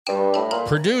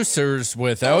Producers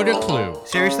without a clue.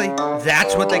 Seriously?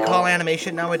 That's what they call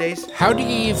animation nowadays? How do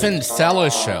you even sell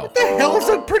a show? What the hell's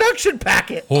a production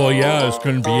packet? Oh yeah, it's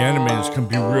gonna be animated, it's gonna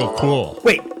be real cool.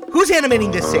 Wait, who's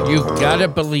animating this thing? You've gotta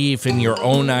believe in your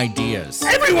own ideas.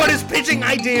 Everyone is pitching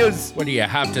ideas! What do you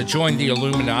have to join the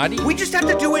Illuminati? We just have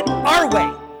to do it our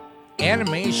way.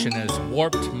 Animation has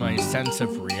warped my sense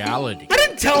of reality. I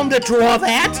didn't tell him to draw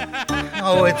that!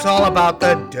 Oh, it's all about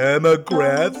the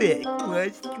demographic.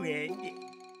 What's trending?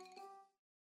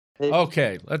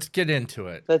 Okay, let's get into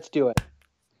it. Let's do it.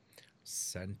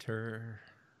 Center.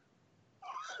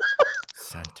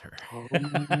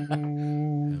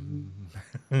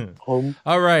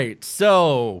 All right,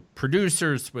 so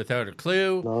Producers Without a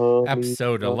Clue,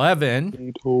 episode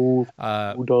 11.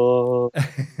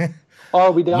 Are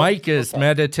we done? Mike is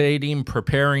meditating,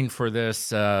 preparing for this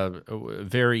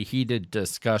very heated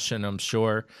discussion, I'm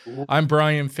sure. I'm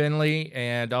Brian Finley,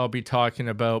 and I'll be talking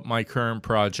about my current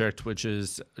project, which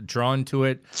is Drawn to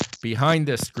It Behind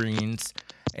the Screens.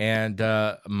 And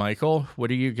Michael, what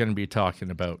are you going to be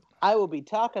talking about? I will be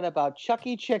talking about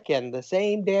Chucky Chicken, the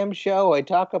same damn show I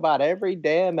talk about every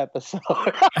damn episode.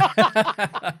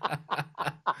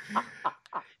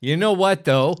 You know what,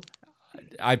 though?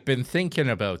 I've been thinking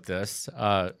about this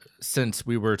since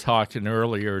we were talking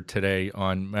earlier today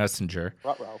on Messenger.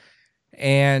 Ruh-roh.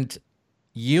 And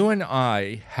you and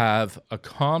I have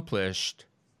accomplished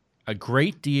a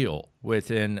great deal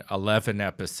within 11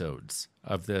 episodes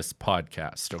of this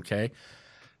podcast, okay?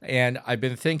 And I've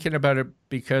been thinking about it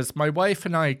because my wife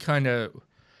and I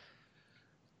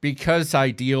because I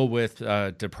deal with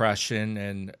depression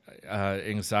and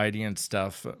anxiety and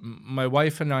stuff, my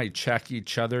wife and I check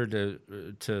each other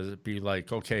to be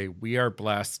like, okay, we are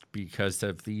blessed because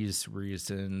of these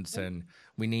reasons, and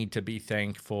we need to be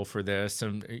thankful for this.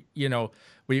 And, you know,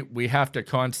 we have to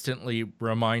constantly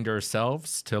remind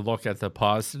ourselves to look at the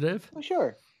positive. Oh,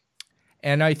 sure.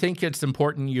 And I think it's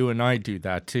important you and I do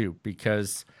that too,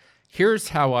 because here's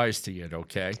how I see it,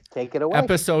 okay? Take it away.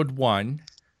 Episode one,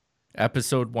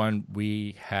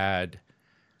 we had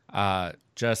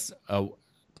just a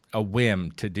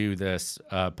whim to do this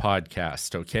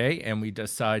podcast, okay? And we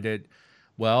decided,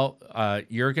 well,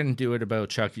 you're going to do it about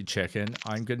Chucky Chicken.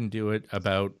 I'm going to do it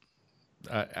about,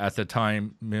 at the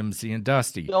time, Mimsy and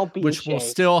Dusty. Don't be which ashamed. will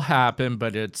still happen,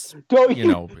 but it's,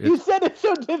 you said it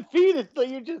so defeated, so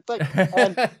you're just like,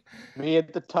 and me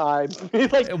at the time.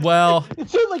 Like, well, it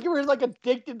seemed like you were like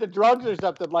addicted to drugs or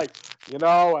something. Like, you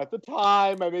know, at the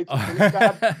time I made some really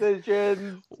bad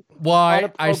decisions. Well,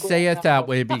 I say it that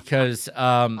way because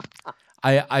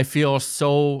I feel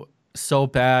so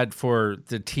bad for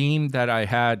the team that I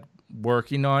had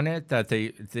working on it, that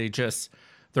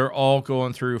they're all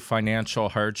going through financial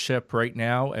hardship right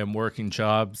now and working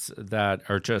jobs that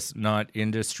are just not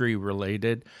industry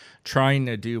related, trying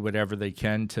to do whatever they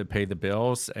can to pay the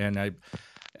bills. And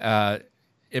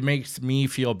it makes me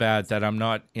feel bad that I'm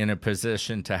not in a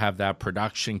position to have that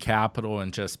production capital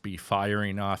and just be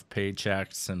firing off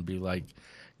paychecks and be like,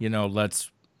 you know,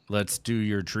 let's do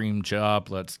your dream job.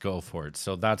 Let's go for it.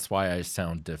 So that's why I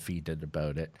sound defeated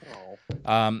about it.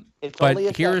 It's but only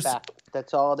a setback.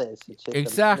 That's all it is. It's just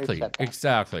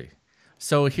Exactly.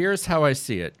 So here's how I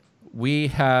see it. We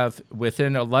have,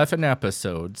 within 11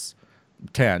 episodes,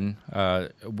 10,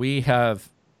 we have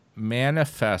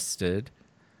manifested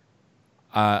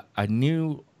a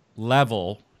new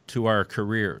level to our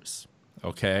careers,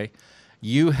 okay?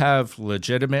 You have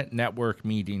legitimate network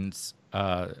meetings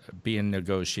being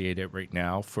negotiated right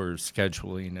now for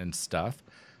scheduling and stuff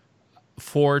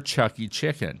for Chucky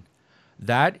Chicken.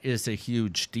 That is a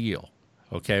huge deal,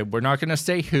 okay? We're not going to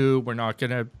say who. We're not going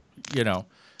to, you know.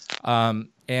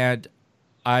 And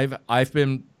I've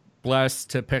been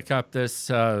blessed to pick up this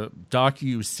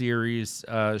docu-series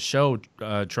show,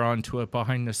 Drawn to It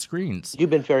Behind the Screens.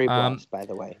 You've been very blessed, by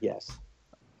the way. Yes.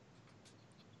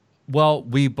 Well,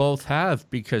 we both have,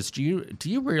 because do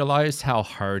you realize how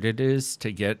hard it is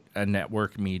to get a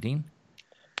network meeting?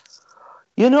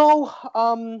 You know,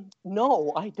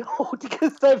 no, I don't,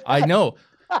 because I know.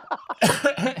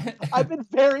 I've been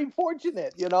very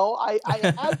fortunate, you know. I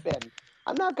have been.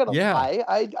 I'm not going to lie.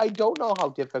 I don't know how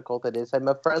difficult it is. I'm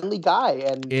a friendly guy.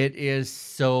 And it is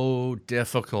so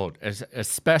difficult,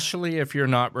 especially if you're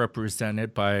not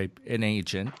represented by an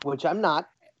agent. Which I'm not.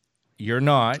 You're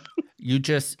not.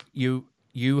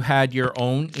 You had your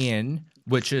own in,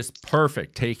 which is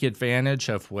perfect. Take advantage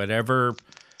of whatever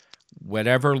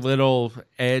little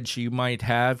edge you might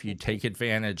have. You take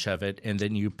advantage of it, and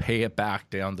then you pay it back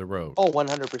down the road. Oh,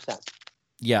 100%.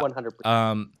 Yeah.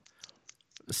 100%.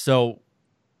 So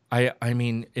I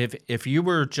mean, if you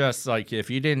were just like, if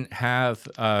you didn't have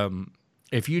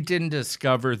if you didn't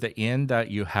discover the in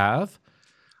that you have,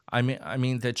 I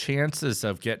mean, the chances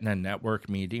of getting a network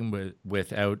meeting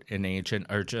without an agent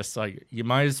are just like, you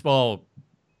might as well,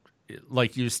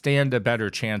 like, you stand a better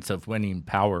chance of winning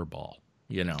Powerball,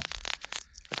 you know,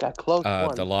 Got close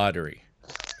one. the lottery.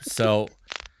 So,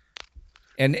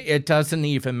 and it doesn't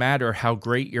even matter how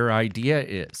great your idea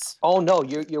is. Oh no,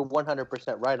 you're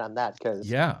 100% right on that, because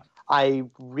Yeah. I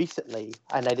recently,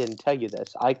 and I didn't tell you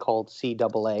this, I called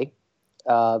CAA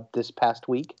this past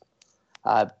week,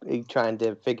 trying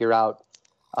to figure out,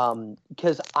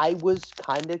 because I was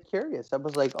kind of curious. I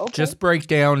was like, okay. Just break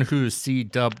down who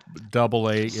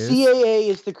CAA is. CAA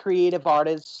is the Creative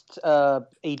Artists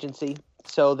Agency.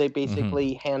 So they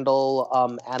basically handle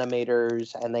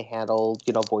animators, and they handle,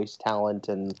 voice talent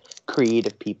and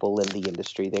creative people in the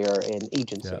industry. They are an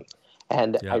agency. Yeah.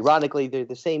 And ironically, they're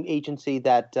the same agency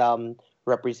that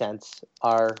represents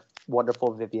our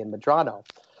wonderful Vivian Medrano.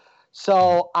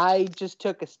 So I just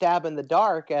took a stab in the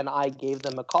dark, and I gave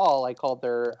them a call. I called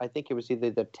I think it was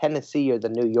either the Tennessee or the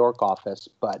New York office,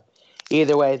 but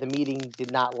either way, the meeting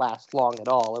did not last long at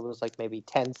all. It was like maybe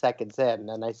 10 seconds in,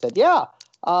 and I said,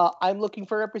 I'm looking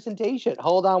for representation.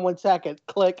 Hold on one second.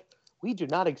 Click. We do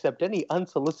not accept any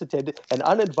unsolicited and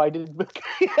uninvited.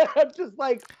 I'm just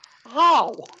like,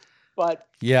 how? But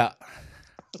yeah.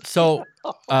 So,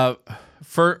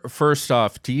 first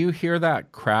off, do you hear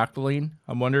that crackling?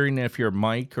 I'm wondering if your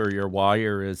mic or your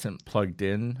wire isn't plugged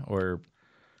in, or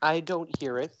I don't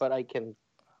hear it, but I can.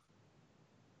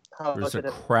 There's a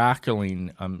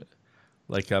crackling.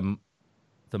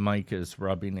 The mic is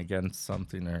rubbing against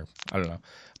something, or I don't know.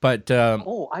 But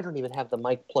I don't even have the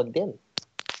mic plugged in.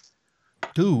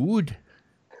 Dude.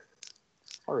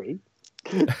 Sorry.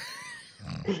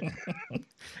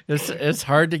 It's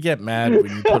hard to get mad when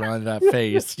you put on that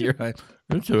face. You're like,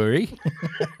 I'm sorry.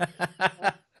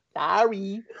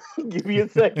 Sorry. Give me a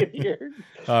second here.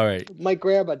 All right. My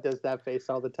grandma does that face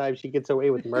all the time. She gets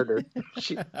away with murder.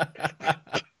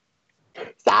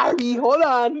 Sorry, hold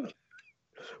on.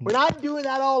 We're not doing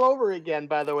that all over again,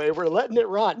 by the way. We're letting it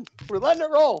run. We're letting it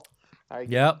roll. All right.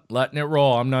 Yep, letting it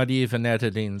roll. I'm not even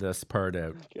editing this part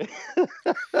out. Okay.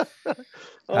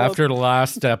 After the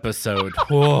last episode.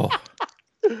 Whoa.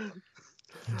 And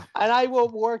I will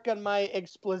work on my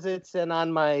explicits and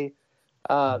on my,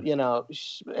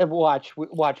 watch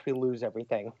me lose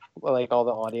everything, like all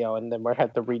the audio, and then we'll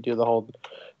have to redo the whole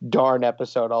darn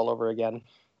episode all over again.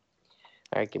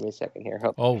 All right, give me a second here.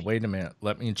 Oh, wait a minute.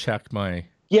 Let me check my...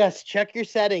 Yes, check your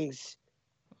settings.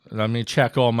 Let me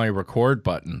check all my record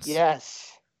buttons.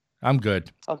 Yes. I'm good.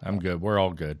 Okay. I'm good. We're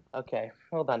all good. Okay,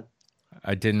 hold on.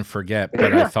 I didn't forget,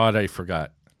 but I thought I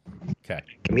forgot. Okay.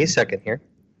 Give me a second here.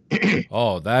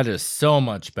 Oh, that is so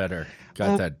much better.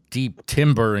 Got that deep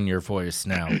timbre in your voice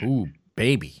now. Ooh,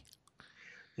 baby.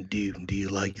 Do you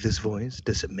like this voice?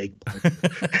 Does it make...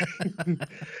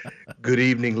 Good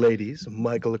evening, ladies.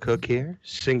 Michael Cook here,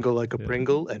 single like a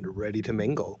Pringle and ready to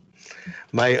mingle.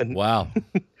 Wow.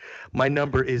 My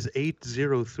number is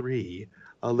 803.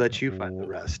 I'll let you find the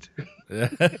rest.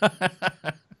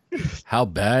 How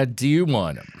bad do you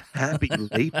want them? Happy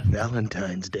late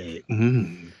Valentine's Day.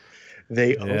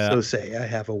 They also say I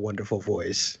have a wonderful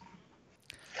voice.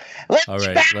 Let's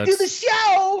back to the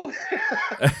show.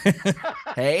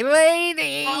 Hey,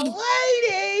 lady.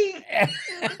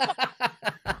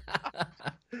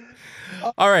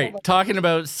 All right, talking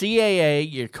about CAA,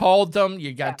 you called them,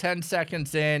 you got 10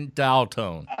 seconds in, dial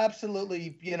tone.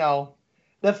 Absolutely,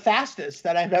 the fastest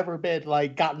that I've ever been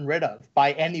gotten rid of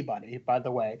by anybody, by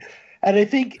the way. And I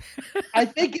think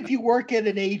if you work at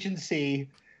an agency,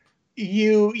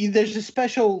 there's a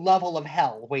special level of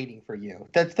hell waiting for you.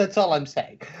 That's all I'm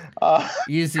saying.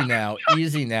 Easy now.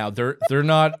 They're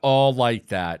not all like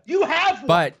that. You have one.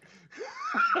 But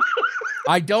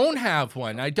I don't have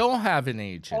one. I don't have an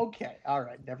agent. Okay, all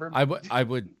right, never mind. I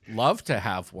would love to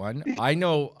have one. I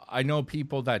know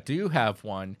people that do have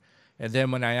one, and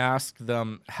then when I ask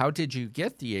them, "How did you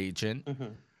get the agent?"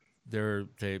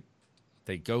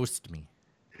 they ghost me.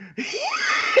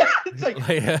 It's like,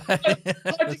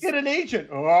 how'd you get an agent?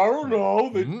 Oh, I don't know.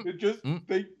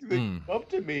 They come up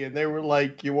to me and they were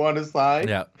like, "You want to sign?"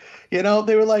 Yeah.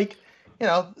 They were like,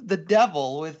 the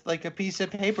devil with a piece of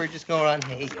paper just going on,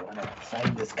 "Hey, you want to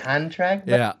sign this contract?"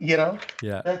 Yeah. Yeah.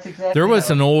 That's exactly. There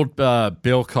was an old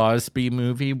Bill Cosby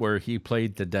movie where he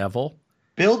played the devil.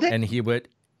 Build it? And he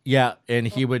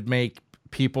would make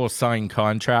people sign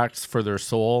contracts for their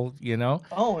soul,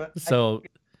 Oh. So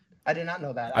I did not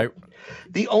know that.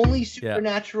 The only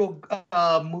supernatural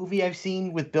movie I've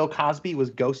seen with Bill Cosby was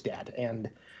Ghost Dad, and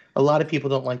a lot of people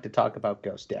don't like to talk about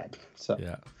Ghost Dad. So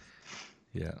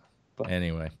yeah. But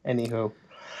anyway, anywho,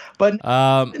 But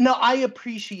no, I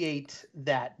appreciate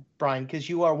that, Brian, because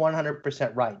you are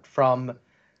 100% right. From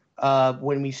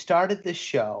when we started this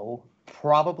show,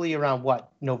 probably around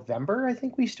November, I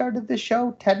think we started this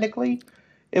show, technically.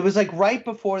 It was like right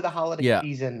before the holiday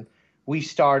season, we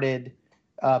started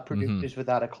Producers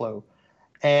Without a Clue.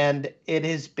 And it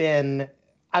has been,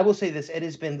 I will say this, it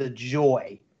has been the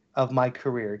joy of my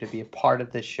career to be a part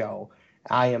of this show.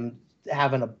 I am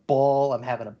having a ball. I'm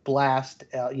having a blast,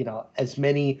 as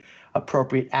many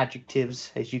appropriate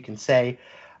adjectives as you can say.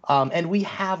 And we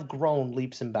have grown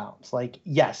leaps and bounds. Like,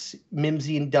 yes,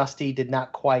 Mimsy and Dusty did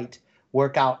not quite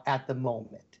work out at the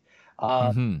moment.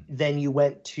 Then you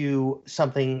went to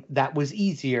something that was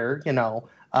easier,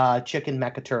 Chicken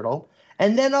Mecha Turtle.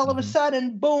 And then all of a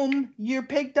sudden, boom, you're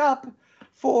picked up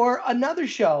for another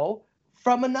show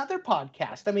from another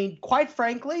podcast. I mean, quite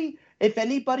frankly, if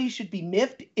anybody should be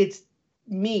miffed, it's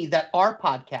me, that our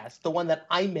podcast, the one that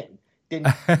I'm in.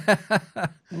 Didn't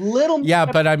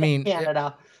but I mean,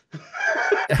 Canada.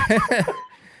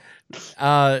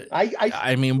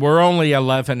 I mean, we're only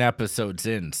 11 episodes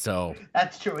in, so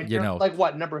that's true. And you're like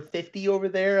what, number 50 over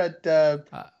there at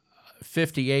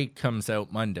 58 comes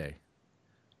out Monday,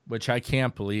 which I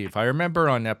can't believe. I remember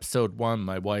on episode 1,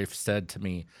 my wife said to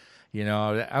me,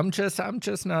 I'm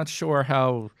just not sure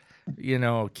how,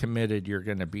 committed you're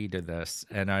going to be to this.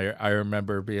 And I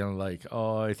remember being like,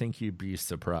 oh, I think you'd be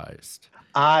surprised.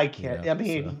 I can't. I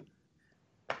mean,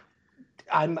 so.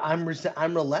 I'm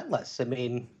relentless. I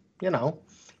mean,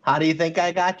 how do you think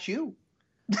I got you?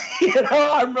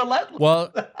 I'm relentless.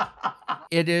 Well,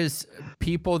 it is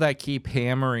people that keep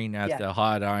hammering at the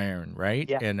hot iron, right?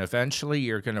 Yeah. And eventually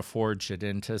you're going to forge it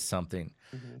into something.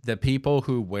 The people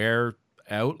who wear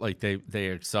out, like they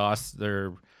exhaust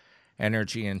their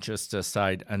energy and just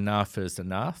decide enough is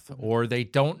enough, or they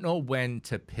don't know when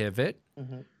to pivot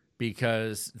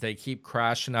because they keep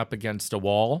crashing up against a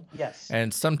wall. Yes.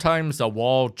 And sometimes a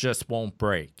wall just won't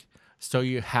break. So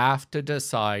you have to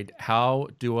decide,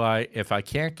 if I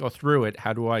can't go through it,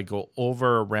 how do I go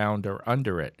over, around, or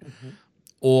under it?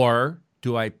 Or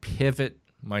do I pivot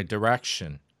my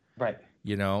direction? Right.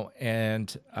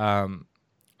 And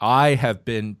I have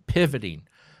been pivoting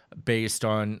based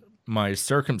on my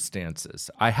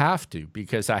circumstances. I have to,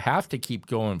 because I have to keep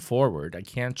going forward. I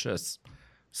can't just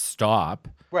stop.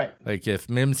 Right. Like if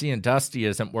Mimsy and Dusty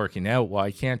isn't working out, well,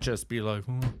 I can't just be like,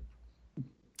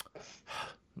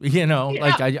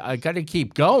 like I got to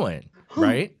keep going,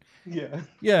 right?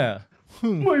 Yeah.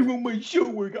 Why won't my show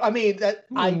work? I mean,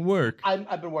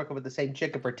 I've been working with the same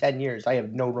chicken for 10 years. I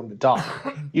have no room to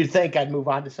talk. You'd think I'd move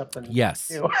on to something.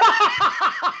 Yes. New.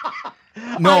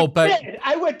 No,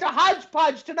 I went to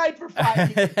Hodgepodge tonight for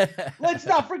 5 years. Let's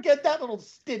not forget that little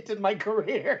stint in my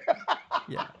career.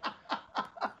 Yeah.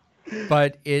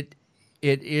 But it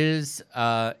is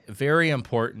very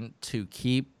important to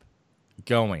keep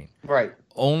going. Right.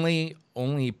 Only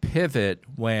pivot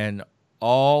when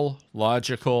all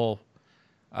logical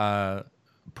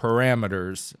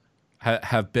parameters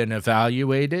have been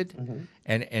evaluated,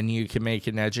 and you can make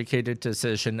an educated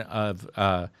decision of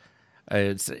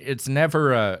it's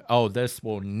never this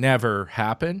will never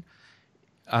happen.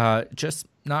 Just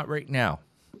not right now.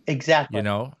 Exactly.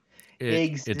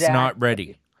 It's not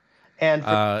ready.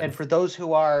 And for those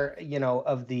who are,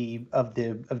 of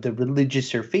the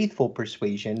religious or faithful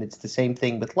persuasion, it's the same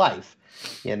thing with life.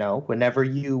 Whenever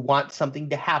you want something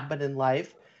to happen in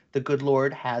life, the good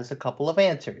Lord has a couple of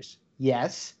answers.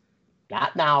 Yes,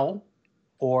 not now,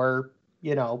 or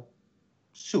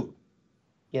soon.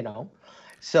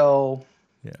 So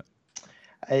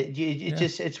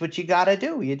it's what you got to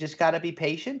do. You just got to be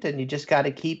patient, and you just got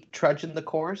to keep trudging the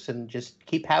course, and just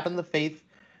keep having the faith,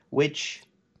 which.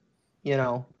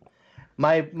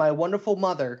 My wonderful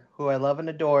mother, who I love and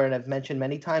adore, and I've mentioned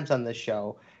many times on this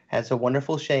show, has a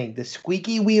wonderful saying: "The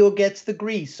squeaky wheel gets the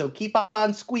grease, so keep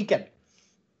on squeaking."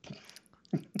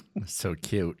 So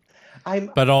cute.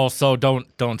 But also,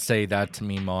 don't say that to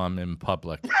me, Mom, in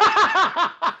public.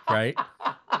 Right?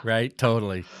 Right?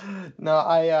 Totally.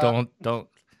 No, don't.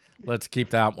 Let's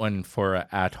keep that one for an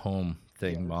at-home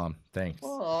thing, Mom. Thanks.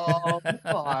 Oh,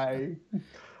 bye.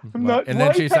 And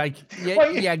then she's like,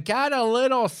 you got a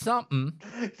little something.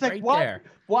 It's like, right there.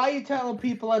 Why are you telling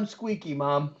people I'm squeaky,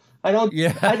 Mom? I don't do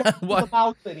the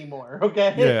mouth anymore,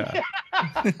 okay? Yeah.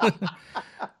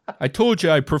 I told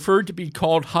you I preferred to be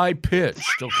called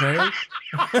high-pitched, okay?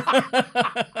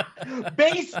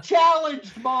 Bass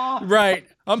challenged, Mom. Right.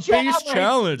 I'm bass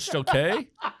challenged, okay?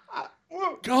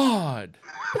 God.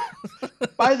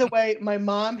 By the way, my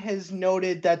mom has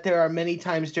noted that there are many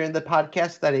times during the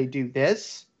podcast that I do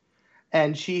this,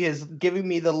 and she has given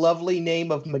me the lovely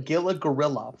name of Magilla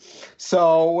Gorilla.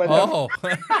 So whenever,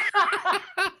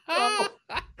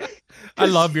 I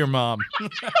love your mom.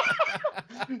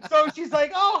 So she's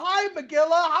like, "Oh, hi,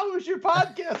 Magilla. How was your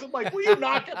podcast?" I'm like, "Will you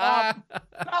knock it off?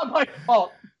 Not my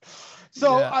fault."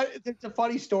 So it's a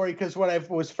funny story because when I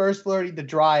was first learning to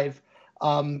drive,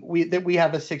 we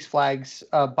have a Six Flags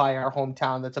by our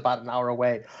hometown that's about an hour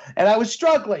away, and I was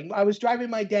struggling. I was driving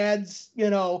my dad's,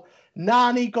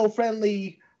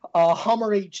 non-eco-friendly Hummer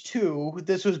H2.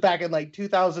 This was back in like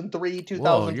 2003,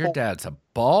 2004. Whoa, your dad's a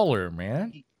baller,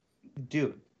 man.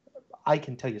 Dude, I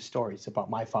can tell you stories about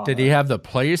my father. Did he have the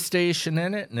PlayStation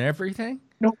in it and everything?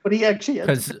 No, but he actually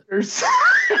had spinners.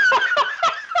 He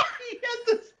had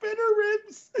the spinner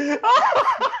rims.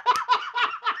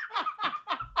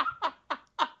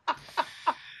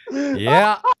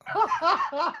 Yeah.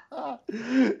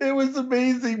 It was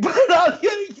amazing, but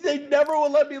they never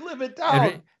will let me live it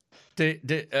down.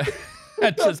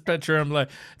 I just picture him like,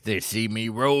 they see me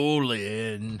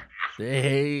rolling, they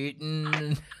hating.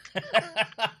 He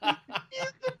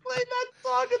used to play that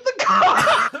song in the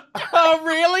car. Oh,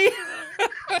 really?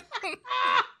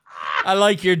 I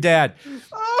like your dad.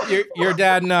 Your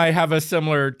dad and I have a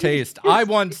similar taste. I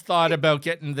once thought about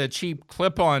getting the cheap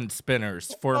clip-on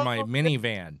spinners for my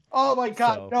minivan. Oh my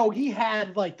God! No, he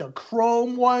had like the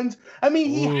chrome ones. I mean,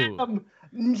 he had them.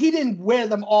 He didn't wear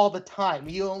them all the time.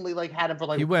 He only had them for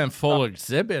like. He went full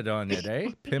exhibit on it,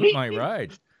 eh? Pimp my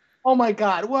ride. Oh my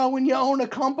God! Well, when you own a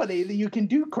company, you can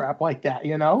do crap like that,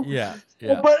 Yeah.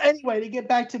 But anyway, to get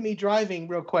back to me driving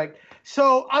real quick.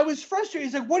 So I was frustrated.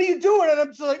 He's like, "What are you doing?" And I'm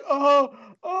just like, "Oh."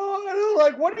 And I'm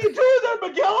like, "What are you doing there,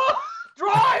 Magilla?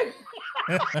 Drive!"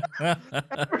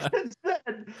 Ever since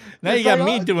then. Now you got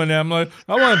me doing that. I'm like,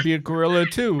 I want to be a gorilla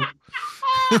too.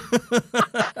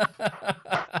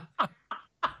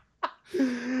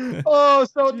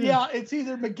 So yeah, it's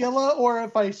either Magilla or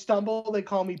if I stumble, they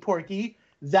call me Porky.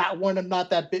 That one I'm not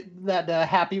that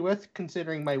happy with,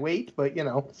 considering my weight. But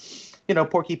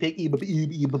Porky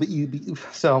Pig.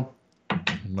 So.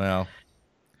 Well.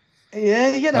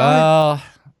 Yeah,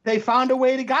 they found a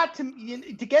way to get to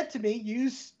me.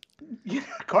 Use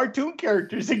cartoon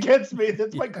characters against me.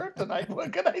 That's my kryptonite.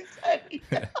 What can I say?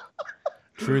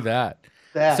 True that.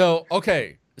 So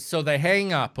so they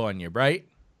hang up on you, right?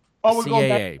 Oh, we're going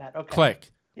back to that. Okay.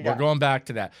 Click. Yeah. We're going back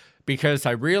to that because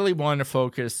I really want to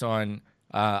focus on.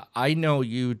 I know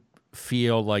you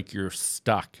feel like you're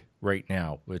stuck right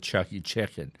now with Chucky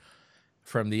Chicken.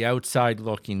 From the outside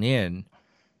looking in,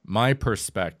 my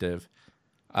perspective,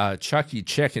 Chucky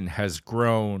Chicken has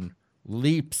grown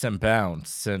leaps and bounds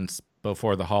since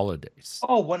before the holidays.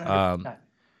 Oh, 100%.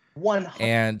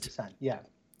 100%. Yeah.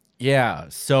 Yeah.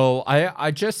 So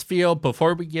I just feel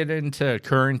before we get into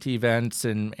current events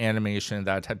and animation and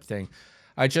that type of thing,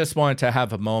 I just wanted to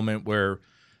have a moment where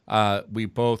we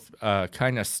both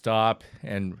kind of stop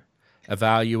and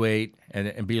evaluate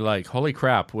and be like, holy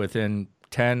crap, within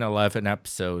 10, 11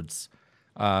 episodes,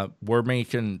 we're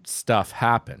making stuff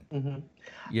happen.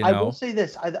 Mm-hmm. I will say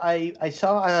this. I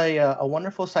saw a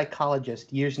wonderful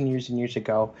psychologist years and years and years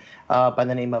ago by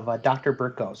the name of Dr.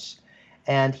 Burkos.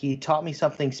 And he taught me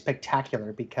something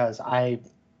spectacular because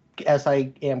as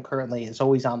I am currently, is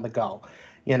always on the go.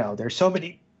 There's so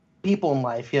many people in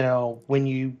life, when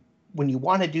you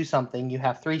want to do something, you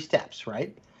have 3 steps,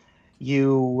 right?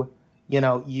 You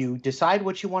decide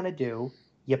what you want to do,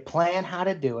 you plan how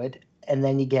to do it, and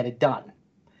then you get it done.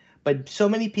 But so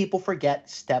many people forget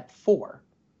step 4.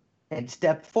 And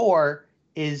step 4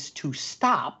 is to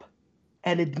stop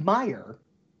and admire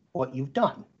what you've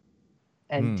done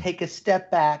and take a step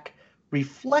back,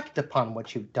 reflect upon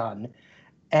what you've done,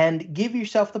 and give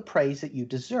yourself the praise that you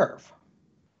deserve.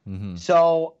 Mm-hmm.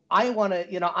 So I want to,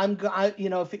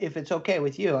 if it's okay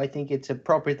with you, I think it's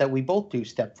appropriate that we both do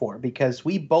step 4 because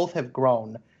we both have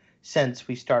grown since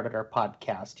we started our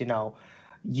podcast.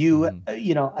 You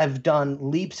have done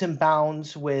leaps and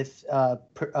bounds with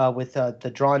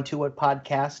the Drawn to It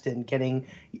podcast and getting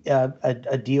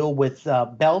a deal with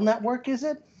Bell Network, is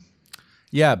it?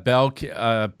 Yeah, Bell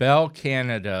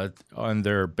Canada on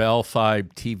their Bell 5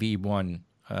 TV1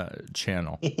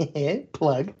 channel.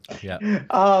 Plug. Yeah.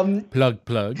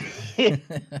 Plug.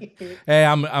 Hey,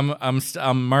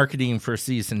 I'm marketing for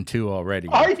season 2 already.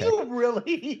 Are you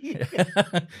really?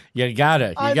 You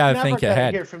gotta think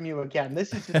ahead. Hear from you again.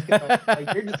 This is just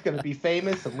you're just gonna be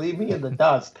famous and leave me in the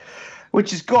dust,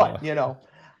 which is good,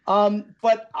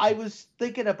 But I was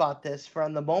thinking about this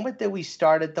from the moment that we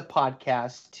started the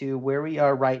podcast to where we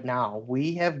are right now.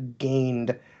 We have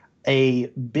gained a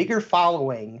bigger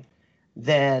following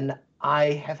than I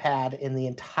have had in the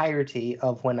entirety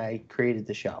of when I created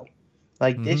the show.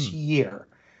 like this year.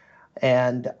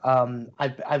 And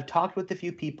I've talked with a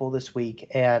few people this week,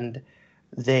 and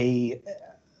they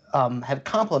have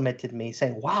complimented me,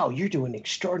 saying, "Wow, you're doing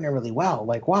extraordinarily well.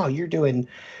 Like, wow, you're doing,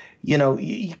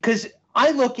 because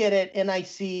I look at it and I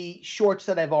see shorts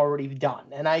that I've already done,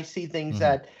 and I see things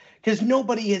that, because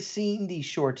nobody has seen these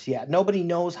shorts yet. Nobody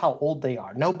knows how old they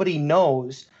are. Nobody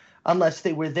knows unless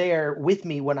they were there with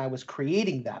me when I was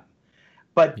creating them.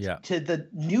 But to the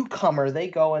newcomer, they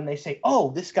go and they say,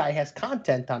 "Oh, this guy has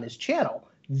content on his channel.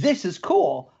 This is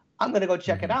cool. I'm going to go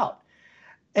check it out."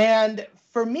 And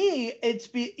for me,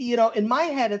 in my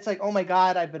head, it's like, "Oh my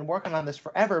God, I've been working on this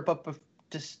forever." But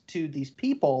just to these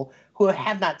people who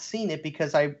have not seen it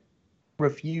because I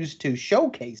refused to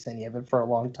showcase any of it for a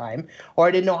long time, or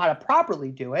I didn't know how to properly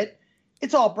do it,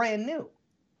 it's all brand new.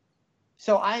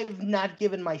 So I've not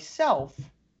given myself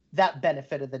that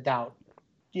benefit of the doubt,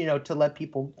 to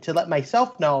let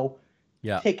myself know,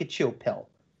 take a chill pill.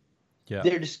 Yeah.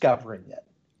 They're discovering it.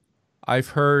 I've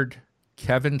heard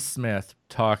Kevin Smith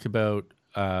talk about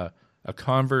a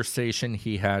conversation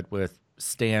he had with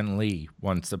Stan Lee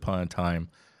once upon a time,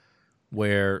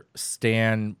 where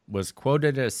Stan was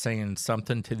quoted as saying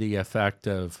something to the effect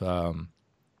of,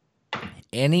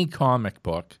 any comic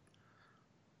book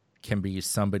can be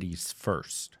somebody's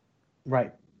first.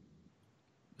 Right.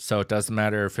 So it doesn't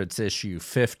matter if it's issue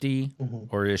 50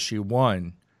 or issue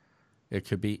 1. It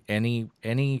could be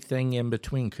anything in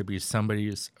between. Could be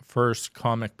somebody's first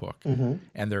comic book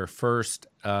and their first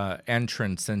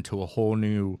entrance into a whole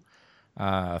new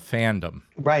fandom.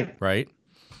 Right. Right?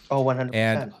 Oh, 100%.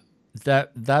 And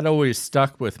that always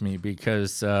stuck with me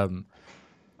because,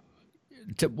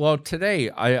 today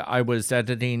I was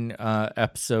editing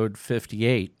episode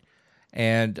 58,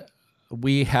 and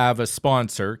we have a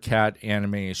sponsor, Cat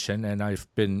Animation, and I've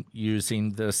been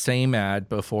using the same ad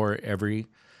before every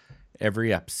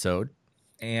episode.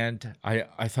 And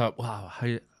I thought, wow,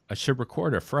 I should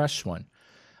record a fresh one.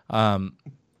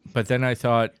 But then I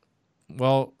thought,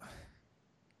 well,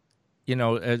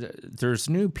 there's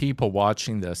new people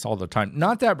watching this all the time.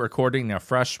 Not that recording a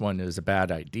fresh one is a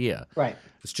bad idea. Right.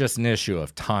 It's just an issue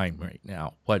of time right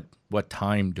now. What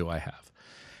time do I have?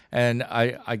 And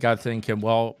I got thinking,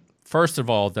 well, first of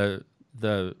all, the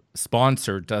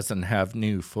sponsor doesn't have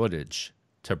new footage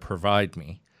to provide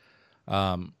me.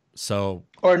 Or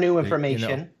new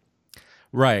information.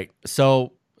 Right.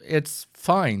 So it's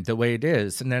fine the way it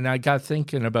is. And then I got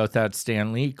thinking about that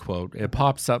Stan Lee quote. It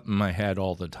pops up in my head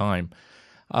all the time.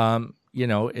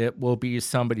 It will be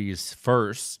somebody's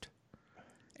first,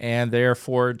 and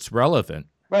therefore it's relevant.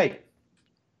 Right.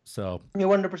 So you're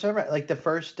 100% right. Like the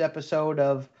first episode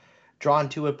of Drawn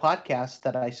to It podcast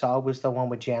that I saw was the one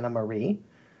with Jana Marie,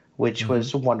 which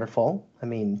was wonderful. I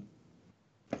mean,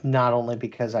 not only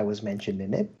because I was mentioned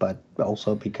in it, but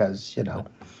also because,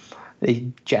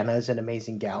 Jenna is an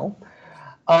amazing gal.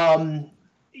 And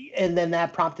then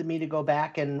that prompted me to go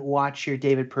back and watch your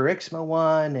David Perixma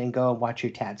one and go watch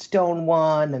your Tad Stone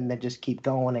one, and then just keep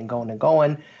going and going and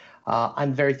going.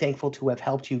 I'm very thankful to have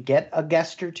helped you get a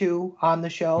guest or two on the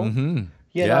show.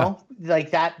 You know,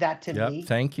 like that to me.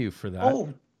 Thank you for that.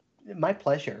 Oh, my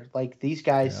pleasure. Like these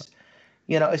guys,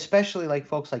 especially like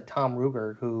folks like Tom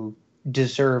Ruger, who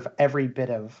deserve every bit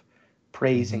of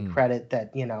praise and credit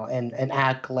that, and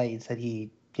accolades that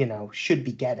he, should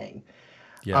be getting.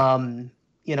 Yeah.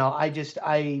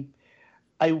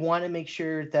 I want to make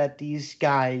sure that these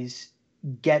guys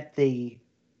get the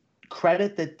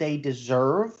credit that they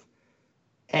deserve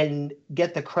and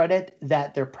get the credit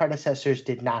that their predecessors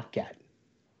did not get.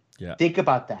 Yeah. Think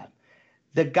about that.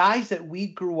 The guys that we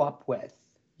grew up with,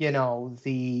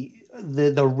 the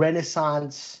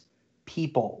Renaissance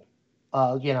people,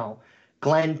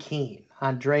 Glenn Keane,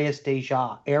 Andreas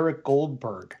Deja, Eric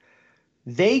Goldberg,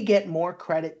 they get more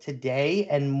credit today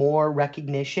and more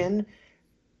recognition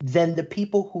than the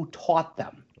people who taught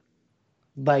them.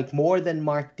 Like more than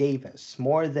Mark Davis,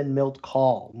 more than Milt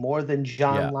Kahl, more than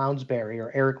John Lounsbury or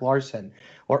Eric Larson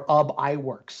or Ub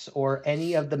Iwerks or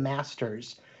any of the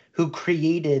masters who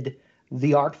created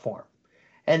the art form.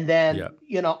 And then,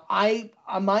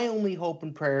 my only hope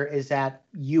and prayer is that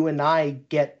you and I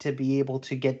get to be able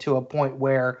to get to a point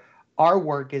where our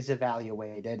work is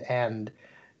evaluated and,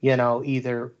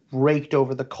 either raked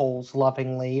over the coals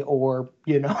lovingly or,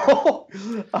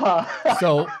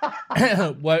 So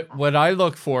what I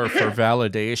look for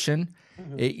validation,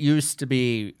 it used to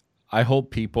be, I hope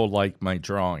people like my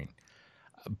drawing.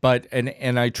 But,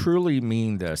 and I truly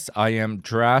mean this, I am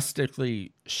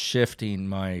drastically shifting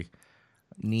my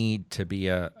need to be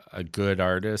a good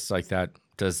artist. Like that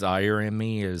desire in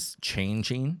me is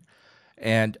changing.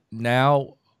 And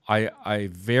now I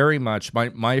very much,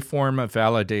 my form of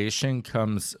validation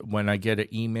comes when I get an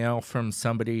email from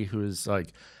somebody who's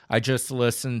like, I just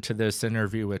listened to this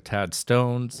interview with Tad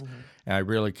Stones, and I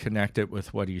really connected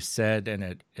with what he said,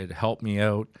 and it helped me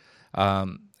out.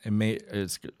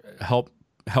 It's helped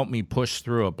me push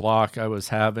through a block I was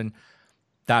having.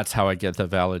 That's how I get the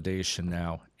validation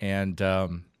now. And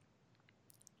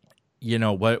you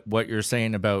know what you're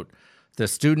saying about the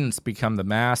students become the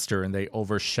master and they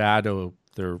overshadow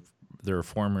their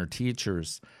former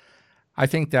teachers. I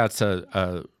think that's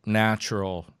a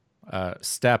natural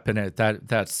step in it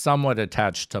that's somewhat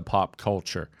attached to pop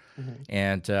culture.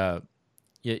 And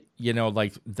you know,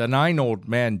 like the 9 Old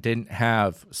Men didn't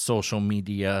have social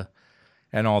media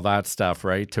and all that stuff,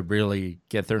 right, to really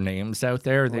get their names out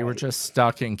there. They were just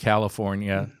stuck in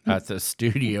California at the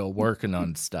studio working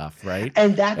on stuff, right?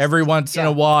 And that's every once in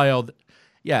a while,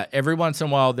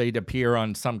 they'd appear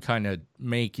on some kind of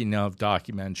making of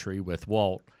documentary with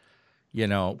Walt, you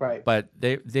know, but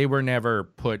they were never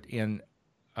put in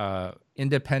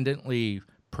independently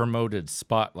promoted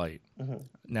spotlight.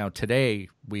 Now today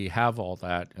we have all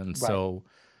that, and so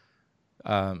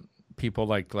people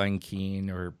like Glenn Keane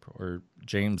or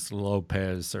James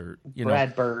Lopez or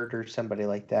Brad Bird or somebody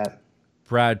like that.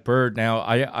 Brad Bird. Now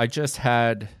I just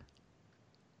had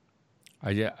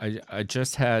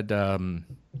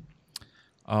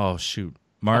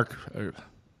Mark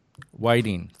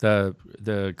Whiting,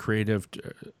 the creative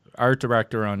art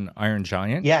director on Iron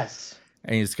Giant. Yes.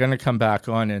 And he's going to come back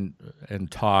on and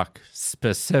talk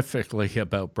specifically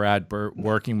about Brad Bird,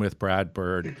 working with Brad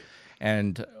Bird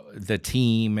and the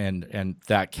team and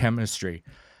that chemistry.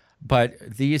 But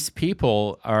these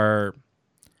people are,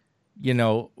 you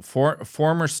know,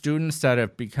 former students that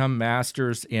have become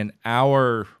masters in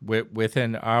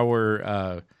within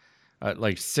our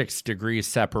like 6 degree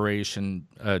separation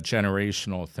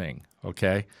generational thing.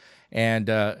 Okay. And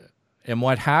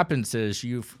what happens is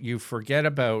you forget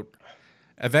about,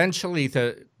 eventually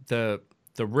the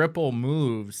ripple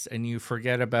moves and you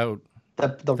forget about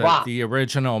the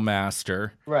original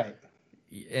master. Right.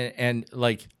 And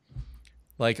like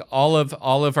all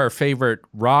of our favorite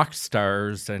rock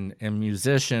stars and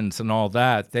musicians and all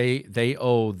that, they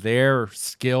owe their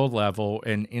skill level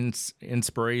and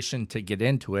inspiration to get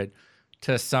into it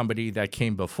to somebody that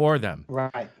came before them.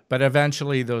 Right. But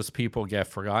eventually those people get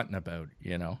forgotten about,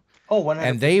 you know. Oh, 100%.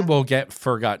 And they will get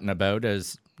forgotten about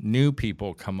as new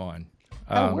people come on.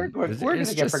 We're going to get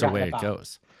forgotten just the way about. it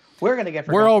goes. We're going to get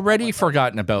forgotten. We're already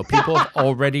forgotten about. People have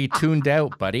already tuned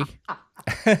out, buddy.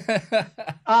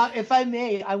 If I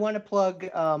may, I want to plug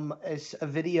a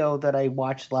video that I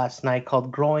watched last night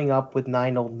called "Growing Up with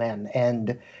 9 Old Men,"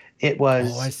 and it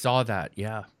was. Oh, I saw that.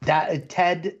 Yeah. That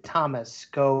Ted Thomas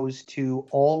goes to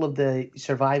all of the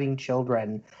surviving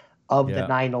children of the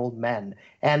 9 Old Men,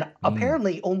 and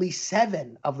apparently only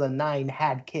 7 of the 9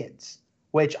 had kids,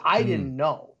 which I didn't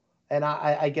know. And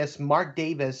I guess Mark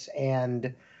Davis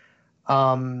and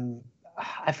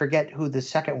I forget who the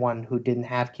second one who didn't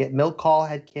have kids. Milt Kahl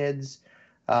had kids.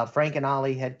 Frank and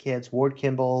Ollie had kids. Ward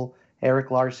Kimball,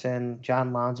 Eric Larson,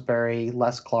 John Lounsbury,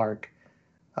 Les Clark.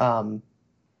 Oh,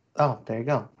 there you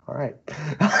go. All right.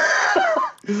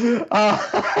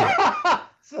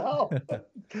 So,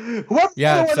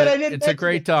 yeah, it's a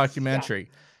great documentary.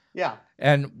 Yeah.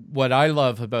 And what I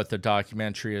love about the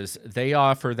documentary is they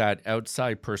offer that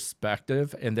outside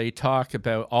perspective, and they talk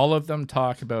about, all of them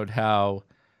talk about how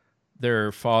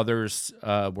their fathers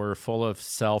were full of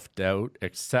self-doubt,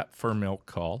 except for Milt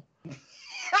Kahl.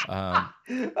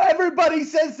 Everybody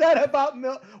says that about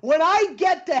Milt. When I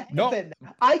get to heaven,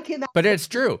 I cannot. But it's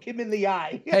true. Look him in the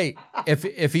eye. Hey,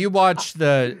 if you watch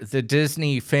the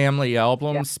Disney Family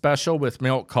Album special with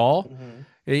Milt Kahl,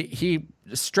 he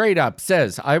straight up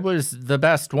says, "I was the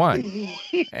best one,"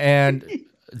 and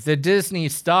the Disney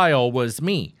style was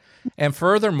me. And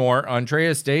furthermore,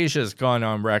 Andreas Deja's gone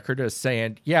on record as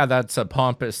saying, yeah, that's a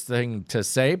pompous thing to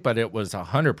say, but it was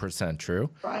 100%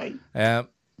 true. Right.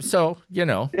 So, you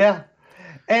know. Yeah.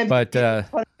 And but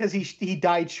because he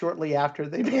died shortly after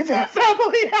they made that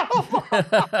family album.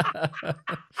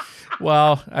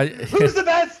 Well, who's the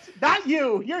best? Not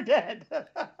you. You're dead.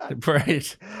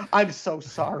 Right. I'm so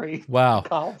sorry. Wow.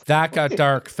 Carl. That got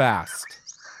dark fast.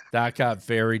 That got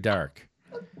very dark.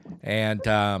 And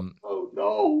oh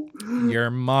no. Your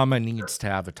mama needs to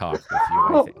have a talk with you,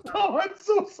 I think. Oh, I'm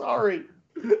so sorry.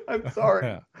 I'm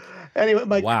sorry.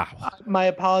 Anyway, my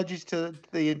apologies to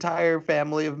the entire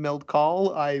family of Milt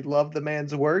Kahl. I love the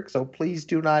man's work, so please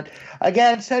do not.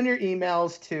 Again, send your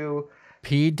emails to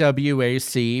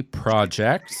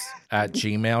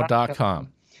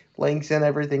pwacprojects@gmail.com. Links and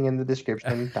everything in the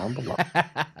description down below.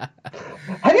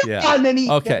 Have you gotten any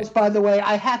emails, by the way?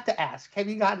 I have to ask. Have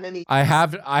you gotten any? I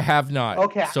have not.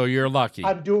 Okay. So you're lucky.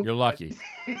 You're lucky.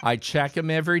 I check them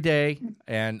every day,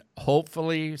 and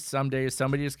hopefully someday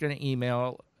somebody's going to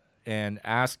email and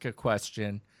ask a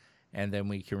question, and then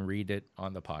we can read it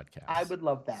on the podcast. I would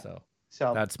love that. So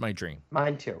that's my dream.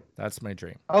 Mine too. That's my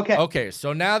dream. Okay. Okay.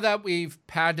 So now that we've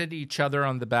patted each other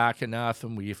on the back enough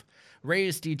and we've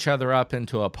raised each other up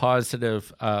into a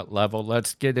positive level,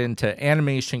 let's get into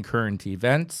animation current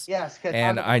events. Yes.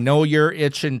 And I know you're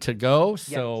itching to go.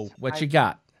 So what you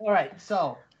got? All right.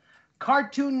 So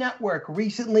Cartoon Network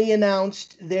recently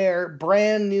announced their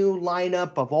brand new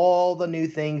lineup of all the new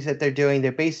things that they're doing.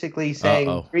 They're basically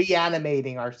saying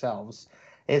reanimating ourselves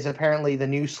is apparently the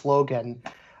new slogan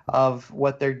of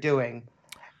what they're doing.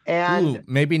 And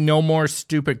maybe no more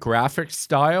stupid graphic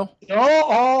style.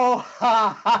 Oh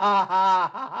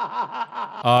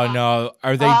no.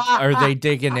 Are they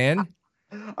digging in?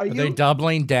 Are they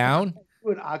doubling down?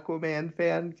 An Aquaman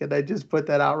fan? Can I just put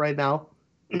that out right now?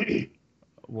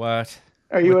 What?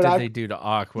 What did they do to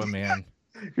Aquaman?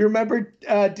 You remember?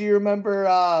 Do you remember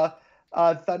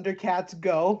Thundercats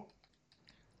Go?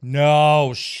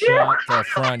 No, shut the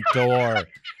front door.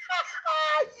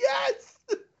 Yes,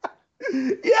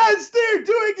 yes, they're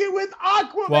doing it with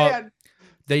Aquaman. Well,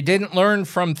 they didn't learn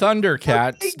from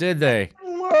Thundercats, did they?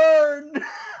 Learn.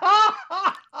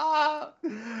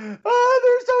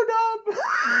 They're so dumb.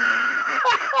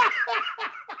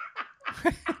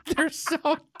 They're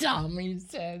so dumb, he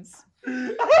says.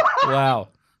 Wow.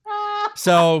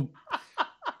 So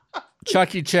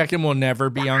Chucky Chicken will never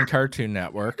be on Cartoon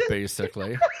Network,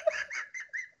 basically.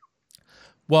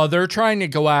 Well, they're trying to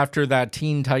go after that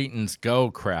Teen Titans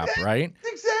Go crap, right?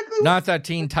 Exactly. Not that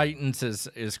Teen Titans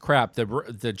is crap.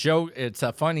 The joke, it's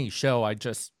a funny show. I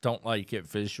just don't like it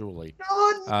visually.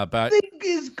 Nothing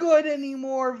is good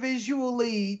anymore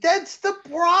visually. That's the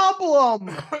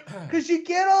problem. Because you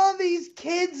get all these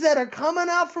kids that are coming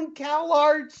out from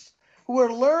CalArts who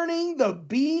are learning the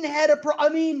beanhead approach. I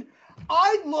mean,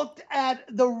 I looked at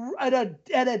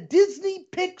a Disney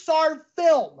Pixar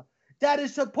film that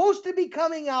is supposed to be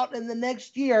coming out in the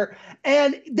next year,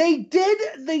 and they did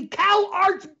the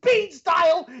CalArts bean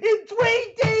style in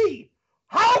 3D.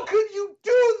 How could you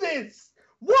do this?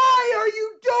 Why are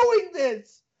you doing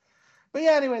this? But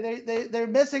yeah, anyway, they're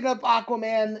messing up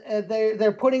Aquaman.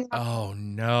 They're putting out a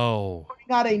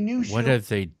new show. What have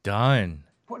they done?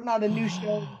 Putting out a new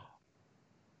show.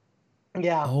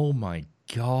 Yeah. Oh my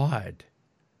God.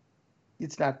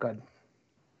 It's not good.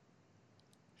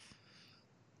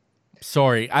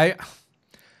 Sorry.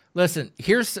 Listen,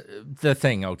 here's the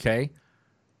thing, okay?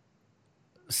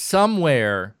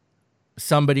 Somewhere,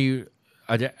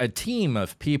 a team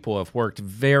of people have worked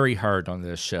very hard on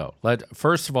this show.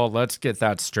 First of all, let's get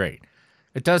that straight.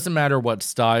 It doesn't matter what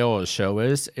style a show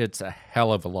is. It's a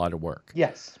hell of a lot of work.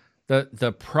 Yes.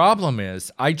 The problem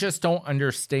is I just don't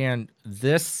understand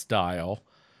this style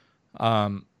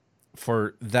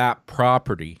for that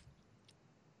property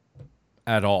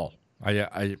at all.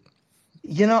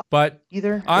 But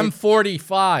either I'm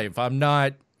 45. I'm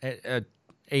not a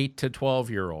 8 to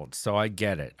 12-year-old, so I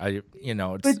get it. I'm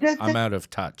out of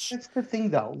touch. That's the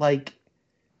thing, though. Like,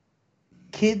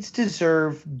 kids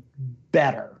deserve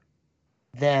better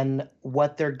than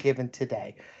what they're given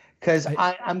today. Because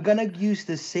I'm going to use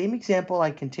the same example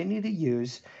I continue to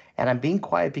use, and I'm being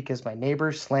quiet because my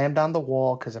neighbor slammed on the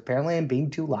wall because apparently I'm being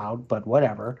too loud, but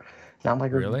whatever. Not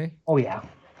like really? Oh, yeah.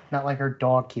 Not like her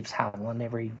dog keeps howling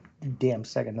every damn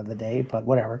second of the day, but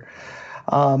whatever.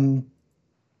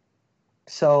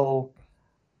 So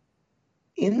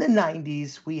in the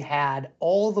 90s, we had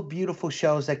all the beautiful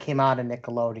shows that came out on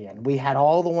Nickelodeon. We had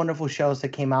all the wonderful shows that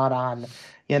came out on,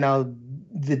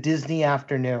 the Disney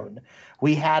Afternoon.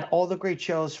 We had all the great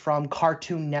shows from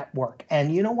Cartoon Network.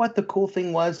 And you know what the cool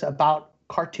thing was about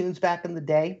cartoons back in the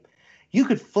day? You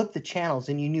could flip the channels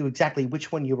and you knew exactly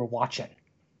which one you were watching.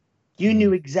 You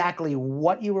knew exactly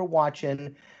what you were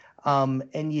watching,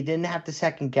 and you didn't have to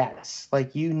second guess.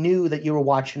 Like, you knew that you were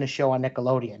watching a show on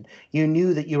Nickelodeon. You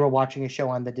knew that you were watching a show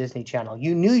on the Disney Channel.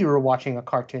 You knew you were watching a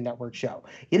Cartoon Network show.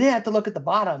 You didn't have to look at the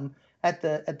bottom at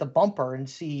the bumper and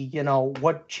see,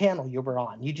 what channel you were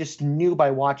on. You just knew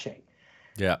by watching.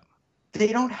 Yeah.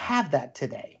 They don't have that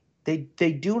today.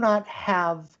 They do not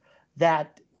have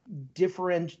that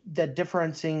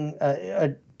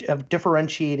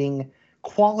differentiating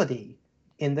quality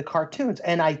in the cartoons.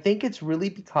 And I think it's really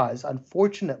because,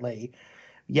 unfortunately,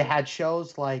 you had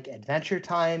shows like Adventure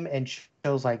Time and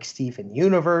shows like Steven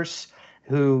Universe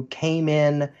who came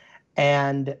in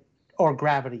or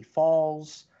Gravity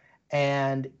Falls,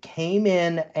 and came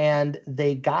in and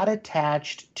they got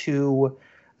attached to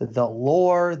the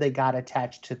lore, they got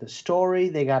attached to the story,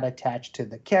 they got attached to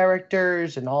the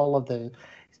characters and all of the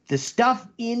stuff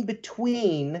in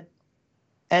between,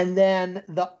 and then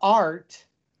the art,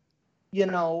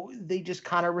 they just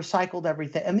kind of recycled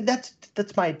everything. I mean, that's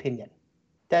my opinion.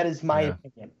 That is my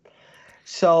opinion.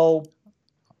 So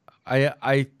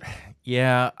I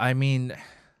mean,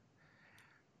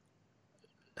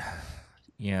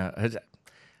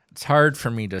 it's hard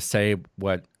for me to say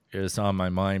what is on my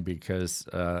mind because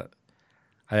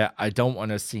I don't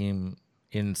want to seem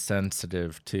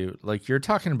insensitive to, like, you're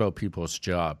talking about people's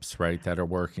jobs, right, that are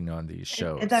working on these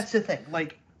shows. And that's the thing.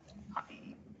 Like,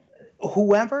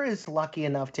 whoever is lucky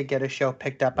enough to get a show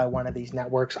picked up by one of these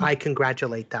networks, I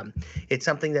congratulate them. It's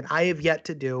something that I have yet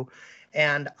to do,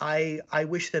 and I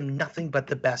wish them nothing but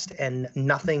the best and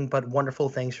nothing but wonderful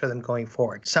things for them going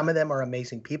forward. Some of them are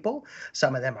amazing people.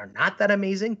 Some of them are not that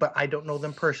amazing, but I don't know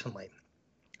them personally.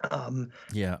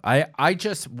 I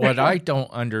just, what I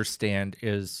don't understand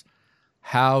is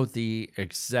how the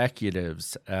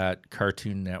executives at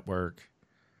Cartoon Network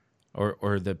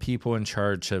or the people in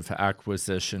charge of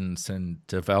acquisitions and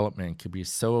development could be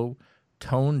so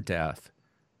tone deaf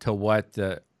to what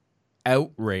the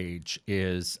outrage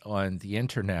is on the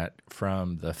internet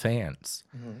from the fans.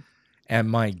 Mm-hmm. And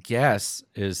my guess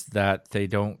is that they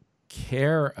don't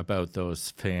care about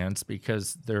those fans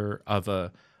because they're of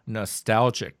a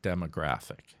nostalgic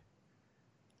demographic.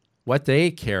 What they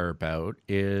care about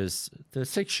is the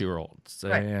 6-year-olds,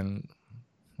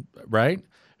 right?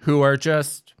 Who are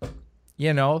just,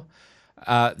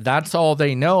 that's all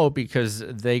they know because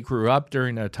they grew up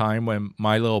during a time when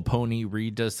My Little Pony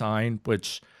redesign,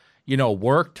 which,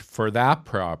 worked for that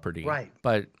property. Right.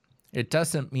 But it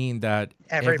doesn't mean that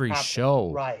every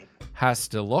show has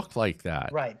to look like that.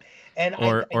 Right. And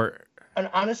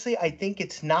honestly, I think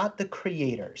it's not the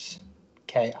creators.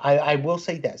 Okay. I will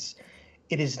say this.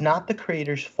 It is not the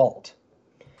creator's fault.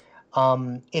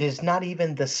 It is not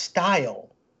even the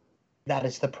style that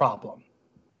is the problem.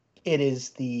 It is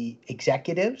the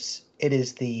executives. It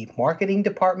is the marketing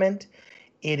department.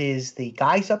 It is the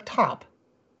guys up top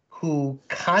who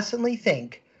constantly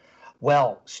think,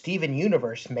 well, Steven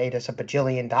Universe made us $1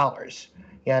 bajillion.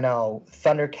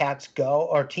 Thundercats Go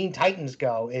or Teen Titans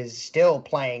Go is still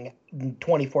playing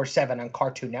 24/7 on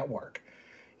Cartoon Network.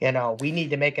 We need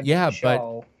to make a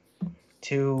show.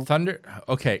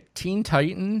 Teen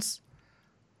Titans,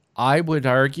 I would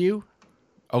argue,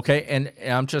 and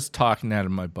I'm just talking out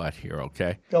of my butt here,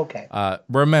 okay? Okay.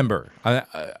 Remember,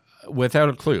 without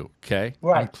a clue, okay?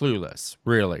 Right. I'm clueless,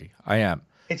 really, I am.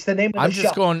 It's the name of the show. I'm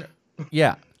just going,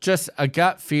 just a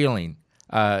gut feeling.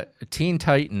 Teen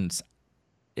Titans,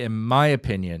 in my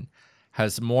opinion,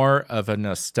 has more of a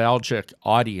nostalgic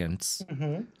audience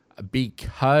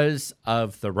because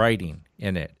of the writing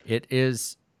in it. It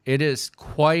is a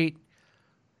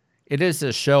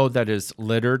show that is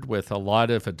littered with a lot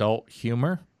of adult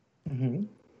humor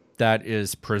that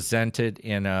is presented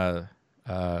in a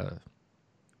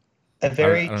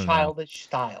very childish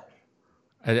style.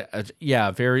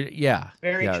 Very childish.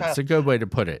 It's a good way to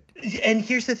put it. And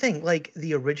here's the thing, like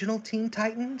the original Teen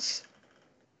Titans,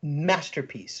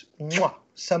 masterpiece. Mwah.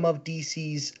 Some of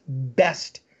DC's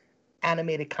best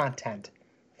animated content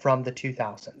from the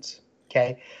 2000s.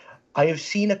 Okay. I have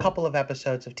seen a couple of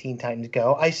episodes of Teen Titans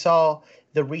Go. I saw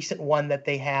the recent one that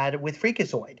they had with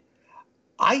Freakazoid.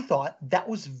 I thought that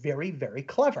was very, very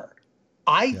clever.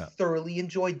 I thoroughly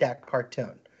enjoyed that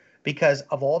cartoon because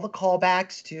of all the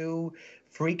callbacks to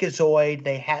Freakazoid.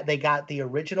 They got the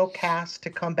original cast to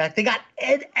come back. They got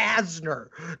Ed Asner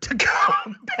to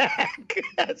come back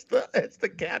as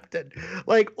the captain.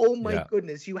 Like, oh my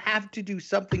goodness, you have to do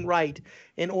something right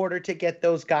in order to get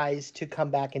those guys to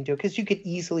come back and do it, because you could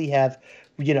easily have,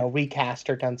 recast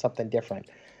or done something different.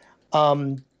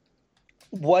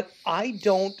 What I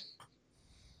don't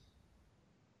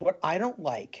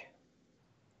like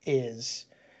is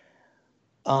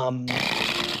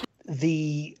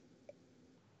the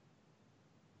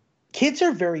kids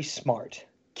are very smart.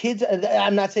 Kids,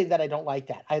 I'm not saying that I don't like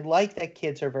that. I like that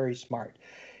kids are very smart.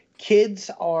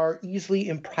 Kids are easily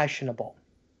impressionable.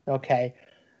 Okay.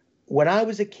 When I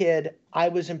was a kid, I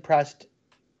was impressed,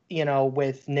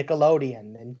 with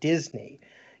Nickelodeon and Disney,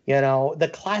 the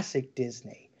classic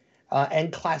Disney,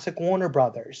 and classic Warner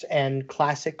Brothers and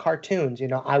classic cartoons.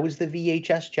 I was the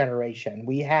VHS generation.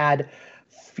 We had,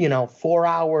 4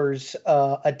 hours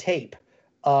a tape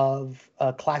of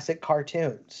classic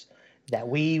cartoons that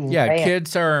we ran.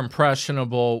 Kids are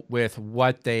impressionable with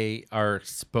what they are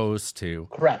exposed to.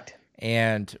 Correct.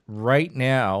 And right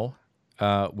now,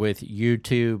 with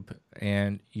YouTube,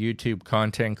 and YouTube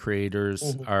content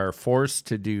creators are forced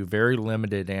to do very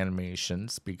limited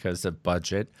animations because of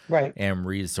budget and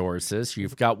resources.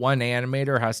 You've got one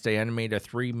animator has to animate a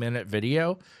 3-minute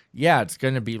video. Yeah, it's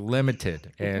going to be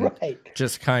limited and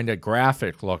just kind of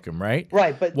graphic looking, right?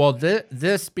 Right. But well,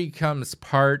 this becomes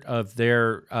part of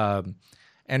their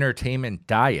entertainment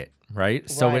diet, right?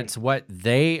 So it's what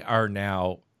they are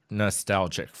now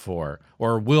nostalgic for,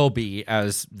 or will be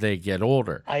as they get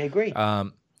older. I agree.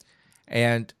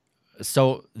 And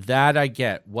so that I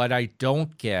get. What I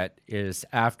don't get is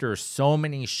after so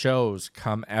many shows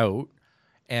come out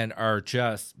and are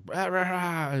just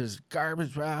is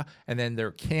garbage, and then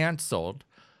they're canceled.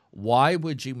 Why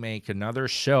would you make another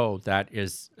show that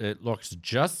it looks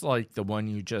just like the one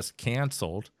you just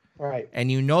canceled? Right.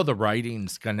 And you know the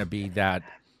writing's going to be that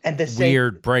and the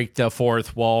weird, break the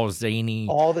fourth wall, zany,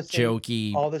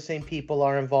 jokey. All the same people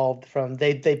are involved.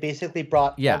 They basically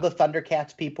brought all the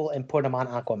Thundercats people and put them on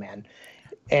Aquaman.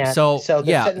 And so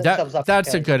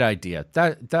that's a good idea.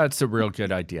 That's a real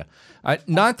good idea.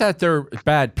 Not that they're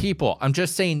bad people. I'm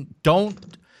just saying don't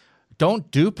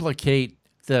duplicate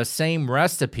the same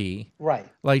recipe. Right.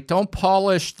 Like, don't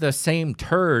polish the same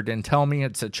turd and tell me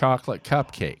it's a chocolate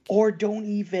cupcake. Or don't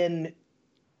even.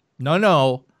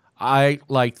 No. I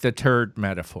like the turd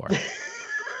metaphor.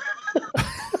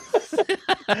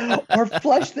 Or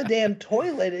flush the damn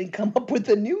toilet and come up with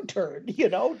a new turd.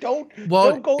 Don't go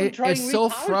and try. It's so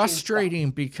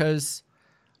frustrating because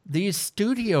these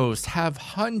studios have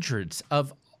hundreds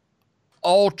of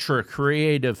ultra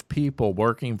creative people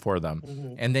working for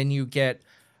them, and then you get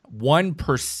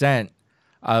 1%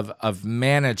 of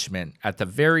management at the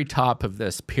very top of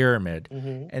this pyramid,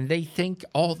 and they think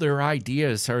all their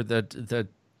ideas are the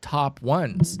top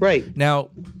ones. Right. Now,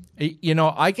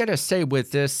 I got to say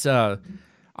with this,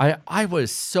 I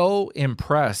was so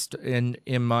impressed in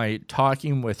my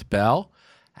talking with Bell,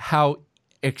 how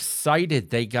excited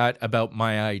they got about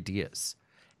my ideas.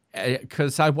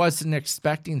 Because I wasn't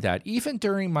expecting that. Even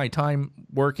during my time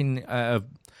working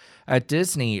at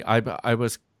Disney, I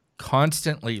was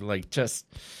constantly like just,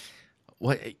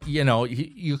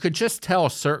 you could just tell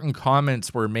certain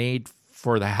comments were made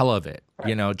for the hell of it,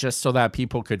 just so that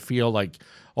people could feel like,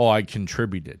 oh, I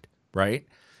contributed, right?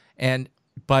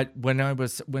 But when I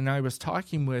was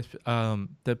talking with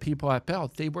the people at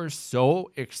Bell, they were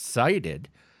so excited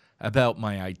about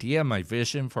my idea, my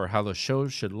vision for how the show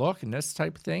should look and this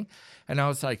type of thing. And I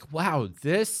was like, wow,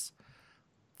 this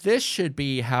should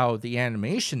be how the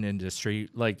animation industry,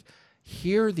 like,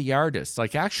 hear the artists,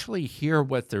 like actually hear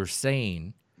what they're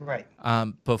saying. Right.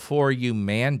 Before you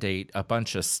mandate a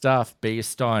bunch of stuff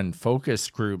based on focus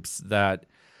groups that,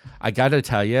 I got to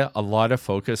tell you, a lot of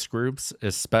focus groups,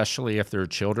 especially if they're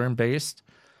children based.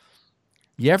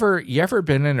 You ever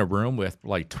been in a room with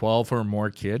like 12 or more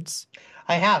kids?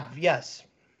 I have, yes.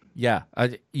 Yeah.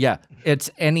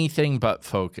 It's anything but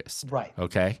focused. Right.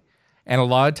 Okay. And a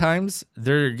lot of times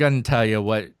they're going to tell you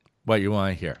what you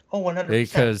want to hear. Oh, 100%.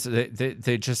 Because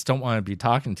they just don't want to be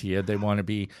talking to you. They want to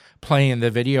be playing the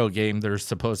video game they're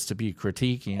supposed to be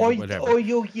critiquing or whatever. Or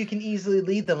you can easily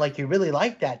lead them like, you really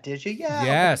like that, did you? Yeah.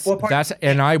 Yes.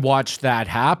 And I watched that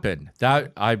happen.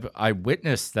 That I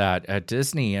witnessed that at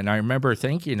Disney, and I remember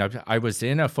thinking, I was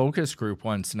in a focus group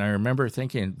once, and I remember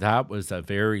thinking that was a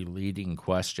very leading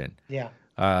question. Yeah.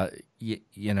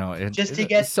 Just to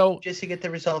get the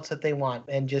results that they want,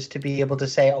 and just to be able to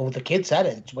say, oh, the kid said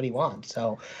it, it's what he wants.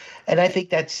 So, and I think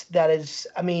that is,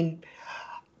 I mean,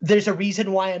 there's a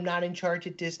reason why I'm not in charge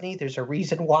at Disney. There's a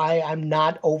reason why I'm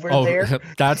not over there.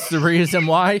 That's the reason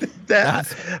why.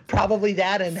 That's probably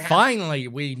that. And finally,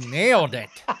 we nailed it.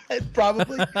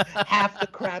 Probably half the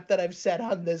crap that I've said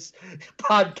on this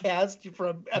podcast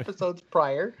from episodes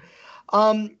prior.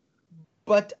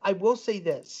 But I will say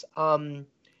this. I'm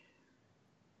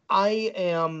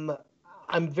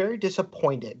very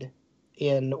disappointed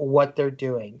in what they're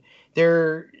doing.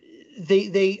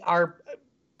 They are,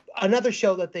 another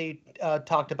show that they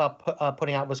talked about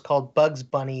putting out was called Bugs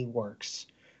Bunny Works,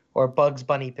 or Bugs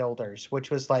Bunny Builders, which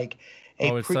was like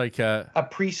a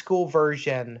preschool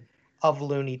version of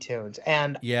Looney Tunes.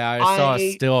 And yeah, I saw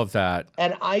a still of that.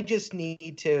 And I just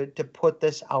need to put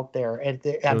this out there. And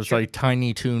it was like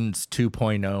Tiny Toons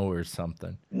 2.0 or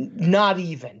something. Not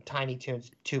even Tiny Toons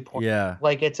 2.0. Yeah.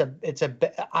 Like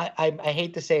I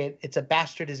hate to say it, it's a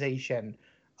bastardization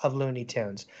of Looney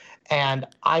Tunes. And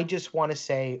I just want to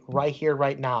say right here,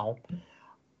 right now,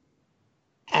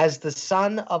 as the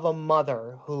son of a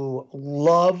mother who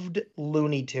loved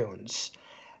Looney Tunes,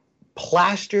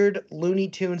 plastered Looney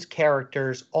Tunes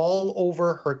characters all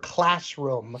over her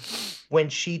classroom when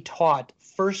she taught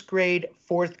first grade,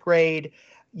 fourth grade,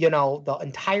 the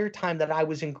entire time that I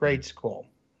was in grade school.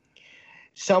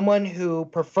 Someone who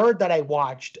preferred that I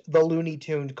watched the Looney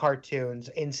Tunes cartoons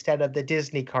instead of the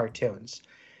Disney cartoons.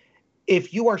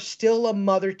 If you are still a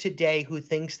mother today who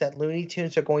thinks that Looney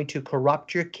Tunes are going to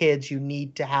corrupt your kids, you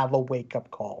need to have a wake-up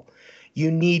call. You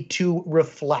need to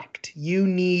reflect. You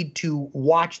need to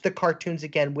watch the cartoons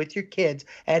again with your kids.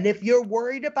 And if you're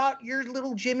worried about your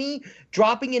little Jimmy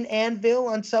dropping an anvil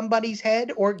on somebody's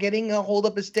head or getting a hold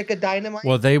of a stick of dynamite.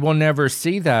 Well, they will never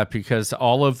see that because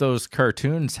all of those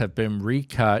cartoons have been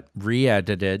recut,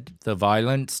 re-edited, the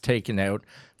violence taken out.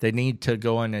 They need to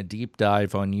go on a deep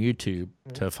dive on YouTube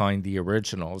to find the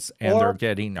originals, and they're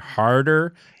getting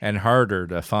harder and harder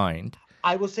to find.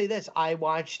 I will say this. I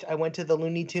went to the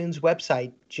Looney Tunes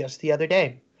website just the other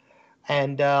day,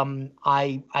 and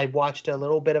I watched a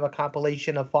little bit of a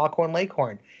compilation of Foghorn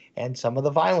Leghorn, and some of the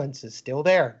violence is still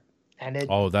there. And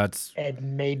that's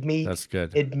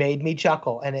good. It made me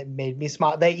chuckle, and it made me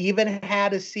smile. They even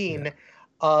had a scene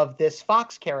of this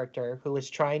fox character who was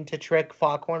trying to trick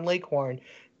Foghorn Leghorn,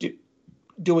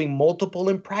 doing multiple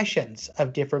impressions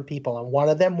of different people, and one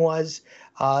of them was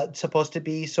supposed to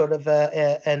be sort of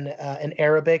an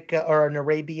Arabic or an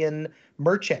Arabian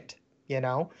merchant,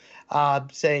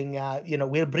 saying,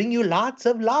 we'll bring you lots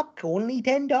of luck, only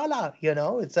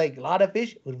 $10, it's like a lot of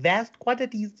fish, vast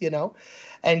quantities,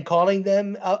 and calling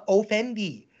them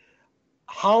Ofendi.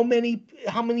 How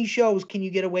many shows can you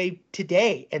get away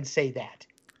today and say that?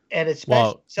 And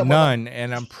especially none,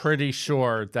 and I'm pretty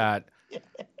sure that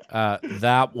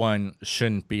that one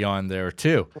shouldn't be on there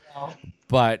too.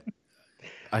 But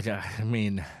I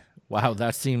mean, wow,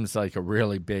 that seems like a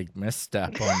really big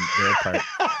misstep on their part.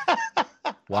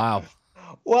 Wow.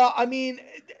 Well, I mean,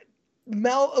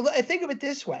 I think of it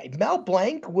this way. Mel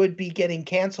Blanc would be getting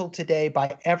canceled today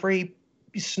by every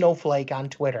snowflake on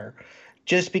Twitter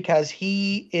just because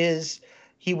he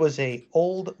was a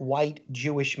old white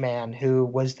Jewish man who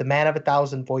was the man of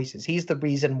 1,000 voices. He's the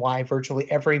reason why virtually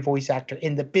every voice actor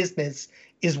in the business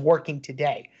is working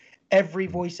today. Every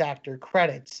voice actor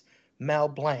credits Mel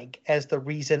Blanc as the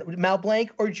reason. Mel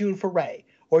Blanc or June Foray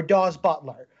or Dawes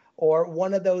Butler or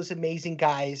one of those amazing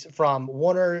guys from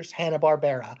Warner's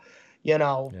Hanna-Barbera,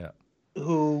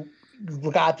 who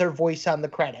got their voice on the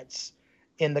credits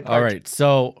in the cartoon. All right,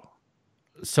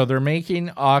 so they're making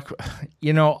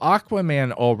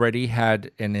Aquaman already had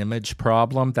an image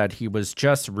problem that he was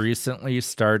just recently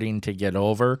starting to get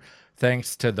over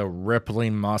thanks to the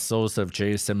rippling muscles of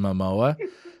Jason Momoa.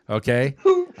 Okay.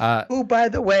 Who, by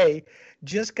the way,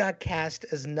 just got cast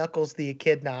as Knuckles the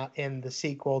Echidna in the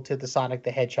sequel to the Sonic the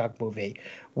Hedgehog movie,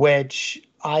 which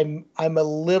I'm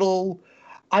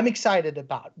excited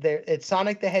about. It's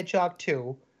Sonic the Hedgehog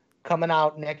 2 coming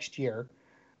out next year.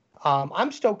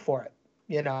 I'm stoked for it.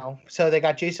 So they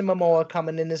got Jason Momoa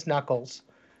coming in as Knuckles.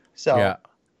 So, yeah.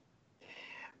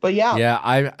 But yeah. Yeah,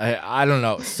 I don't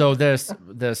know. So this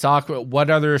Aqua, what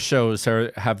other shows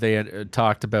have they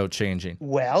talked about changing?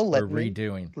 Well,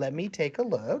 redoing. Let me take a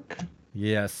look.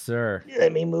 Yes, sir.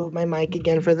 Let me move my mic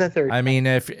again for the third. I mean,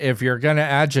 if you're gonna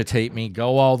agitate me,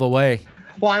 go all the way.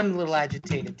 Well, I'm a little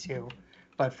agitated too,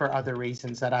 but for other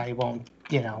reasons that I won't,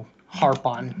 harp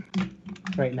on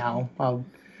right now. I'll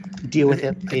deal with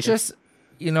it later. Just.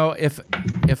 If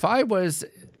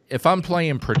I'm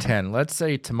playing pretend, let's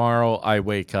say tomorrow I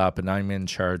wake up and I'm in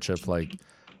charge of like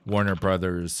Warner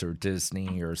Brothers or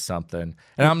Disney or something,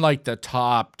 and I'm like the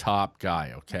top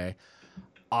guy, okay?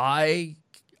 I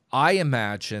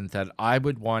imagine that I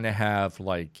would want to have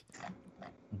like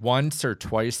once or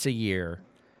twice a year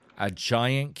a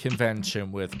giant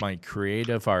convention with my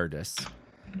creative artists,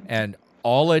 and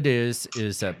all it is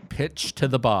a pitch to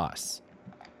the boss.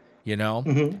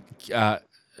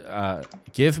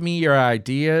 Give me your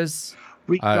ideas,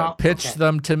 pitch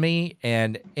them to me,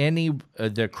 and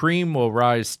the cream will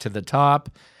rise to the top.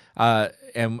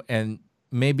 And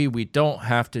maybe we don't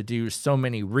have to do so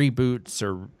many reboots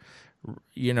or,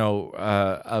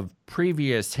 of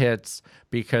previous hits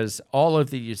because all of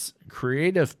these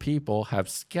creative people have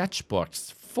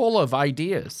sketchbooks full of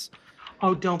ideas.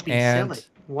 Oh, don't be silly.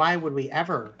 Why would we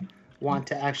ever want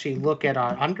to actually look at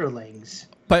our underlings?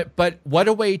 But what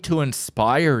a way to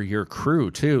inspire your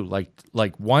crew too.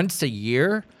 Like once a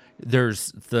year,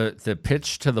 there's the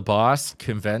pitch to the boss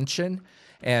convention,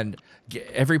 and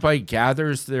everybody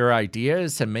gathers their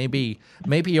ideas, and maybe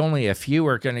only a few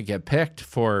are going to get picked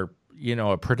for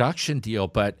a production deal.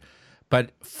 But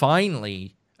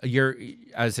finally, you're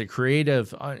as a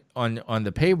creative on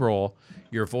the payroll,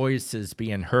 your voice is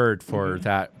being heard for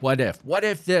that. What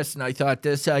if this? And I thought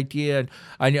this idea, and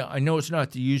I know it's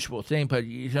not the usual thing, but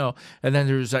and then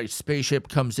there's like spaceship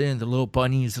comes in, the little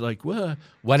bunny's like,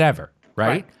 whatever,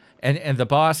 right? And the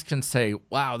boss can say,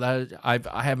 wow,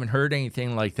 I haven't heard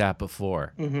anything like that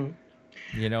before.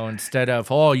 Instead of,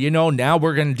 now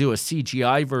we're going to do a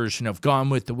CGI version of Gone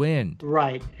with the Wind.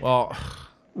 Right.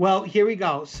 Well, here we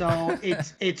go. So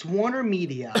it's Warner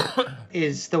Media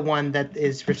is the one that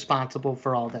is responsible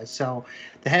for all this. So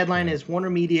the headline is Warner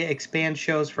Media expands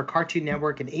shows for Cartoon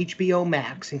Network and HBO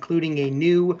Max, including a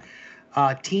new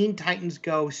Teen Titans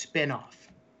Go spinoff.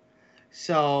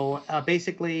 So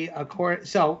basically,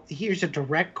 so here's a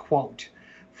direct quote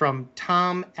from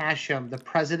Tom Asham, the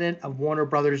president of Warner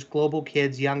Brothers Global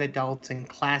Kids, Young Adults, and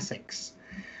Classics.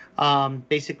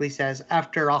 Basically says,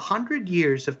 after 100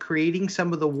 years of creating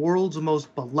some of the world's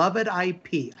most beloved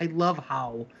IP, I love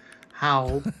how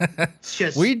it's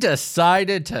just... We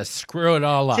decided to screw it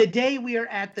all up. Today we are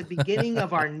at the beginning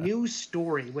of our new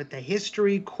story with the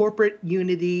history, corporate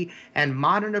unity, and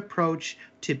modern approach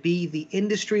to be the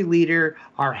industry leader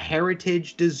our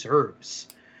heritage deserves.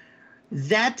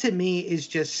 That to me is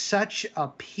just such a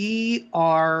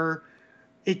PR.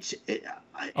 It's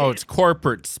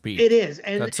corporate speak. It is,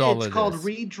 and that's all it's called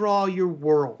 "Redraw Your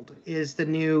World" is the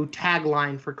new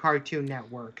tagline for Cartoon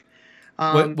Network.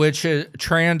 Which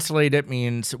translated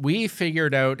means we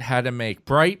figured out how to make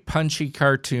bright, punchy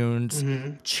cartoons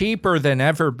cheaper than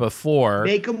ever before.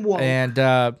 Make them woke. And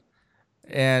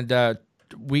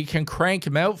we can crank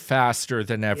them out faster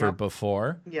than ever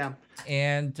before. Yeah.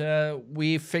 And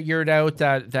we figured out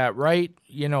that right,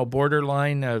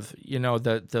 borderline of,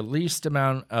 the least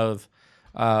amount of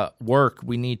work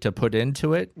we need to put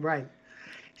into it. Right.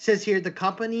 It says here, the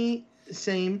company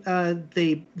saying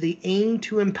they aim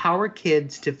to empower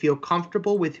kids to feel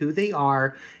comfortable with who they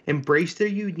are, embrace their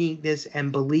uniqueness,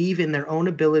 and believe in their own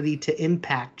ability to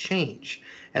impact change.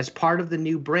 As part of the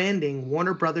new branding,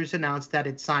 Warner Brothers announced that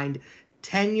it signed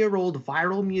 10-year-old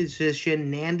viral musician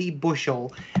Nandi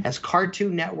Bushell as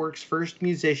Cartoon Network's first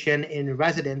musician in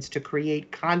residence to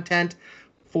create content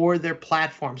for their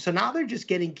platform. So now they're just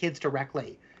getting kids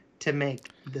directly to make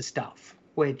the stuff,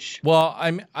 which... Well,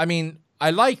 I mean,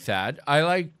 I like that. I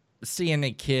like seeing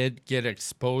a kid get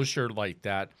exposure like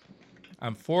that.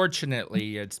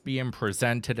 Unfortunately, it's being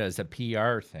presented as a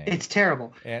PR thing. It's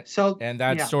terrible. And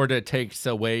that sort of takes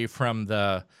away from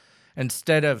the...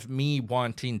 Instead of me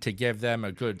wanting to give them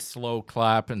a good slow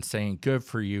clap and saying, good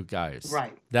for you guys.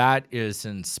 Right. That is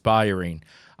inspiring.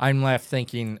 I'm left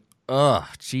thinking,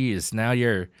 geez, now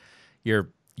you're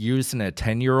using a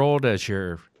 10-year-old as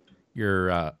your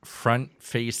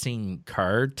front-facing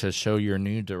card to show your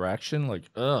new direction. Like,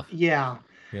 Yeah.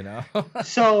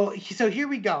 So here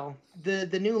we go.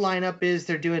 The new lineup is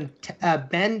they're doing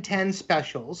Ben 10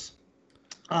 specials.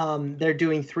 They're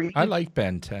doing three. I like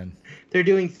Ben 10. They're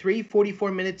doing 3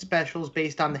 44-minute specials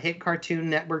based on the hit Cartoon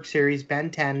Network series Ben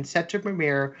 10, set to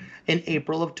premiere in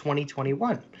April of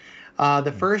 2021.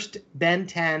 The first Ben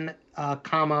 10,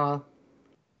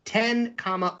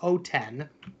 10,010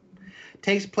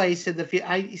 takes place in the.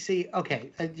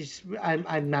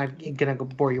 I'm not gonna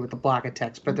bore you with the block of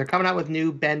text, but they're coming out with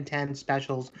new Ben 10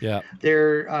 specials. Yeah.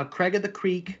 They're Craig of the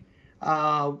Creek,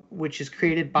 which is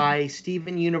created by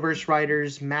Steven Universe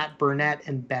writers Matt Burnett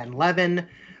and Ben Levin.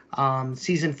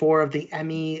 Season 4 of the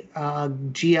Emmy,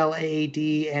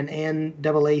 GLAAD, and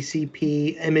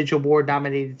NAACP Image Award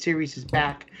nominated series is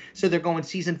back. So they're going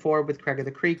season 4 with Craig of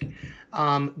the Creek.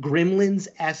 Gremlins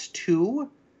S2.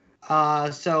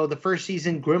 So the first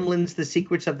season, Gremlins: The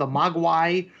Secrets of the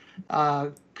Mogwai,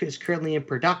 is currently in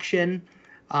production.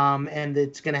 And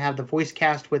it's going to have the voice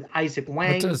cast with Isaac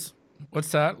Wang.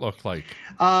 What's that look like?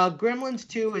 Gremlins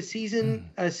 2 is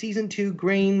season 2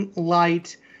 green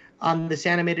light on this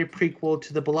animated prequel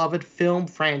to the beloved film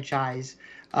franchise.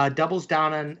 Doubles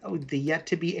down on the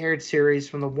yet-to-be-aired series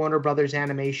from the Warner Brothers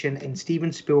Animation and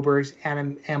Steven Spielberg's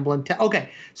Amblin. Okay,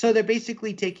 so they're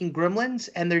basically taking Gremlins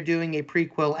and they're doing a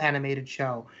prequel animated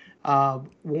show.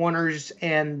 Warner's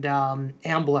and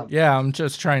Amblin. Yeah, I'm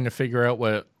just trying to figure out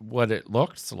what it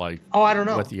looks like. Oh, I don't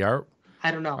know. What the art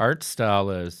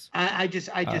style is. I just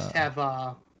have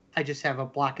a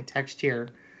block of text here.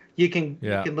 You can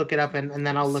look it up and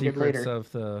then I'll look at it later.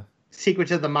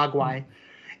 Secrets of the Mogwai.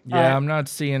 Yeah, I'm not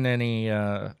seeing any.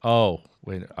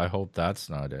 Wait, I hope that's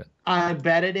not it. I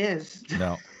bet it is.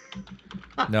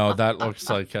 No, that looks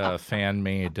like a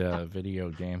fan-made video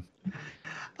game.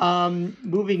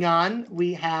 Moving on,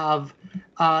 we have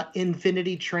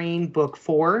Infinity Train Book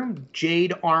 4,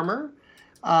 Jade Armor.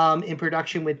 in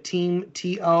production with Team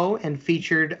TO and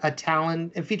featuring a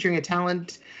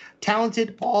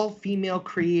talented all-female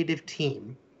creative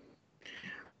team.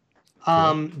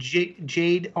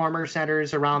 Jade Armor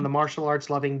centers around the martial arts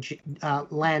loving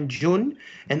Lan Jun,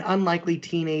 an unlikely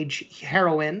teenage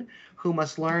heroine who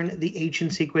must learn the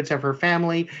ancient secrets of her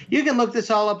family. You can look this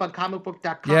all up on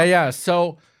comicbook.com. Yeah.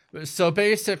 So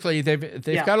basically,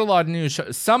 they've got a lot of new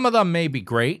shows. Some of them may be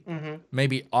great,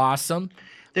 maybe awesome.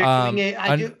 They're doing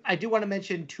I do want to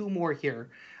mention 2 more here,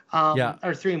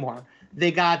 or 3 more. They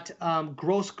got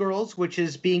Gross Girls, which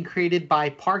is being created by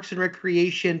Parks and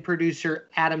Recreation producer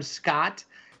Adam Scott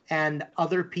and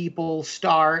other people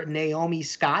star Naomi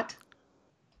Scott.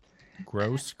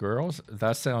 Gross Girls?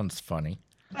 That sounds funny.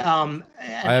 I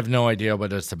have no idea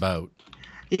what it's about.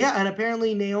 Yeah, and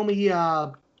apparently Naomi,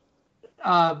 I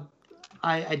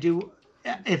do,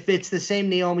 if it's the same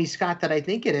Naomi Scott that I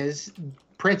think it is,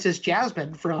 Princess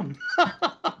Jasmine from...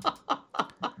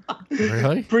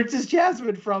 Really? Princess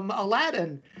Jasmine from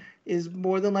Aladdin is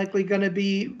more than likely going to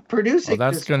be producing. Oh,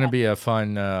 that's going to be a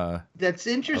fun. That's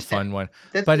interesting. A fun one.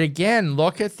 But again,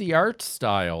 look at the art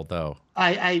style, though.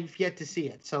 I've yet to see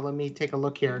it, so let me take a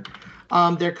look here.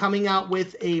 They're coming out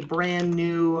with a brand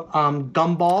new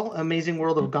Gumball, Amazing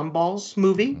World of Gumballs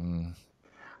movie.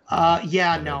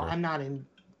 I'm not in.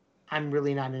 I'm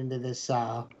really not into this.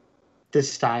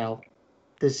 This style.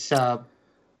 This.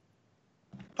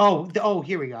 Oh,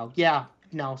 here we go. Yeah,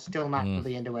 no, still not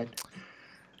really into it.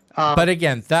 But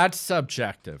again, that's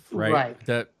subjective, right?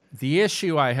 Right. The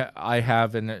issue I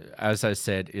have, and as I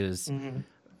said, is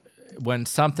when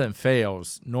something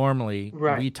fails. Normally,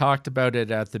 we talked about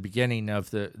it at the beginning of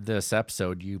this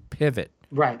episode. You pivot,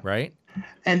 right?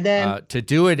 And then to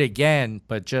do it again,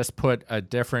 but just put a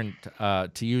different,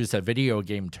 to use a video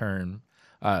game term,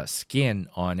 skin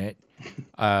on it.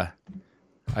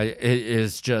 It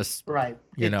is just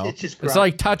it's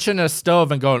like touching a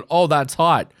stove and going, oh, that's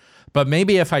hot. But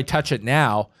maybe if I touch it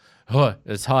now,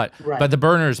 it's hot. Right. But the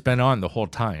burner's been on the whole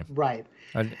time. Right.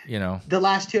 The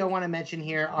last 2 I want to mention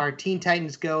here are Teen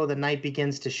Titans Go, The Night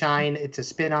Begins to Shine. It's a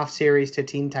spin-off series to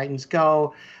Teen Titans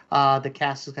Go. The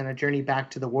cast is going to journey back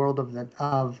to the world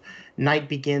of Night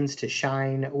Begins to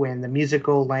Shine when the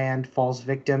musical land falls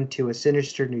victim to a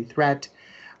sinister new threat.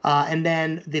 And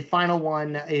then the final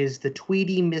one is the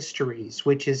Tweety Mysteries,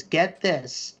 which is, get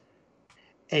this,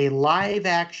 a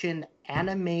live-action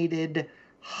animated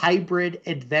hybrid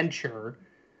adventure.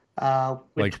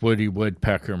 Like Woody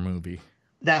Woodpecker movie.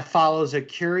 That follows a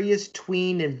curious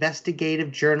tween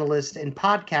investigative journalist and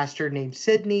podcaster named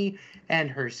Sydney and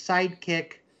her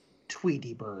sidekick,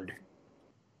 Tweety Bird.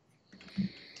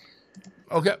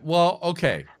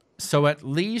 Okay. So at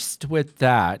least with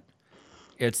that,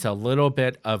 it's a little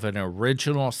bit of an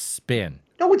original spin.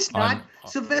 No, it's not.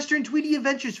 Sylvester and Tweety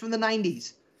Adventures from the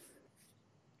 90s.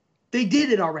 They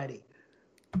did it already.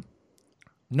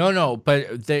 No,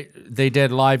 but they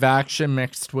did live action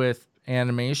mixed with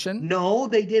animation? No,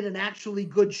 they did an actually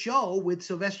good show with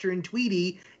Sylvester and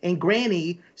Tweety and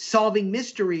Granny solving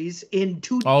mysteries in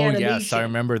 2D animation. Oh, yes, I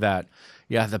remember that.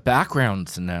 Yeah, the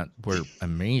backgrounds in that were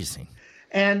amazing.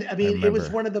 And I mean, it was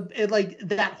one of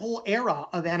that whole era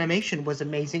of animation was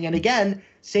amazing. And again,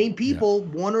 same people,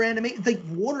 Warner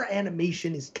Animation. Warner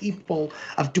Animation is capable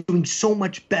of doing so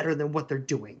much better than what they're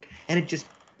doing. And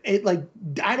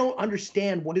I don't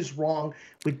understand what is wrong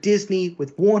with Disney,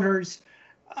 with Warner's.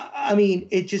 I mean,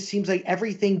 it just seems like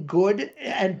everything good.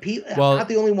 And I'm not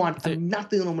the only one. I'm not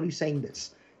the only one who's saying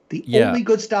this. The only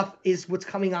good stuff is what's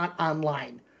coming out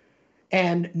online.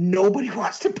 And nobody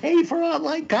wants to pay for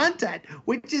online content,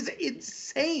 which is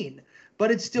insane.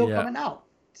 But it's still coming out.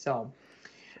 So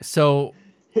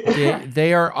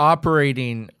they are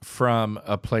operating from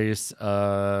a place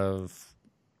of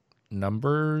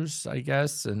numbers, I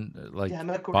guess, and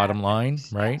bottom line,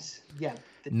 right? Yeah.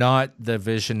 Not the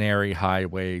visionary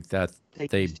highway that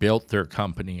they built their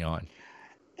company on.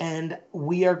 And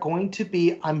we are going to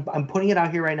be, I'm putting it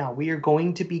out here right now. We are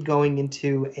going to be going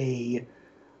into a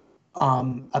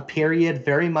period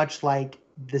very much like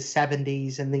the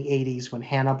 70s and the 80s when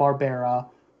Hanna-Barbera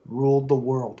ruled the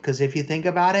world. Because if you think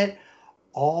about it,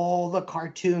 all the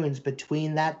cartoons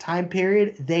between that time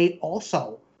period, they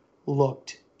also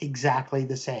looked exactly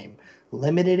the same.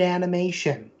 Limited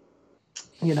animation,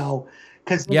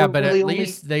 because but at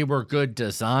least they were good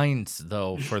designs,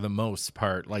 though, for the most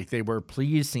part. Like, they were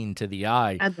pleasing to the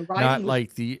eye, not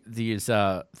like these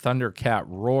Thundercat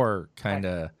Roar kind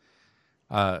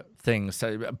of things.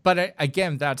 But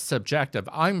again, that's subjective.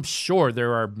 I'm sure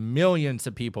there are millions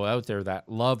of people out there that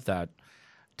love that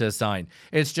design.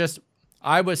 It's just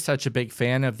I was such a big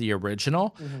fan of the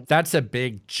original. That's a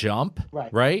big jump,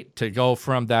 right? To go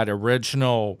from that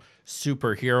original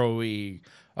superhero-y,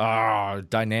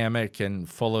 dynamic and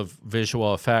full of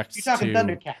visual effects. You're talking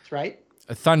Thundercats, right?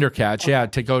 Thundercats, yeah.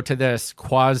 To go to this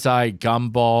quasi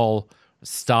Gumball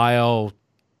style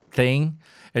thing.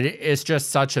 It's just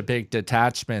such a big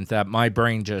detachment that my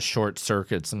brain just short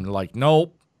circuits and like,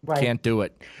 nope, can't do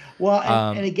it. Well,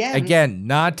 and again,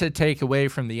 not to take away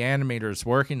from the animators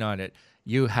working on it,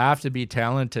 you have to be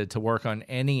talented to work on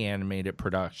any animated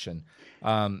production.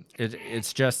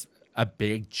 It's just a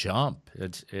big jump.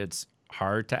 It's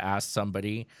hard to ask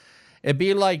somebody. It'd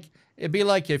be like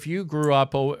if you grew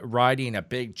up riding a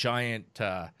big giant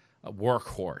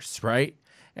workhorse, right?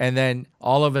 And then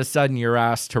all of a sudden you're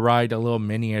asked to ride a little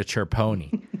miniature pony.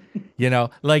 You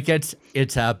know, like it's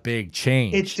a big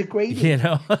change. It's degrading, you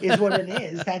know, is what it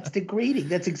is. That's degrading.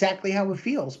 That's exactly how it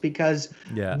feels, because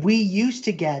we used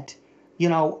to get, you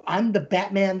know, I'm the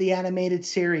Batman the Animated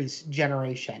Series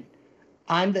generation.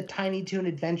 I'm the Tiny Toon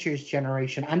Adventures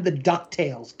generation. I'm the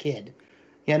DuckTales kid.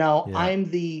 You know,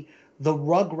 I'm the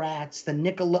Rugrats,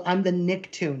 I'm the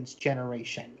Nicktoons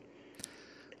generation.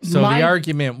 So the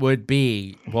argument would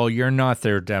be, well, you're not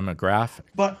their demographic.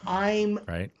 But I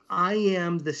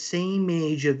am the same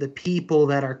age of the people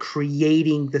that are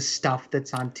creating the stuff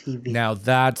that's on TV. Now,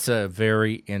 that's a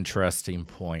very interesting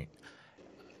point.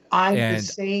 I'm the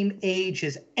same age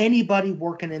as anybody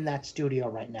working in that studio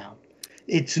right now.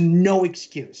 It's no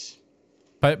excuse.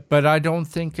 But I don't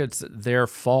think it's their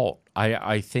fault.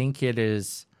 I think it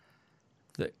is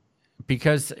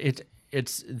because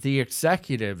it's the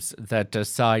executives that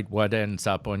decide what ends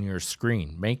up on your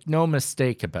screen. Make no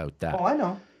mistake about that. Oh, I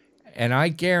know. And I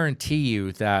guarantee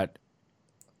you that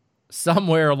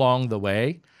somewhere along the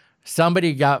way,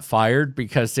 somebody got fired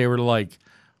because they were like,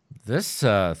 this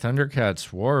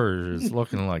Thundercats War is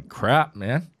looking like crap,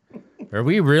 man. Are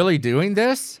we really doing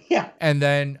this? Yeah. And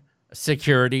then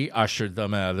security ushered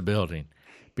them out of the building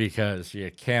because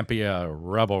you can't be a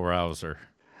rebel rouser.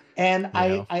 And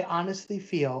I honestly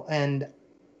feel, and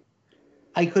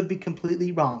I could be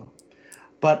completely wrong,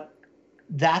 but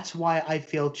that's why I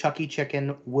feel Chucky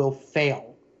Chicken will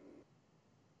fail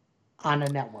on a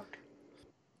network.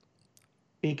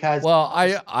 Because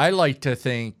I like to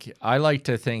think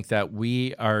that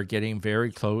we are getting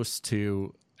very close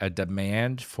to a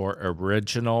demand for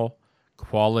original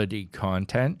quality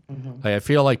content. I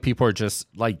feel like people are just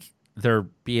like their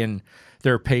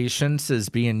patience is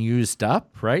being used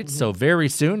up, right? So very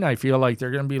soon I feel like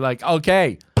they're going to be like,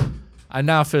 okay,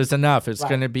 enough is enough. It's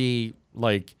going to be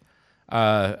like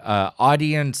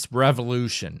audience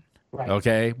revolution.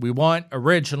 Okay, we want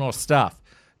original stuff.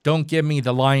 Don't give me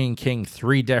the Lion King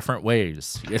 3 different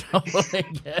ways. You know,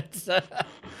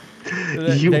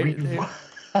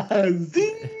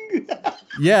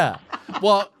 yeah.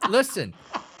 Well, listen,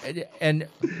 and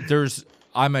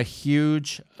I'm a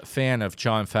huge fan of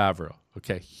Jon Favreau.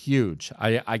 Okay, huge.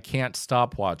 I can't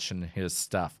stop watching his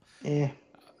stuff.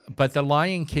 But The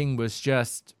Lion King was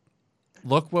just,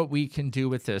 look what we can do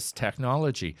with this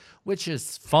technology, which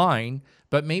is fine,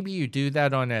 but maybe you do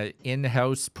that on an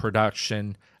in-house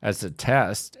production as a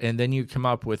test, and then you come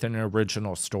up with an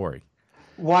original story.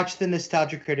 Watch the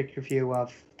Nostalgia Critic review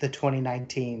of the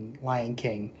 2019 Lion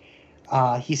King.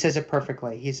 He says it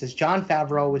perfectly. He says Jon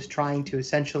Favreau was trying to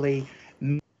essentially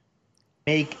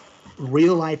make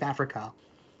real-life Africa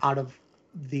out of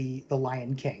the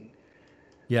Lion King.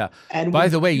 Yeah. And by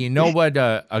the way, you know what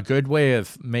a good way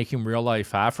of making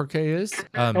real-life Africa is?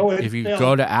 If you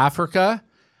go to Africa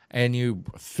and you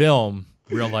film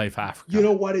real-life Africa. You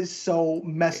know what is so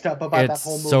messed up about that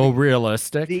whole movie? It's so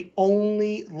realistic. The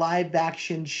only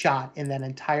live-action shot in that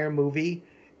entire movie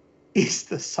is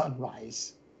the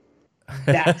sunrise.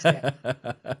 That's it.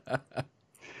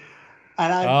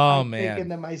 And I'm thinking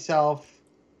to myself,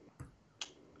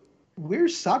 we're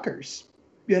suckers.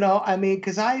 You know, I mean,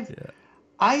 because I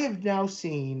have now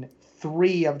seen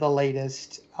 3 of the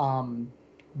latest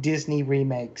Disney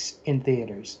remakes in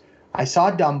theaters. I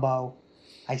saw Dumbo,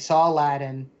 I saw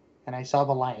Aladdin, and I saw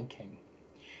The Lion King.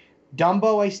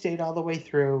 Dumbo, I stayed all the way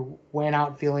through, went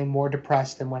out feeling more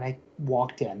depressed than when I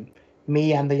walked in.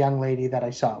 Me and the young lady that I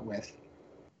saw it with.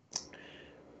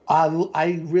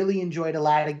 I really enjoyed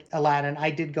Aladdin.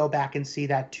 I did go back and see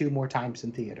that 2 more times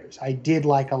in theaters. I did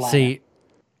like Aladdin.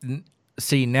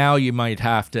 See, now you might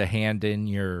have to hand in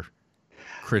your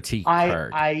critique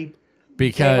card.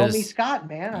 Because Naomi Scott,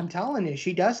 man, I'm telling you,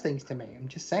 she does things to me. I'm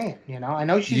just saying, I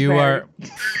know she's you married.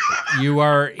 you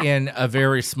are in a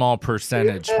very small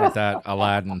percentage with that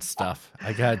Aladdin stuff.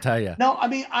 I gotta tell you. No, I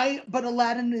mean, but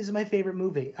Aladdin is my favorite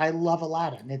movie. I love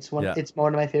Aladdin. It's one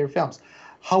of my favorite films.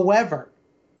 However,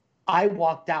 I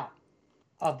walked out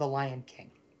of The Lion King.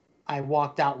 I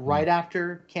walked out right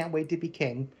after Can't Wait to Be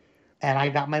King, and I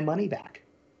got my money back.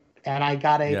 And I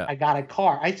got a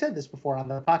car. I said this before on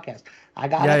the podcast. I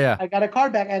got a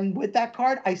card back, and with that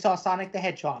card, I saw Sonic the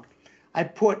Hedgehog. I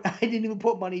didn't even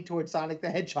put money towards Sonic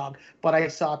the Hedgehog, but I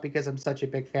saw it because I'm such a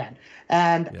big fan.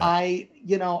 And I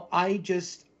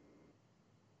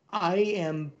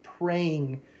am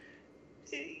praying,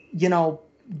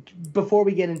 before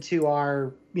we get into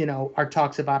our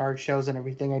talks about our shows and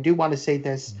everything, I do want to say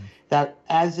this, that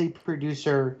as a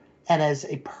producer and as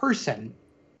a person,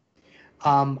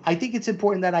 I think it's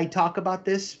important that I talk about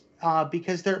this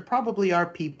because there probably are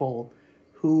people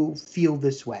who feel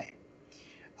this way.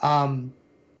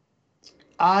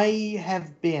 I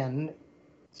have been,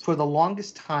 for the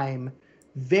longest time,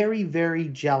 very, very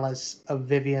jealous of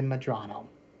Vivian Madrano.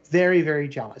 Very, very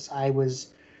jealous.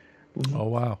 Oh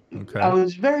wow! Okay. I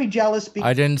was very jealous because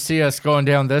I didn't see us going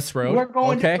down this road. We're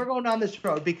going down this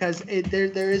road because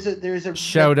there is a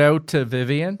shout out to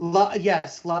Vivian.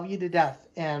 Yes, love you to death.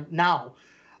 And now,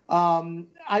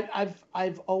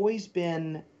 I've always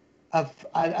been,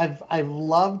 I've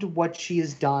loved what she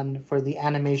has done for the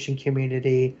animation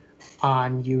community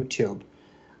on YouTube.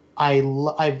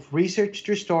 I've researched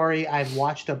her story. I've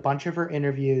watched a bunch of her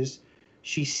interviews.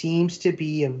 She seems to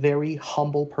be a very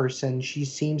humble person. She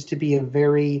seems to be a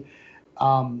very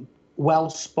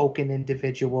well-spoken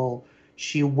individual.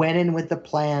 She went in with a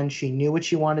plan. She knew what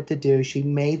she wanted to do. She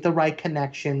made the right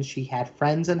connections. She had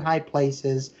friends in high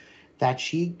places that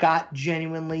she got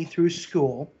genuinely through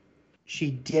school. She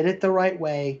did it the right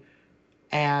way.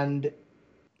 And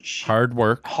hard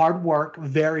work,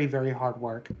 very, very hard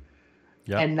work.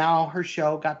 Yep. And now her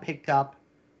show got picked up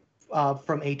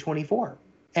from A24.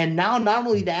 And now not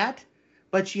only that,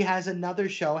 but she has another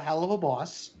show, Hell of a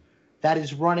Boss, that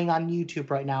is running on YouTube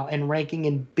right now and ranking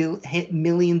in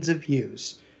millions of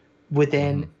views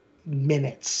within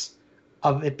minutes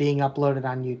of it being uploaded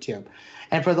on YouTube.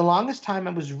 And for the longest time,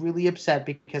 I was really upset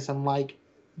because I'm like,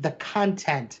 the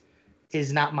content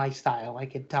is not my style.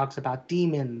 Like, it talks about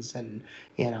demons and,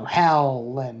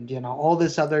 hell and, all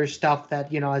this other stuff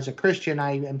that, as a Christian,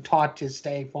 I am taught to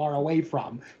stay far away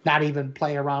from, not even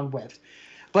play around with.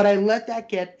 But I let that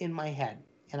get in my head,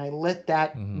 and I let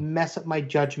that mess up my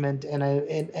judgment, and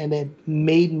it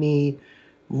made me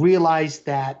realize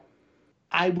that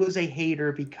I was a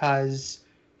hater because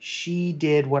she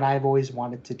did what I've always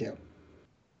wanted to do.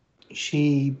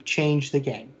 She changed the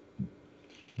game.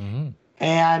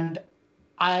 And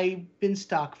I've been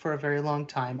stuck for a very long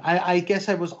time. I guess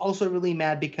I was also really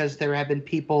mad because there have been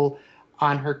people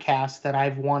on her cast that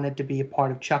I've wanted to be a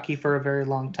part of Chucky for a very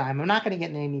long time. I'm not going to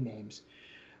get any names.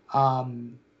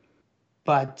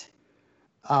 But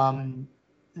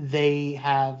they've either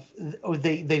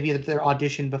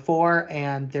auditioned before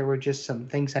and there were just some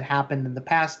things that happened in the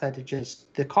past that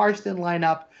the cards didn't line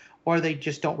up, or they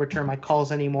just don't return my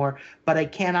calls anymore. But I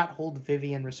cannot hold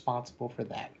Vivian responsible for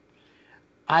that.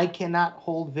 I cannot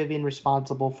hold Vivian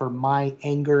responsible for my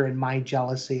anger and my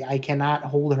jealousy. I cannot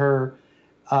hold her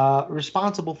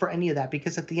responsible for any of that,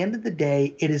 because at the end of the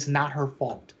day, it is not her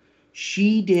fault.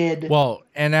 She did well,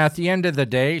 and at the end of the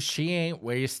day, she ain't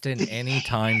wasting any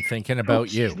time thinking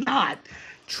about you. She's not.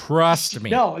 Trust me.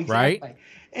 No, exactly. Right?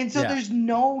 And so there's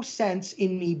no sense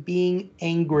in me being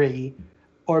angry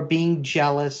or being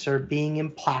jealous or being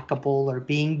implacable or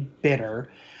being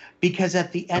bitter, because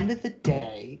at the end of the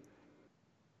day,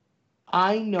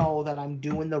 I know that I'm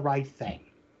doing the right thing,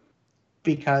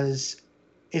 because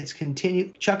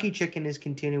Chucky Chicken is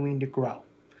continuing to grow.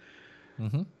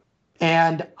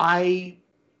 And I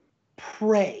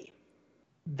pray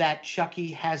that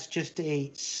Chucky has just a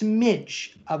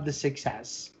smidge of the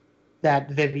success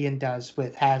that Vivian does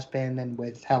with Has Been and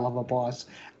with Hell of a Boss.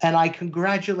 And I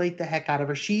congratulate the heck out of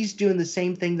her. She's doing the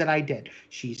same thing that I did.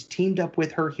 She's teamed up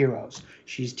with her heroes.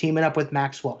 She's teaming up with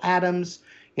Maxwell Adams.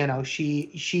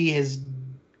 She has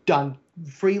done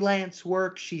freelance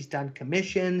work. She's done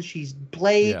commissions. She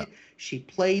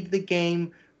played the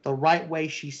game the right way.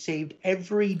 She saved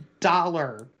every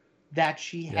dollar that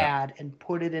she had and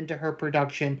put it into her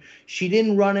production. She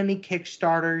didn't run any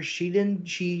Kickstarters.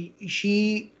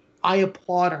 I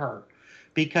applaud her,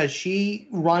 because she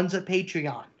runs a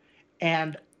Patreon,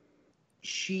 and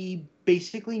she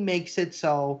basically makes it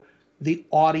so the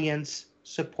audience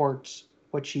supports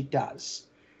what she does.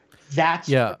 That's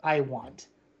what I want.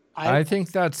 I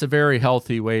think that's a very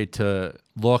healthy way to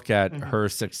look at her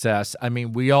success. I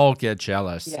mean, we all get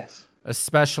jealous. Yes.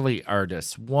 Especially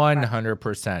artists,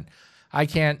 100%. I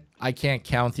can't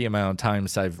count the amount of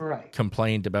times I've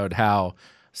complained about how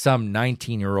some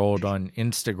 19-year-old on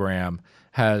Instagram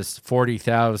has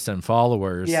 40,000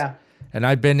 followers. Yeah. And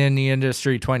I've been in the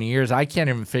industry 20 years. I can't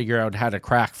even figure out how to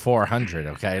crack 400,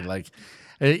 okay? Like,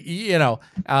 you know,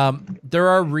 there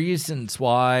are reasons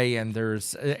why, and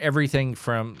there's everything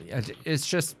from,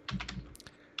 it's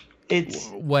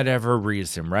whatever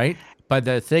reason, right? But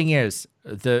the thing is,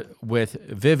 with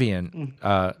Vivian,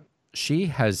 she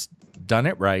has done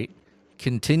it right,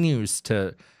 continues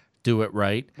to do it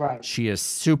right. Right. She is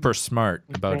super smart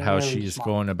about how she's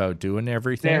going about doing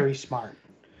everything. Very smart.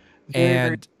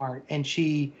 Very smart. And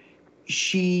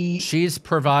she's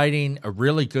providing a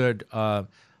really good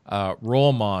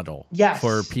role model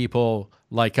for people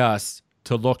like us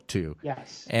to look to.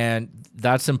 Yes. And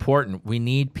that's important. We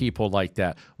need people like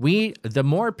that. The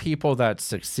more people that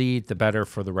succeed, the better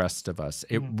for the rest of us.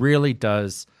 It really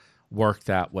does work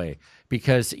that way,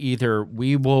 because either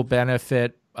we will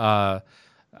benefit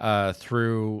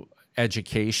through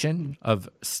education of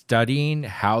studying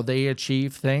how they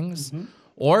achieve things,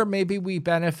 or maybe we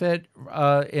benefit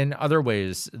in other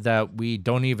ways that we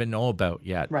don't even know about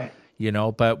yet. Right. You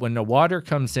know, but when the water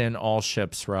comes in, all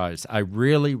ships rise. I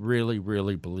really, really,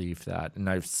 really believe that. And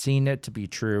I've seen it to be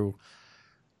true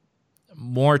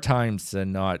more times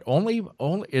than not.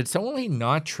 It's only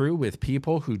not true with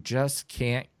people who just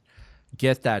can't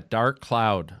get that dark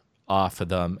cloud off of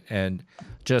them. And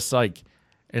just like,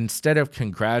 instead of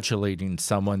congratulating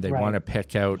someone, they want to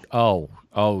pick out, oh,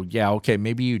 yeah, okay,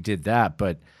 maybe you did that.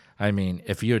 But I mean,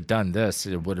 if you had done this,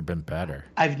 it would have been better.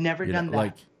 I've never done that.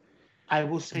 Like, I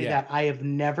will say that I have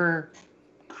never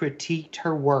critiqued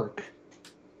her work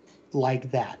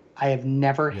like that. I have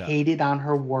never hated on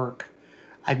her work.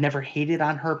 I've never hated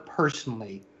on her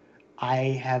personally.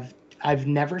 I've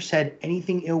never said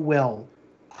anything ill will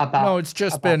about. No, it's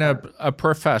just been a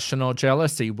professional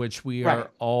jealousy, which we are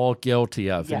all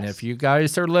guilty of. Yes. And if you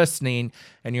guys are listening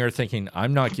and you're thinking,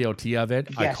 I'm not guilty of it,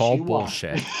 I call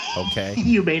bullshit. Okay.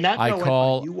 You may not know I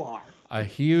call it, but you are. A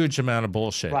huge amount of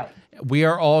bullshit. Right. We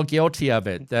are all guilty of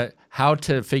it. That how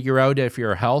to figure out if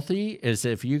you're healthy is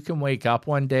if you can wake up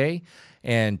one day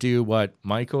and do what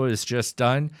Michael has just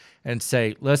done and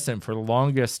say, listen, for the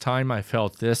longest time I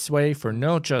felt this way for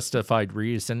no justified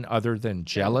reason other than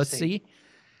jealousy.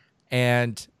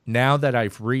 And now that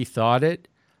I've rethought it,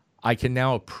 I can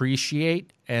now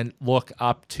appreciate and look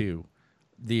up to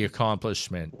the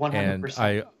accomplishment. 100%.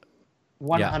 And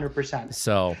 100%.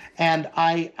 So, and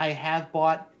I have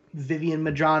bought Vivian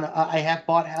Madrano. I have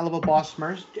bought Helluva Boss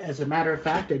merch. As a matter of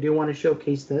fact, I do want to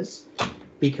showcase this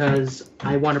because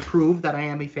I want to prove that I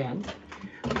am a fan.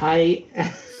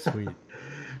 Sweet.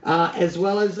 As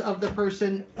well as of the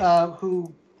person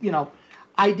who, you know,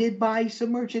 I did buy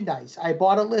some merchandise. I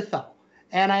bought a litho,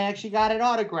 and I actually got it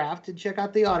autographed. And check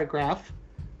out the autograph.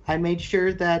 I made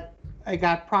sure that I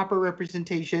got proper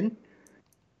representation.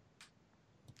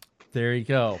 There you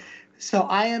go. So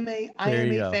I am a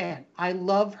fan. I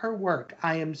love her work.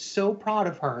 I am so proud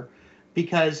of her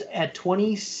because at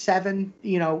 27,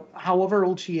 you know, however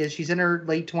old she is, she's in her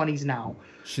late 20s now.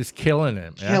 She's killing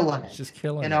it. Killing it. She's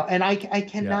killing it. You know, and I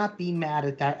cannot be mad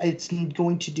at that. It's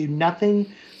going to do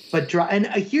nothing but draw. And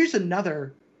here's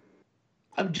another,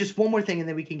 just one more thing, and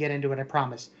then we can get into it, I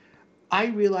promise. I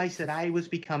realized that I was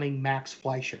becoming Max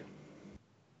Fleischer.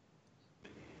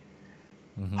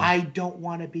 I don't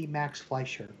want to be Max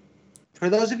Fleischer. For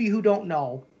those of you who don't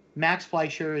know, Max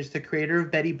Fleischer is the creator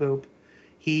of Betty Boop.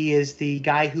 He is the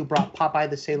guy who brought Popeye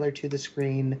the Sailor to the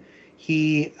screen.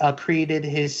 He created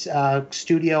his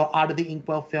studio out of the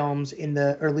Inkwell films in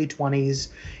the early 20s.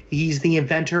 He's the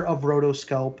inventor of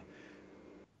rotoscope,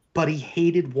 but he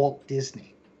hated Walt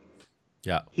Disney.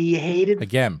 Yeah. He hated...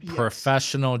 Again,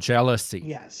 professional jealousy.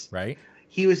 Yes. Right?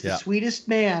 He was the sweetest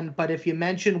man, but if you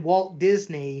mention Walt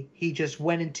Disney, he just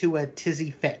went into a tizzy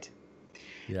fit.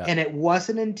 Yeah. And it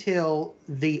wasn't until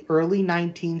the early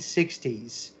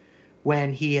 1960s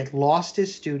when he had lost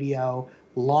his studio,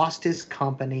 lost his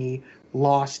company,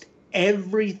 lost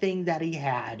everything that he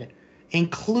had,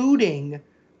 including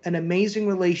an amazing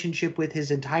relationship with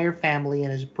his entire family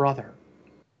and his brother,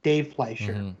 Dave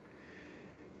Fleischer,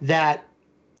 that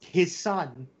his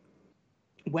son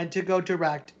went to go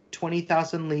direct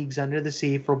 20,000 Leagues Under the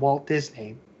Sea for Walt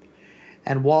Disney.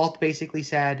 And Walt basically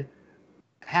said,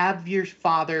 have your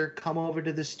father come over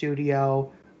to the studio.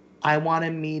 I want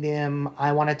to meet him.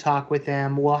 I want to talk with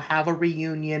him. We'll have a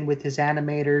reunion with his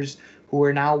animators who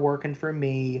are now working for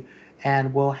me,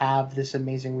 and we'll have this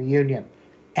amazing reunion.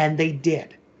 And they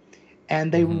did.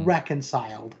 and they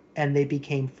reconciled and they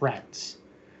became friends.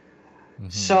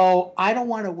 So I don't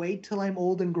want to wait till I'm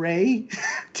old and gray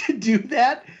to do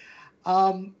that.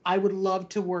 I would love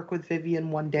to work with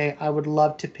Vivian one day. I would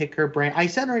love to pick her brain. I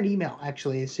sent her an email,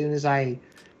 actually, as soon as I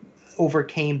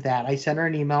overcame that. I sent her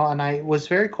an email, and I was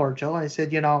very cordial. I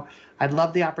said, I'd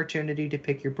love the opportunity to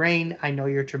pick your brain. I know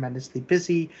you're tremendously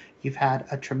busy. You've had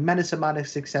a tremendous amount of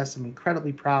success. I'm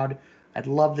incredibly proud. I'd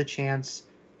love the chance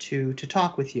to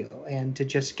talk with you and to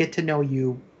just get to know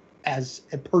you as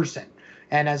a person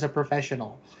and as a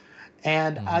professional.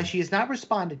 And she has not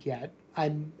responded yet.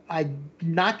 I'm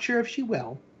not sure if she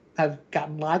will. I've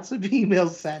gotten lots of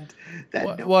emails sent.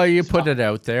 Well, you put it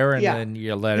out there and then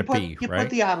you let it be, you right? You put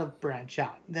the olive branch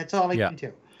out. That's all I can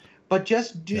do. But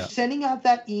just sending out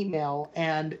that email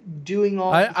and doing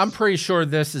all... I'm pretty sure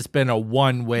this has been a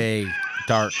one-way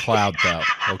dark cloud, though,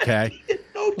 okay?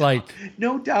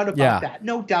 No doubt about that.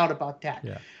 No doubt about that.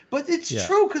 Yeah. But it's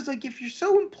true, because if you're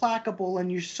so implacable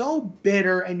and you're so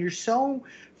bitter and you're so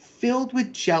filled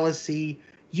with jealousy,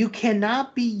 you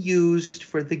cannot be used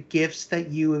for the gifts that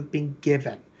you have been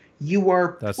given. You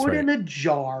are put in a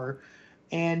jar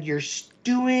and you're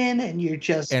stewing and you're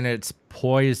just... And it's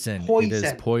poison. It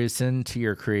is poison to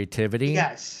your creativity.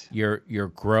 Yes. Your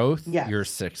growth, your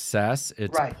success.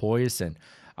 It's poison.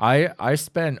 I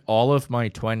spent all of my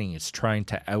 20s trying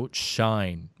to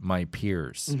outshine my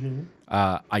peers.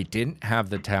 I didn't have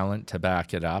the talent to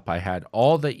back it up. I had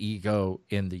all the ego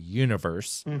in the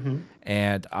universe,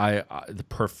 and the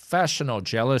professional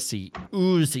jealousy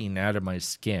oozing out of my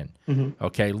skin.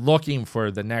 Okay, looking for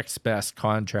the next best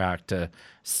contract to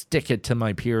stick it to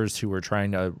my peers who were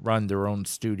trying to run their own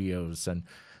studios and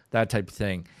that type of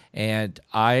thing. And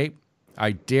I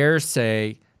dare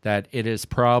say that it is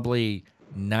probably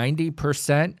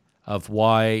 90% of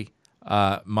why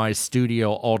my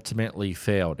studio ultimately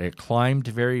failed. It climbed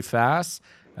very fast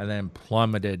and then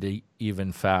plummeted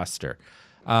even faster.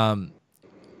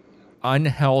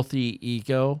 Unhealthy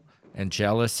ego and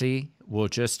jealousy will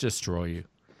just destroy you.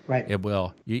 Right. It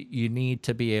will. You need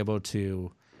to be able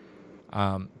to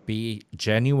be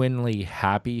genuinely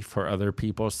happy for other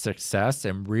people's success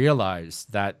and realize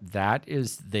that that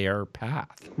is their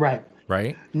path. Right.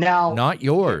 Right? Now, not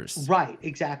yours. Right,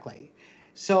 exactly.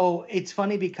 So it's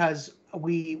funny because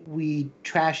we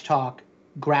trash talk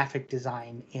graphic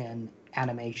design in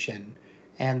animation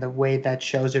and the way that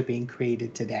shows are being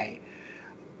created today.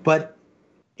 But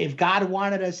if God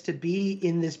wanted us to be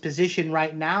in this position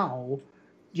right now,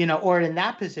 or in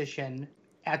that position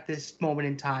at this moment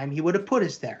in time, he would have put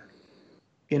us there.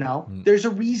 There's a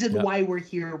reason why we're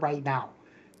here right now.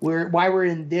 Why we're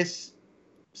in this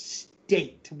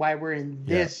state, why we're in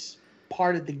this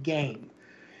part of the game.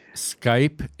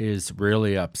 Skype is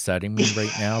really upsetting me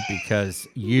right now because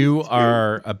you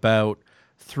are about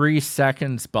 3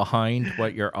 seconds behind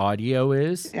what your audio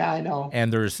is. Yeah, I know.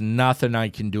 And there's nothing I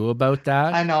can do about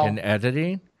that. I know. In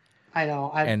editing. I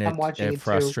know. I'm watching it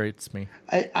frustrates too. me.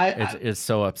 It's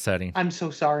so upsetting. I'm so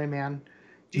sorry, man.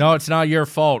 No, it's not your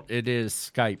fault. It is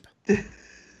Skype.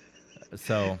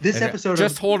 So this episode.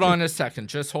 Just hold on a second.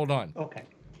 Just hold on. Okay.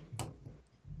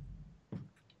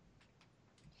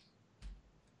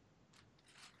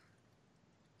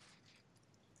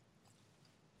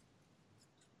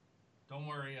 Don't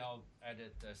worry, I'll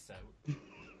edit this out.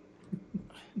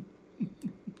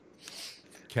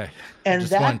 Okay. And I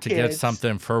just wanted to get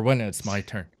something for when it's my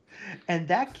turn. And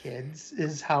that, kids,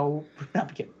 is how... I'm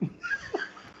kidding.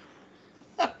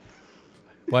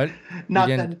 What?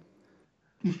 Nothing.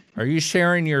 Are you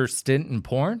sharing your stint in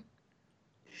porn?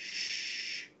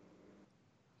 Shh.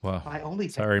 Well, my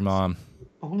OnlyFans. Sorry, Mom.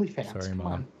 OnlyFans. Sorry, Come Mom.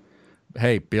 on.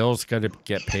 Hey, Bill's got to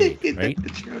get paid, right?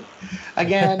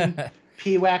 Again,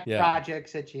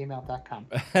 pwacprojects@gmail.com.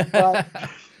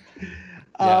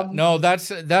 No,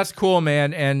 that's cool,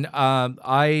 man. And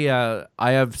I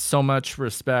have so much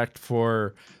respect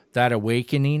for that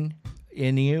awakening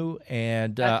in you,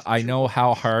 and I know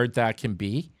how hard that can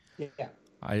be. Yeah.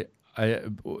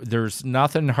 There's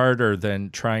nothing harder than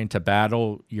trying to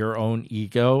battle your own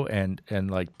ego and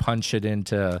like punch it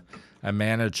into a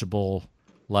manageable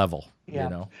level.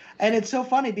 Yeah. And it's so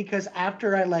funny because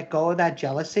after I let go of that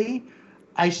jealousy,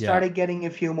 I started getting a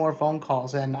few more phone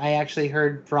calls, and I actually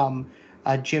heard from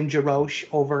Jim Jaroche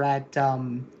over at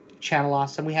Channel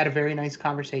Awesome. We had a very nice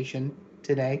conversation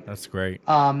today. That's great.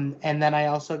 And then I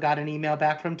also got an email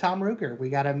back from Tom Ruger. We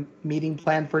got a meeting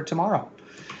planned for tomorrow.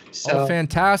 So,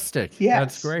 fantastic! Yes.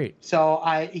 That's great. So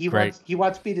he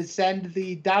wants me to send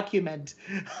the document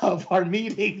of our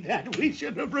meeting that we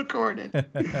should have recorded.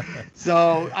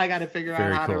 So I got to figure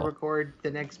out how to record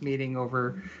the next meeting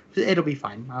over. It'll be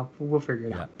fine. We'll figure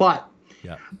it out. But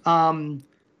Yeah.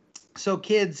 So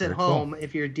kids at home,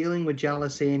 if you're dealing with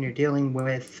jealousy and you're dealing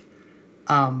with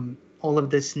all of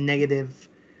this negative,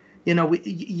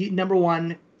 number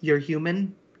one, you're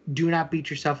human. Do not beat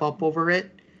yourself up over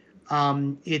it.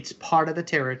 It's part of the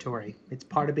territory. It's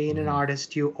part of being an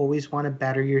artist. You always want to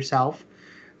better yourself.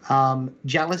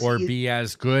 Jealousy, or be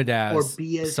as good as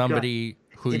somebody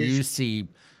who you see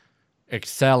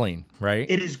excelling, right?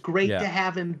 It is great to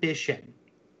have ambition.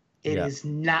 It is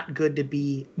not good to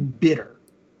be bitter.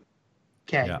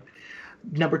 Okay. Yeah.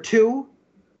 Number two,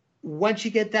 once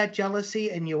you get that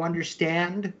jealousy and you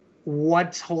understand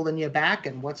what's holding you back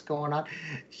and what's going on,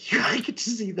 I get to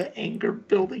see the anger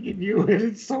building in you, and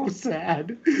it's so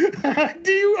sad.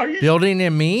 Are you building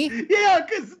in me? Yeah,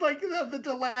 because like the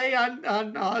delay on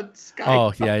Skype.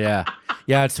 Oh yeah,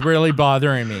 it's really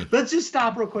bothering me. Let's just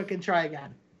stop real quick and try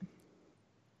again.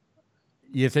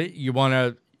 You think you want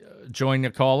to join the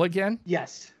call again?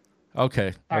 Yes.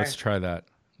 Okay, let's try that.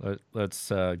 Let's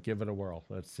give it a whirl.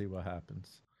 Let's see what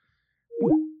happens.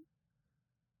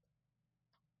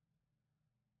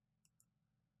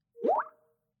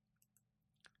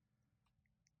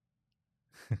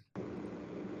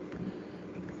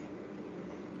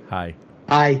 Hi.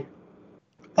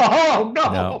 Oh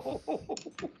no.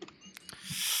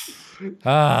 You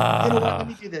know what? Let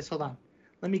me do this. Hold on.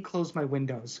 Let me close my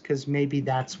windows because maybe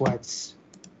that's what's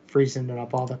freezing it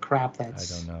up. All the crap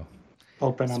that's. I don't know.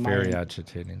 Open it's on very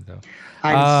agitating, though.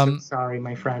 I'm so sorry,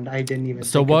 my friend. I didn't even.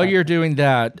 So while you're doing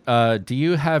that, do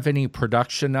you have any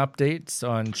production updates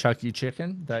on Chucky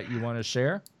Chicken that you want to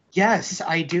share? Yes,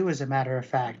 I do. As a matter of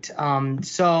fact,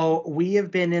 so we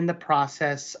have been in the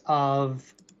process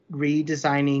of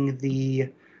redesigning the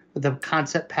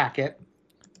concept packet.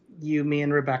 You, me,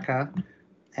 and Rebecca,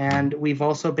 and we've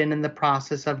also been in the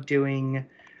process of doing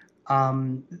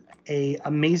a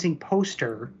amazing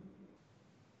poster.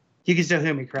 You can still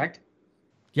hear me, correct?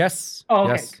 Yes. Oh,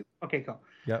 okay. Yes. Okay, cool.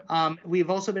 Yep. We've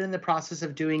also been in the process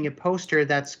of doing a poster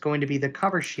that's going to be the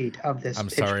cover sheet of this. I'm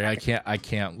sorry, packet. I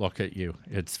can't look at you.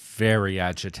 It's very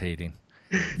agitating.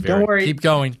 Don't worry. Keep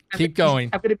going. Keep going.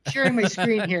 I'm going to be sharing my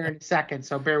screen here in a second,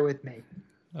 so bear with me.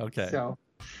 Okay. So,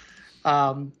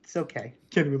 it's okay.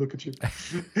 Can't even look at you.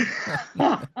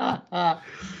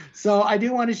 So I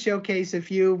do want to showcase a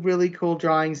few really cool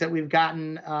drawings that we've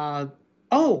gotten.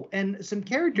 And some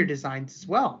character designs as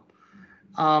well,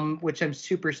 which I'm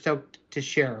super stoked to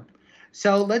share.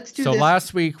 So let's do this. So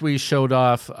last week we showed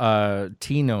off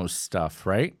Tino's stuff,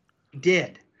 right?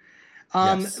 Did.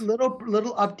 Yes. Little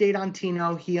update on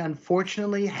Tino. He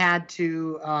unfortunately had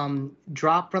to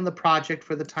drop from the project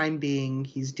for the time being.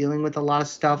 He's dealing with a lot of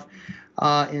stuff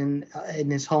in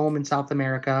his home in South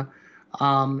America.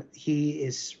 He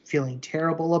is feeling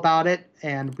terrible about it,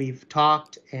 and we've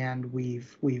talked and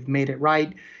we've made it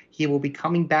right. He will be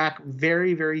coming back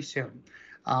very, very soon,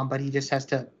 but he just has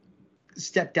to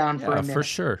step down for a minute. For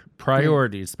sure.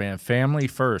 Priorities, man. Family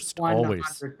first, 100%. Always.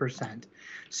 100%.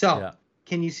 So,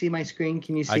 Can you see my screen?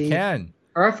 Can you see? I can.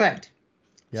 Perfect.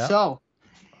 Yeah. So,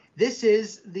 this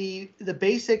is the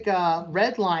basic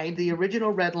red line, the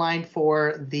original red line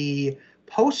for the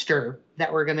poster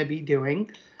that we're going to be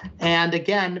doing. And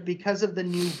again, because of the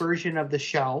new version of the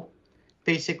show,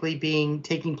 basically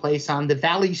taking place on the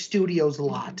Valley Studios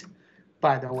lot,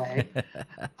 by the way.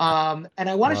 And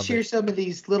I want to share some of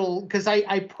these little, because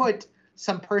I put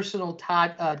some personal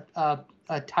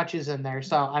touches in there.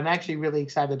 So I'm actually really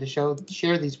excited to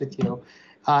share these with you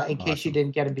in case you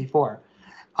didn't get them before.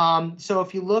 So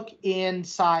if you look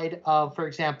inside of, for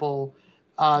example,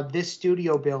 this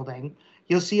studio building,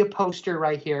 you'll see a poster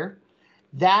right here.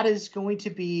 That is going to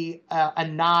be a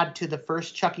nod to the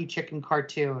first Chucky Chicken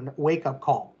cartoon, Wake Up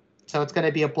Call. So it's going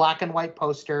to be a black and white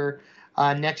poster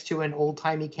next to an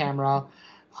old-timey camera.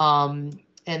 And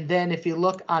then if you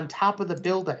look on top of the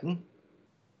building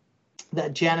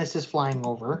that Janice is flying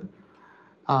over,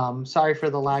 sorry for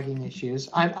the lagging issues.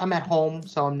 I'm at home,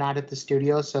 so I'm not at the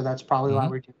studio, so that's probably why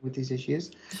we're dealing with these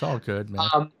issues. It's all good,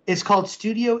 man. It's called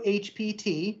Studio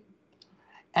HPT,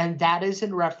 and that is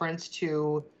in reference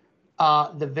to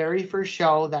the very first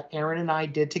show that Aaron and I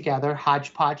did together,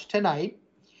 Hodgepodge Tonight.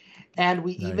 And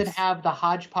we even have the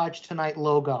Hodgepodge Tonight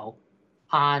logo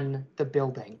on the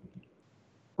building,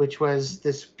 which was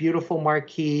this beautiful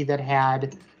marquee that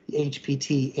had the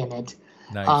HPT in it.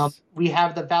 Nice. We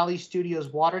have the Valley Studios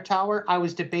water tower. I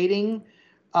was debating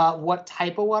what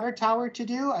type of water tower to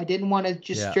do. I didn't want to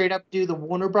just straight up do the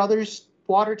Warner Brothers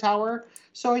water tower.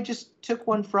 So I just took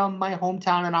one from my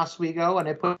hometown in Oswego and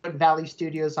I put Valley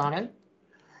Studios on it.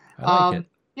 I like it.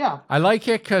 Yeah. I like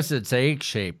it because it's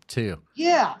egg-shaped, too.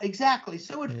 Yeah, exactly.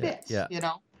 So it fits, you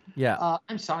know. Yeah.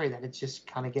 I'm sorry that it's just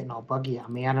kind of getting all buggy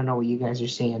on me. I don't know what you guys are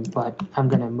seeing, but I'm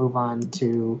going to move on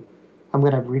to, I'm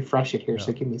going to refresh it here. Yeah.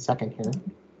 So give me a second here.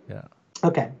 Yeah.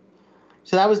 Okay.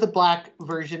 So that was the black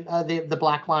version, the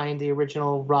black line, the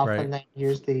original rough, right. And then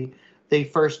here's the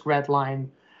first red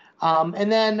line.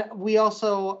 And then we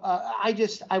also,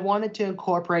 I wanted to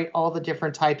incorporate all the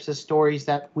different types of stories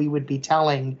that we would be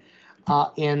telling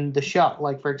in the show.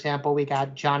 Like, for example, we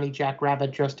got Johnny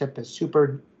Jackrabbit dressed up as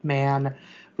Superman.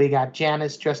 We got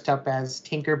Janice dressed up as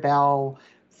Tinkerbell,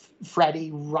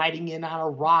 Freddy riding in on a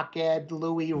rocket,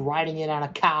 Louie riding in on a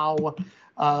cow,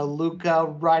 Luca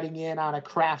riding in on a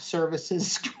craft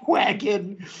services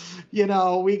wagon. You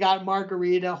know, we got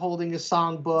Margarita holding a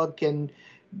songbook, and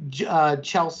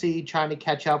Chelsea trying to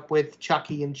catch up with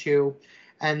Chucky and Chew,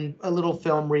 and a little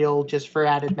film reel just for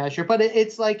added measure. But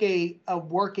it's like a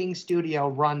working studio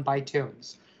run by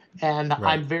Toons. And right.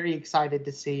 I'm very excited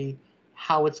to see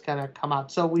how it's going to come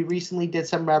out. So we recently did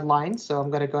some red lines, so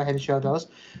I'm going to go ahead and show those.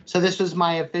 So this was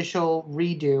my official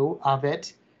redo of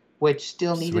it, which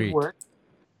still needed work.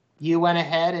 You went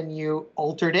ahead and you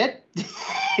altered it.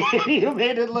 You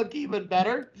made it look even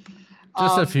better.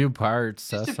 Just a few parts,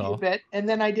 just that's a few all. bit, and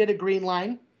then I did a green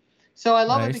line. So I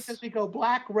love it because we go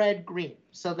black, red, green.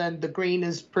 So then the green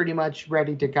is pretty much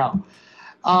ready to go.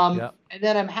 And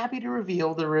then I'm happy to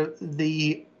reveal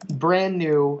the brand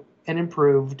new and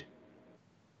improved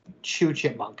Chew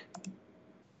Chipmunk.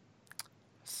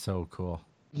 So cool.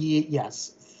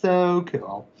 Yes, so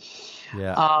cool.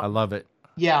 Yeah, I love it.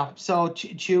 Yeah, so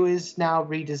Chew is now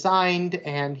redesigned,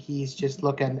 and he's just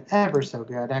looking ever so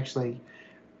good. Actually,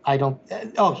 I don't.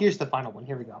 Oh, here's the final one.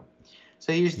 Here we go.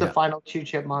 So here's the final Chew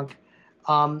Chipmunk.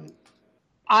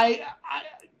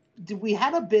 We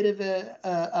had a bit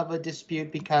of a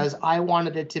dispute because I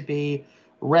wanted it to be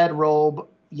red robe,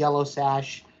 yellow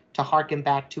sash to harken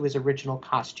back to his original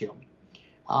costume.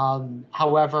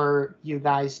 However, you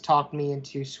guys talked me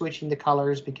into switching the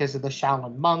colors because of the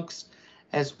Shaolin monks,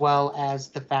 as well as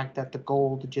the fact that the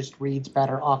gold just reads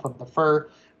better off of the fur.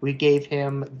 We gave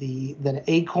him the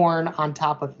acorn on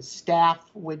top of his staff,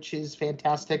 which is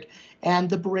fantastic, and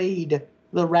the braid,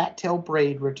 the rat tail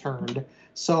braid returned.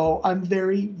 So I'm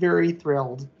very, very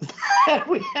thrilled that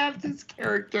we have this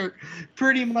character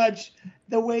pretty much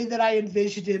the way that I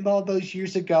envisioned him all those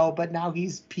years ago, but now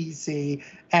he's PC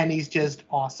and he's just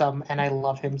awesome, and I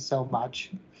love him so much,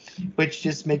 which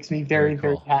just makes me very,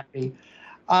 very happy.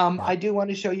 I do want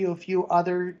to show you a few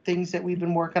other things that we've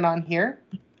been working on here.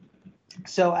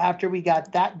 So after we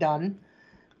got that done,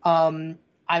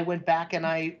 I went back and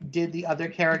I did the other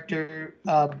character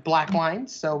black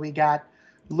lines. So we got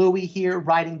Louie here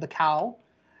riding the cow.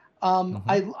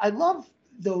 I love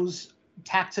those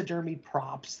taxidermy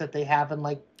props that they have in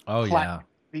like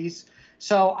movies.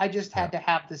 So I just had to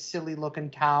have this silly looking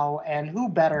cow, and who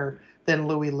better than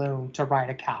Louie Loon to ride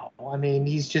a cow? I mean,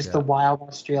 he's just the wild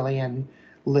Australian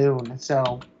loon,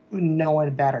 so no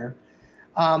one better.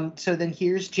 So then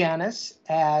here's Janice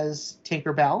as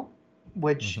Tinkerbell,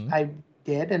 which I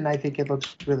did, and I think it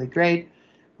looks really great.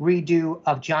 Redo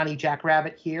of Johnny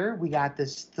Jackrabbit here. We got the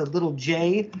little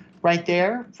J right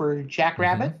there for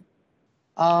Jackrabbit.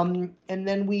 And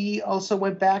then we also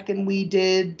went back and we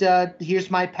did,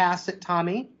 here's my pass at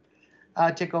Tommy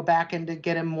to go back and to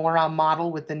get him more on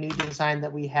model with the new design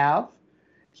that we have.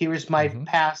 Here's my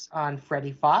pass on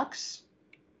Freddie Fox.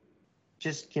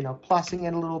 Just, plussing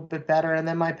it a little bit better. And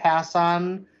then my pass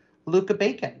on Luca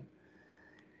Bacon.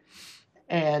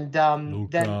 And then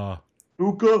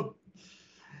Luca.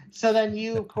 So then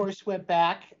you, of course, went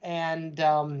back and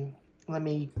I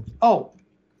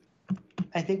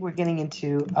think we're getting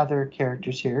into other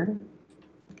characters here.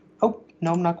 Oh,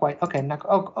 no, not quite. Okay,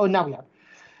 now we are.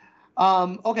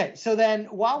 Okay, so then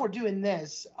while we're doing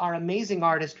this, our amazing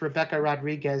artist, Rebecca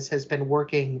Rodriguez, has been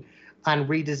working on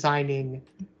redesigning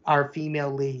our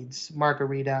female leads,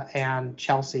 Margarita and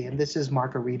Chelsea, and this is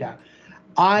Margarita.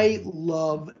 I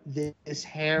love this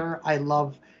hair. I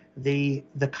love the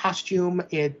costume.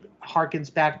 It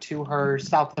harkens back to her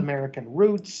South American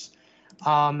roots.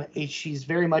 She's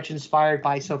very much inspired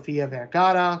by Sofia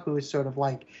Vergara, who is sort of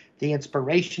like the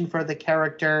inspiration for the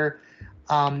character.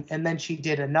 And then she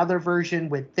did another version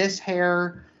with this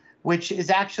hair, which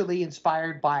is actually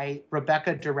inspired by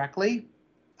Rebecca directly.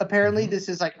 Apparently, this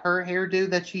is like her hairdo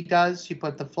that she does. She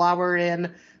put the flower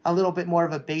in, a little bit more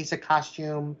of a basic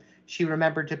costume. She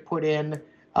remembered to put in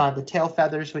the tail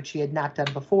feathers, which she had not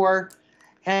done before.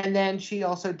 And then she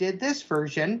also did this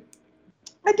version,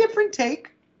 a different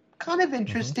take, kind of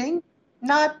interesting.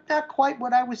 Not quite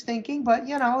what I was thinking, but,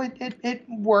 it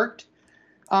worked.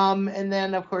 And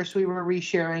then, of course, we were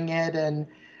resharing it. And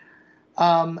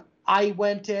I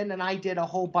went in and I did a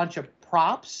whole bunch of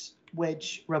props,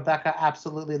 which Rebecca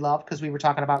absolutely loved because we were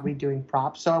talking about redoing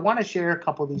props. So I want to share a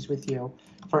couple of these with you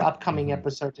for upcoming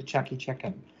episodes of Chucky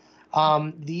Chicken.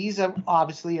 These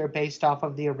obviously are based off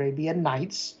of the Arabian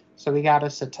Nights. So we got a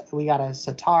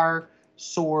sitar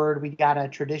sword, we got a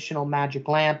traditional magic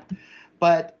lamp,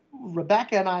 but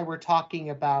Rebecca and I were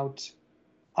talking about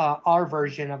our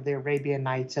version of the Arabian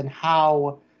Nights and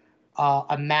how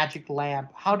a magic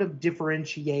lamp, how to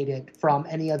differentiate it from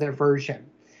any other version.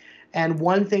 And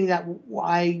one thing that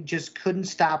I just couldn't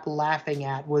stop laughing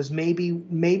at was maybe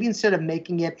instead of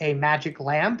making it a magic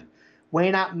lamp, why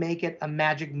not make it a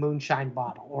magic moonshine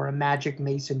bottle or a magic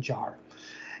mason jar?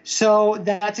 So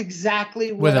that's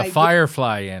exactly what with a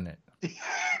firefly in it.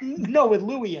 No, with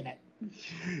Louis in it.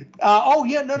 No,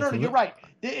 you're right.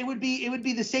 It would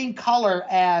be the same color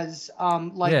as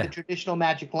the traditional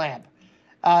magic lamp.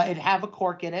 It'd have a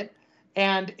cork in it,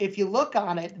 and if you look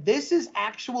on it, this is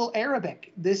actual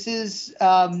Arabic. This is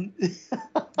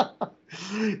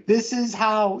this is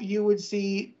how you would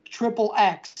see triple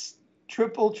X,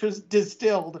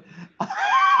 distilled.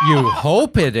 You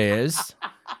hope it is.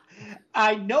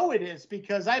 I know it is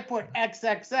because I put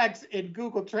XXX in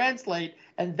Google Translate,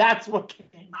 and that's what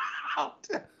came out.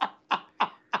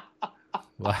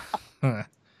 Wow.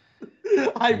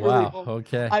 I really hope,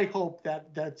 okay. I hope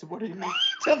that's what it means.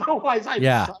 Otherwise, I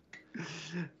suck.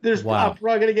 I'm probably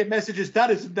going to get messages.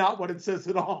 That is not what it says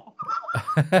at all.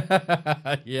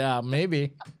 Yeah,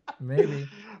 maybe.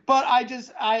 But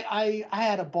I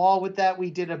had a ball with that.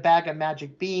 We did a bag of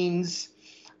magic beans.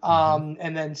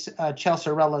 And then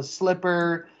Chelserella's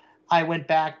slipper. I went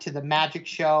back to the magic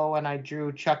show and I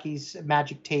drew Chucky's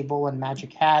magic table and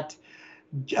magic hat.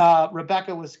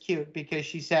 Rebecca was cute because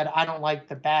she said, I don't like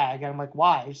the bag. And I'm like,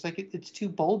 why? She's like, it's too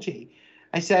bulgy.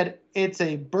 I said, it's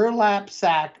a burlap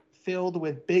sack filled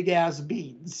with big ass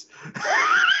beans.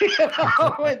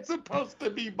 It's supposed to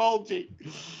be bulgy.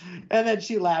 And then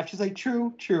she laughed. She's like,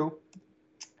 true.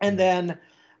 And then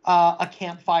a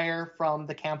campfire from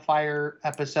the campfire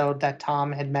episode that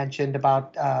Tom had mentioned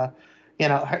about,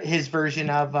 his version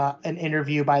of an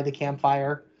interview by the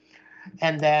campfire.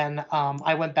 And then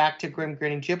I went back to Grim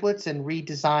Grinning Giblets and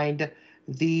redesigned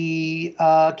the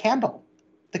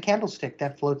candlestick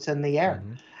that floats in the air.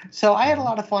 So I had a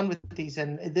lot of fun with these,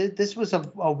 and this was a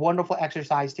wonderful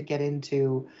exercise to get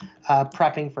into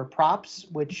prepping for props,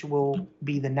 which will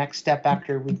be the next step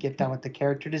after we get done with the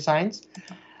character designs.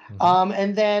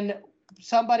 And then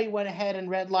somebody went ahead and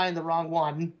redlined the wrong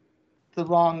one.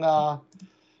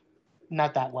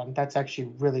 Not that one. That's actually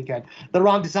really good. The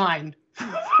wrong design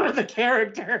for the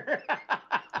character.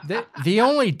 The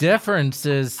only difference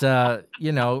is,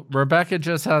 Rebecca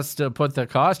just has to put the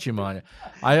costume on it.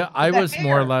 I was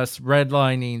more or less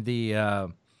redlining the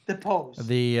pose.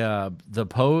 The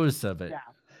pose of it.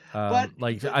 Yeah.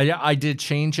 I did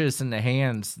changes in the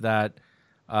hands that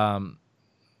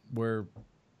were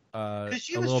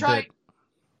she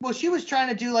was trying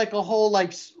to do like a whole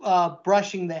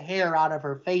brushing the hair out of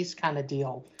her face kind of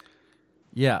deal.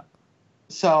 Yeah.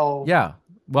 So yeah.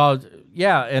 Well,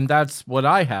 yeah, and that's what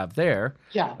I have there.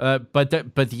 Yeah. But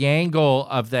the angle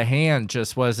of the hand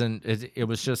just wasn't. It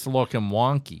was just looking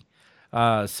wonky.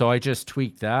 So I just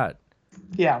tweaked that.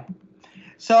 Yeah.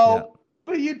 So,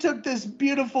 but you took this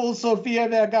beautiful Sofia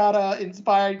Vergara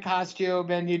inspired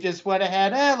costume and you just went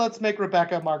ahead. Let's make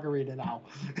Rebecca a margarita now.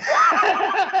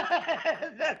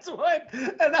 That's what.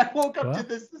 And I woke up to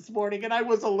this morning and I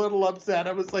was a little upset.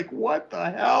 I was like, "What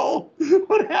the hell?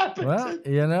 What happened?"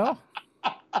 Well,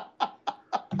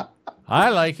 I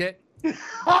like it.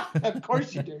 Of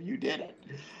course you do. You did it.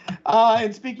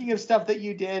 And speaking of stuff that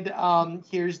you did,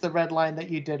 here's the red line that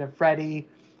you did of Freddy.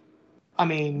 I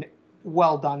mean,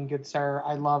 well done, good sir.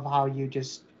 I love how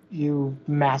you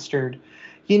mastered.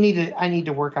 I need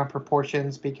to work on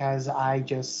proportions because I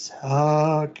just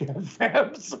suck at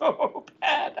them so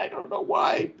bad. I don't know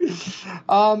why.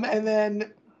 And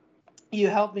then you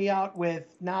helped me out with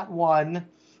not one,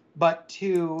 but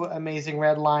two amazing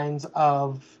red lines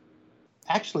of,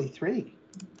 actually 3.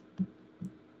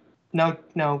 No,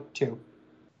 2.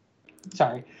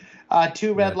 Sorry.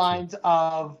 2 red lines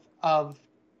of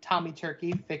Tommy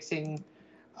Turkey fixing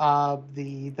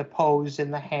the pose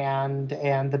in the hand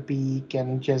and the beak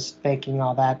and just making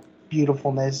all that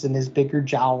beautifulness and his bigger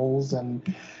jowls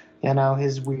and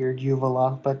his weird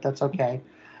uvula, but that's okay.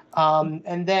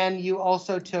 And then you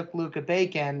also took Luca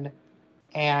Bacon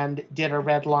and did a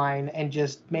red line and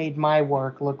just made my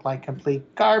work look like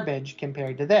complete garbage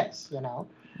compared to this, No,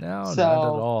 not at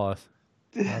all.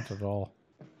 Not at all.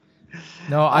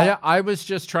 No, I was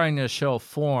just trying to show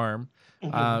form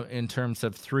in terms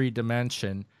of 3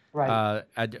 dimension Right.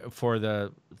 For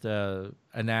the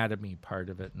anatomy part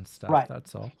of it and stuff. Right.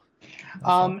 That's all.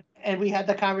 And we had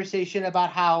the conversation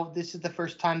about how this is the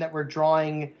first time that we're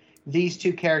drawing these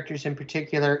two characters in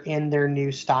particular in their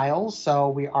new styles. So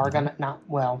we are gonna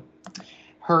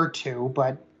her too,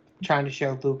 but trying to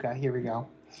show Luca. Here we go.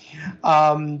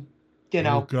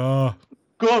 Luca.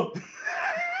 Go.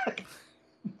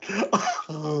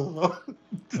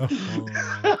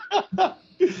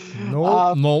 No.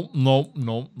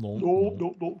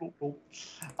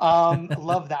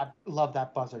 Love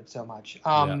that buzzard so much.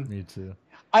 Yeah, me too.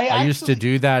 I used to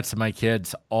do that to my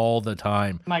kids all the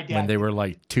time when they were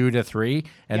like 2 to 3,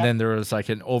 and then there was like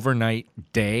an overnight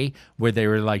day where they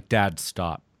were like, "Dad,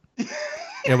 stop."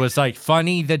 It was like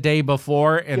funny the day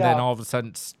before, and then all of a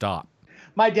sudden, stop.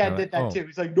 My dad did that too.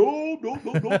 He's like, no.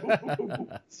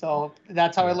 So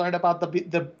that's how I learned about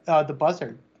the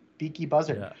buzzard, beaky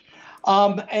buzzard. Yeah.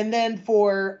 And then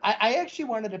I actually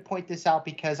wanted to point this out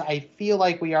because I feel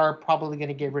like we are probably going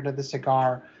to get rid of the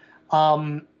cigar.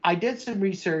 I did some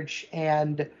research,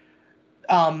 and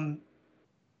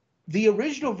the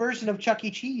original version of Chuck E.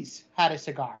 Cheese had a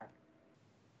cigar.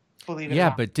 Believe it or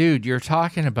not. But dude, you're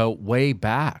talking about way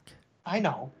back. I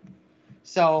know.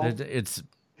 So it's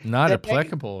not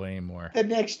applicable anymore. The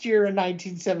next year in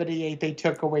 1978, they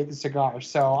took away the cigar.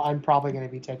 So I'm probably going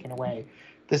to be taking away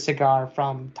the cigar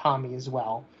from Tommy as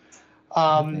well.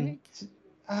 I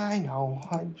know.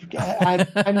 I'm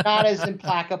not as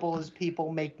implacable as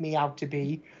people make me out to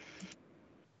be.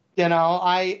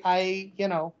 I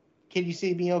can you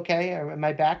see me okay? Am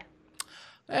I back?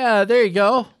 Yeah, there you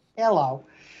go. Hello.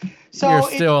 So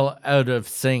you're still out of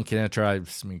sync, and it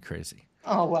drives me crazy.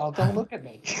 Oh, well, don't look at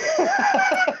me.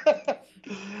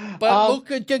 But look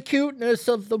at the cuteness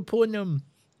of the punim.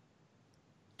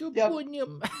 The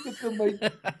punim.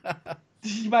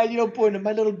 My punim,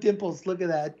 my little dimples. Look at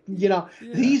that.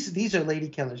 These are lady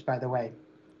killers, by the way.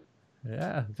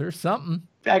 Yeah, there's something.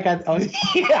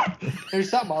 There's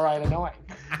something all right annoying.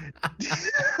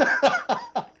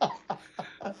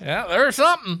 Yeah, there's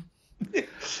something.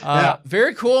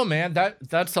 Very cool, man.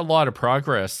 That's a lot of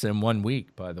progress in 1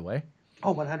 week, by the way.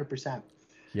 Oh, 100%.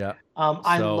 Yeah.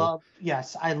 I love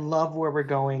where we're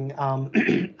going.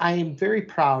 I am very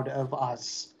proud of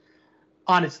us,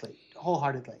 honestly,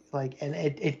 wholeheartedly. And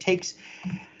it takes,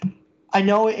 I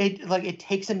know it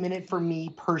takes a minute for me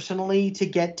personally to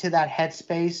get to that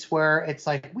headspace where it's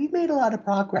like, we've made a lot of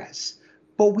progress,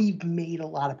 but we've made a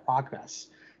lot of progress.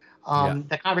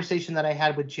 The conversation that I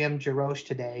had with Jim Jarosh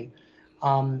today,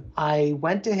 I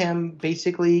went to him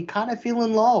basically kind of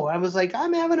feeling low. I was like,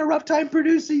 I'm having a rough time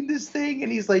producing this thing.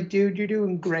 And he's like, dude, you're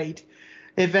doing great.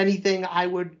 If anything, I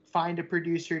would find a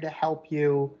producer to help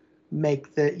you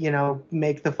make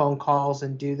the phone calls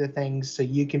and do the things so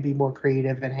you can be more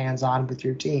creative and hands-on with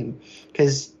your team,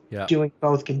 because doing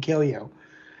both can kill you.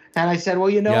 And I said,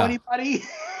 well, anybody?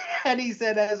 And he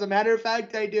said, as a matter of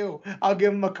fact, I do. I'll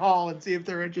give them a call and see if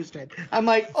they're interested. I'm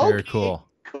like, okay, very cool.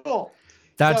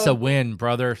 That's a win,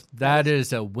 brother. That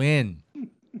is a win.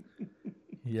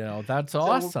 That's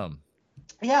awesome.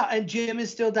 Yeah, and Jim is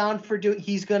still down for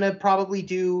he's going to probably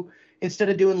do, instead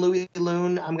of doing Louis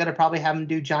Loon, I'm going to probably have him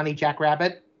do Johnny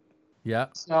Jackrabbit. Yeah.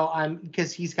 So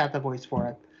because he's got the voice for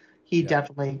it. He's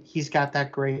got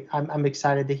that great. I'm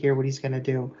excited to hear what he's going to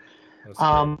do.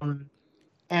 Lots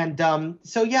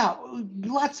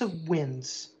of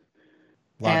wins.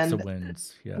 Lots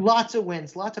of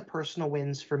wins, lots of personal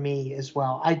wins for me as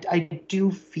well. I do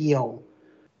feel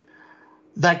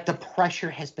like the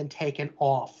pressure has been taken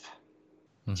off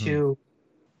to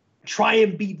try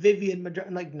and beat Vivian Madrona.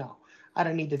 Like, no, I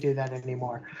don't need to do that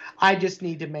anymore. I just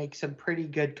need to make some pretty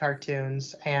good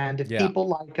cartoons, and if people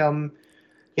like them,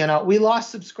 we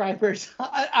lost subscribers.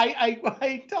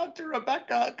 I talked to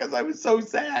Rebecca because I was so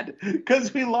sad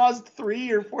because we lost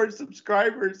 3 or 4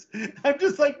 subscribers. I'm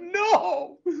just like,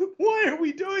 no, why are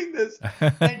we doing this?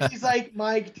 And she's like,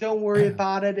 Mike, don't worry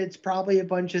about it. It's probably a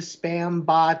bunch of spam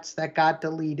bots that got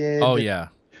deleted. Oh, yeah.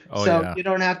 You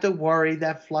don't have to worry.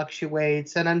 That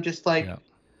fluctuates. And I'm just like,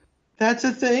 that's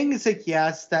a thing? It's like,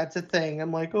 yes, that's a thing.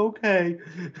 I'm like, okay.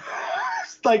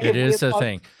 It is a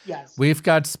thing. Yes. We've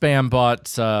got spam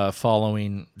bots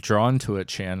following Drawn to It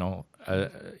channel.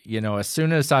 As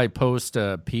soon as I post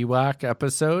a PWAC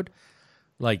episode,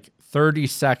 like 30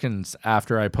 seconds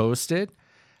after I post it,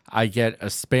 I get a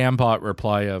spam bot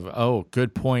reply of, oh,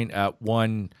 good point at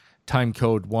time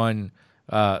code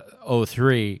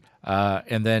 103,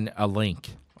 and then a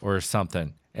link or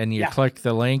something. And you click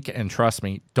the link, and trust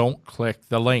me, don't click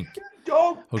the link.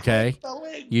 Okay,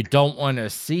 you don't want to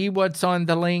see what's on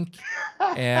the link,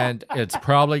 and it's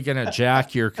probably going to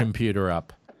jack your computer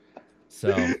up.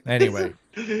 So anyway,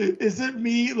 is it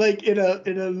me like in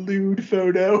a lewd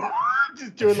photo,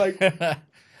 just doing like?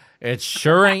 It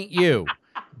sure ain't you,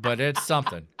 but it's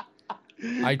something.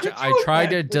 I try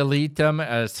to delete them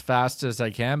as fast as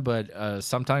I can, but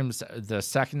sometimes the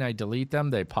second I delete them,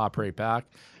 they pop right back.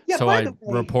 Yeah, so I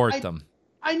report them.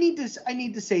 I need to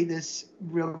say this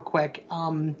real quick.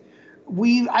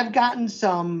 I've gotten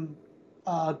some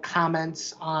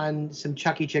comments on some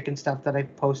Chucky Chicken stuff that I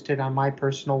posted on my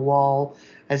personal wall,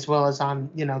 as well as on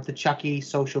the Chucky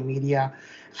social media.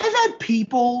 I've had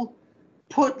people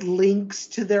put links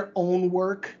to their own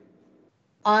work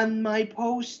on my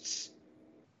posts.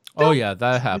 Oh yeah,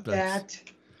 that happens.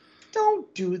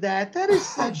 Don't do that. That is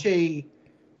such a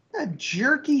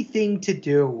jerky thing to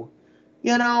do.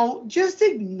 Just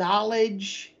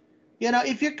acknowledge.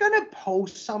 If you're gonna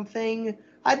post something,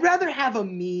 I'd rather have a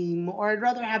meme, or I'd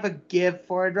rather have a GIF,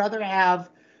 or I'd rather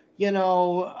have,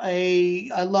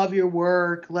 I love your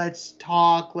work. Let's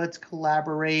talk. Let's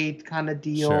collaborate kind of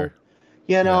deal. Sure.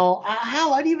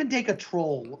 Hell, I'd even take a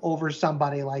troll over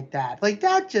somebody like that. Like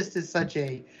that just is such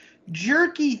a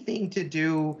jerky thing to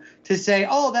do, to say,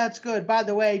 oh, that's good. By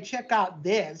the way, check out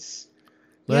this.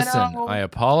 Listen, I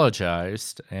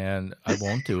apologized, and I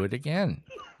won't do it again.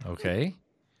 Okay?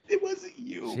 It wasn't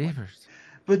you. Jeepers.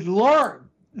 But learn.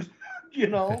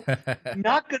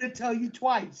 Not going to tell you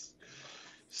twice.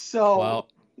 So. Well.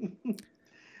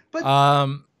 But.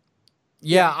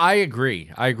 Yeah, I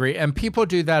agree. And people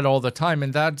do that all the time,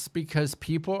 and that's because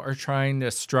people are trying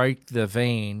to strike the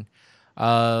vein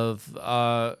of,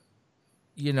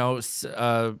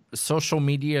 social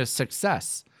media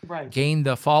success. Right. Gain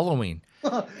the following.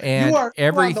 And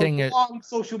everything is on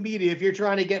social media if you're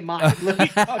trying to get mine. Let me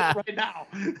tell you right now.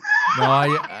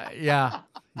 No, yeah.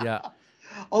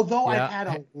 Although I've had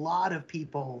a lot of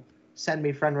people send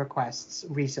me friend requests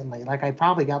recently. Like I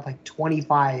probably got like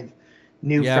 25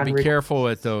 new friend requests. Be careful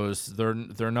with those.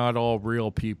 They're not all real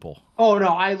people. Oh no,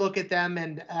 I look at them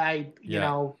and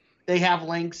they have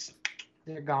links,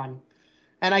 they're gone.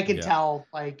 And I can tell,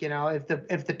 like,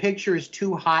 if the picture is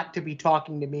too hot to be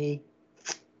talking to me,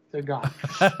 they're gone.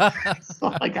 That's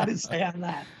all I got to say on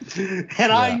that.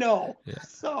 And I know. Yeah.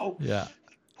 So,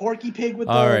 Porky Pig with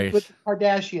the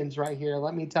Kardashians right here.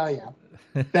 Let me tell you,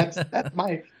 that's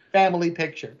my family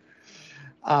picture.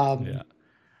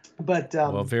 But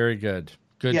well, very good.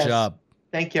 Good job.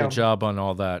 Thank you. Good job on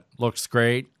all that. Looks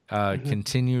great.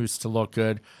 Continues to look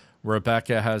good.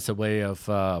 Rebecca has a way of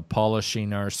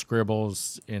polishing our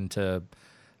scribbles into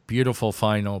beautiful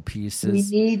final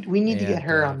pieces. We need to get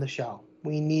her on the show.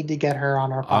 We need to get her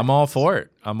on our podcast. I'm all for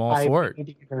it. We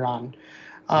need to get her on.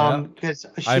 Because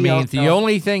the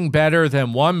only thing better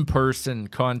than one person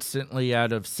constantly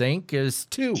out of sync is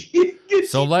two.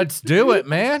 So let's do it,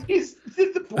 man.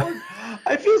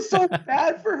 I feel so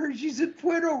bad for her. She's in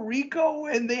Puerto Rico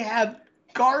and they have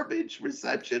garbage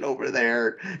reception over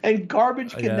there and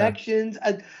garbage connections.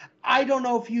 I don't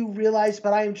know if you realize,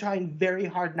 but I am trying very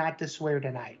hard not to swear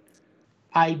tonight.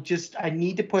 I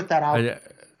need to put that out. I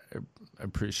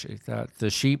appreciate that. The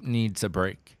sheep needs a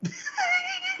break.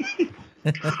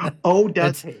 Oh,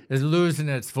 does he? It's losing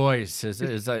its voice.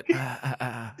 It's like.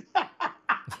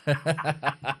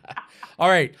 All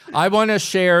right. I want to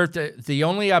share the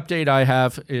only update I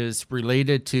have is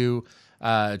related to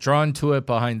Drawn to It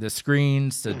Behind the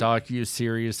Screens, the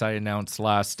docu-series I announced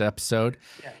last episode.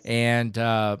 Yes. And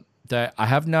that I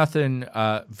have nothing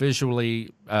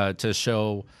visually to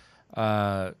show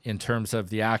in terms of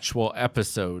the actual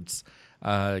episodes,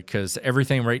 because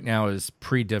everything right now is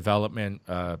pre-development,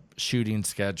 shooting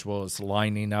schedules,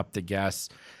 lining up the guests,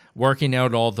 working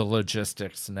out all the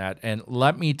logistics and that. And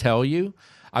let me tell you,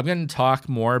 I'm going to talk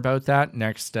more about that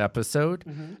next episode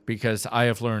because I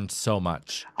have learned so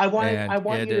much. I want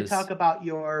you to talk about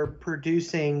your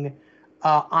producing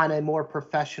on a more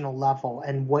professional level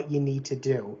and what you need to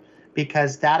do,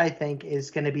 because that I think is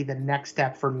going to be the next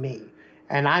step for me.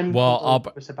 And I'm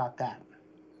curious about that.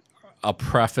 I'll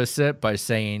preface it by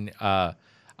saying I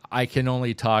can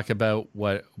only talk about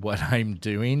what I'm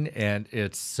doing, and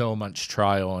it's so much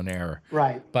trial and error.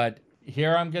 Right. But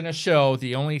here I'm going to show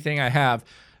the only thing I have.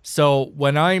 So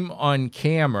when I'm on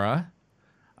camera,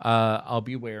 I'll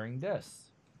be wearing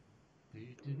this.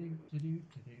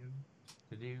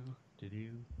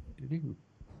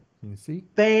 You see?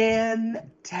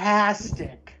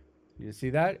 Fantastic. You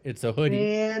see that? It's a hoodie.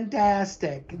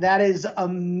 Fantastic. That is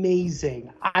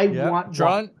amazing. I want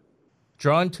one.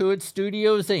 Drawn to It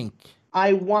Studios, Inc.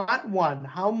 I want one.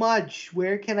 How much?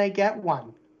 Where can I get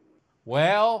one?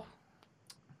 Well,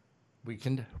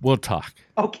 we'll talk.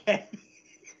 Okay.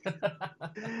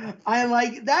 I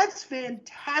like that's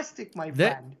fantastic, my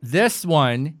friend. This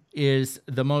one is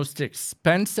the most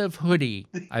expensive hoodie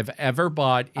I've ever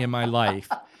bought in my life.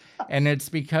 And it's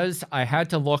because I had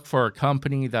to look for a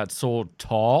company that sold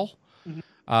tall.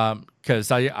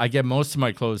 Because I get most of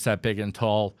my clothes that big and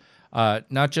tall.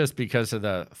 Not just because of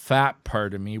the fat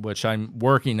part of me, which I'm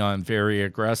working on very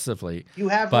aggressively. You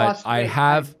have but lost weight. I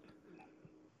have.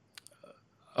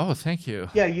 Oh, thank you.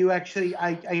 Yeah, you actually,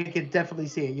 I can definitely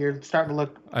see it. You're starting to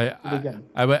look really good.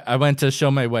 I went to show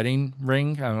my wedding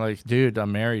ring. I'm like, dude,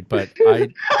 I'm married, but I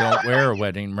don't wear a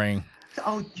wedding ring.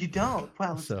 Oh, you don't?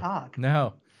 Well, let's talk.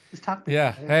 No. Let's talk.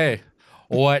 Yeah. Hey,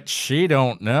 what she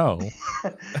don't know.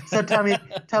 So tell me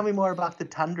more about the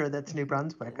Tundra that's New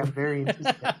Brunswick. I'm very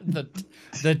interested.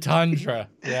 the Tundra.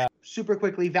 Yeah. Super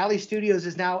quickly, Valley Studios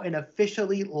is now an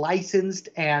officially licensed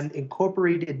and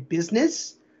incorporated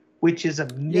business, which is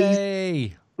amazing.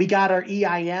 Yay. We got our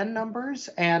EIN numbers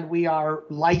and we are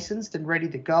licensed and ready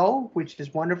to go, which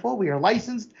is wonderful. We are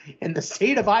licensed in the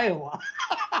state of Iowa.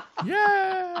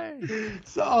 Yay.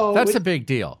 So that's a big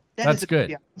deal. That's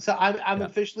good. So I'm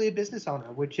officially a business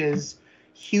owner, which is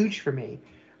huge for me.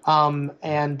 I'm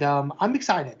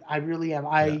excited. I really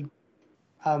am.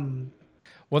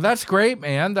 Well, that's great,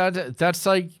 man. That's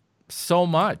like so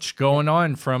much going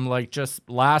on from like just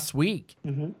last week.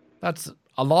 Mm-hmm. That's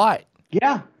a lot.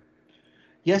 Yeah.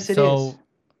 Yes, it is.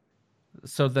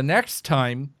 So the next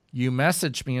time you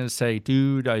message me and say,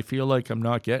 dude, I feel like I'm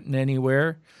not getting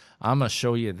anywhere, I'm going to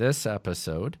show you this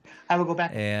episode. I will go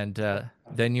back. And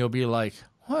then you'll be like,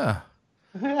 huh,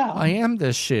 yeah. I am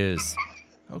the shiz.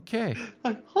 Okay.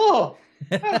 Oh,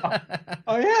 yeah,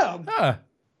 I am. Huh.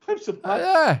 I'm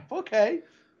surprised. Okay.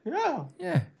 Yeah.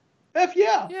 Yeah. F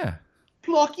yeah. Yeah.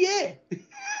 Pluck yeah.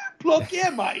 Pluck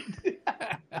yeah, mate.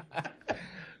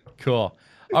 Cool.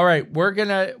 All right, we're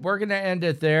gonna end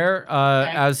it there.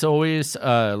 As always,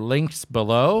 links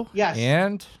below. Yes.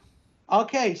 And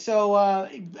okay, so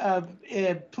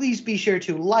please be sure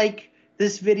to like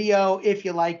this video if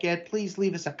you like it. Please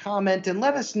leave us a comment and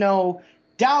let us know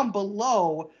down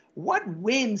below what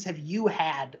wins have you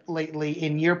had lately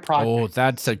in your project. Oh,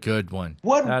 that's a good one.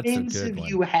 What wins have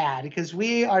you had? Because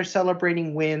we are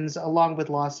celebrating wins along with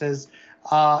losses.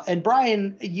 And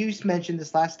Brian, you mentioned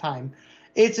this last time.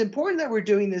 It's important that we're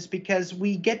doing this because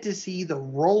we get to see the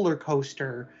roller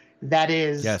coaster that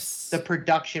is the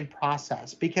production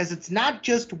process, because it's not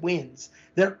just wins.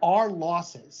 There are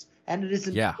losses, and it is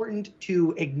important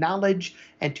to acknowledge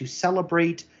and to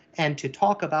celebrate and to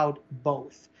talk about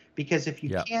both, because if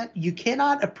you you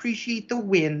cannot appreciate the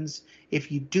wins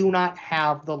if you do not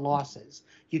have the losses.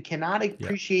 You cannot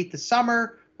appreciate the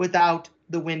summer without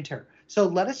the winter. So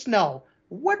let us know,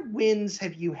 what wins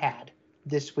have you had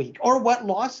this week, or what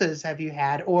losses have you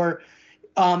had, or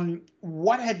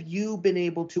what have you been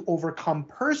able to overcome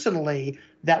personally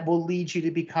that will lead you to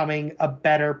becoming a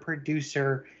better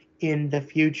producer in the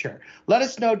future? Let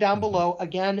us know down below.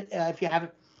 Again, if you have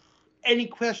any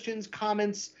questions,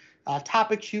 comments,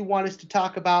 topics you want us to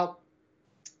talk about,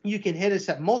 you can hit us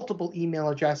at multiple email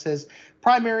addresses.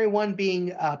 Primary one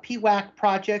being PWAC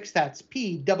Projects. That's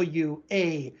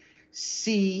PWAC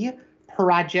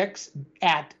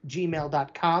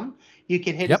projects@gmail.com. You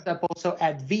can hit us up also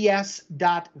at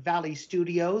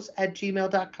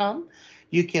vs.valleystudios@gmail.com.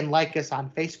 You can like us on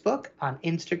Facebook, on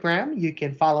Instagram. You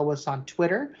can follow us on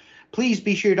Twitter. Please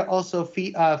be sure to also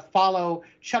follow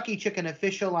Chucky Chicken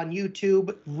Official on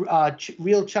YouTube,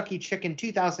 Real Chucky Chicken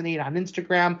 2008 on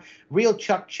Instagram, Real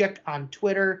Chuck Chick on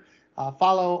Twitter.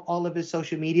 Follow all of his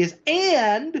social medias.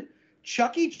 And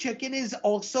Chucky Chicken is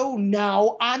also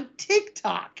now on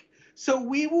TikTok. So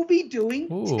we will be doing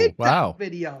TikTok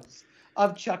videos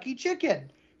of Chucky Chicken.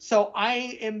 So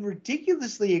I am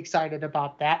ridiculously excited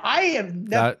about that. I have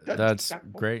never done that's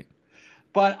TikTok great.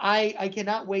 But I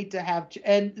cannot wait to have,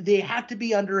 and they have to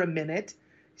be under a minute.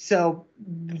 So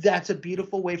that's a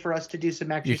beautiful way for us to do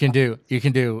some extra. You can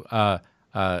do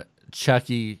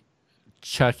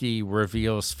Chucky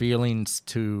reveals feelings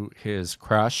to his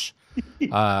crush.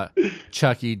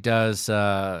 Chucky does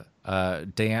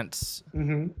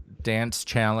dance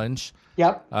challenge.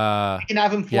 Yep. You can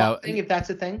have him flossing if that's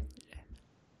a thing.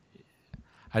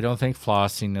 I don't think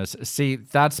flossing is. See,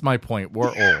 that's my point. We're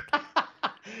old.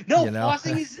 No,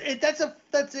 flossing that's a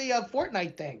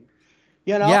Fortnite thing.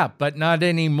 You know? Yeah, but not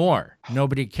anymore.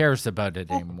 Nobody cares about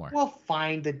it anymore. We'll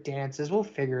find the dances. We'll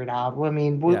figure it out. I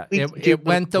mean, it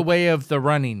went the way of the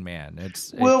Running Man.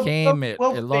 It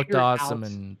looked awesome,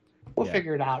 and we'll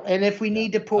figure it out. And if we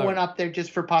need to put one up there just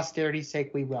for posterity's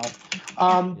sake, we will.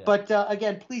 But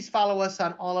again, please follow us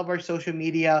on all of our social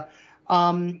media.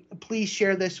 Please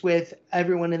share this with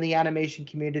everyone in the animation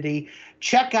community.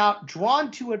 Check out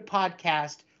Drawn to It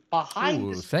podcast behind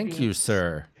the scenes. Thank you,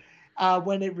 sir.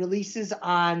 When it releases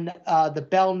on the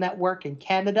Bell Network in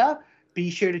Canada, be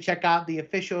sure to check out the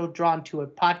official Drawn to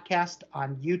It podcast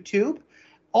on YouTube.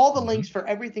 All the links for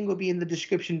everything will be in the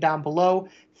description down below.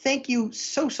 Thank you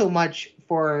so much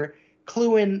for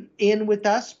cluing in with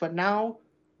us, but now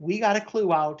we got to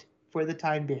clue out for the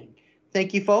time being.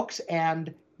 Thank you, folks,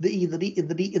 and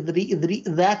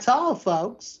that's all,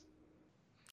 folks.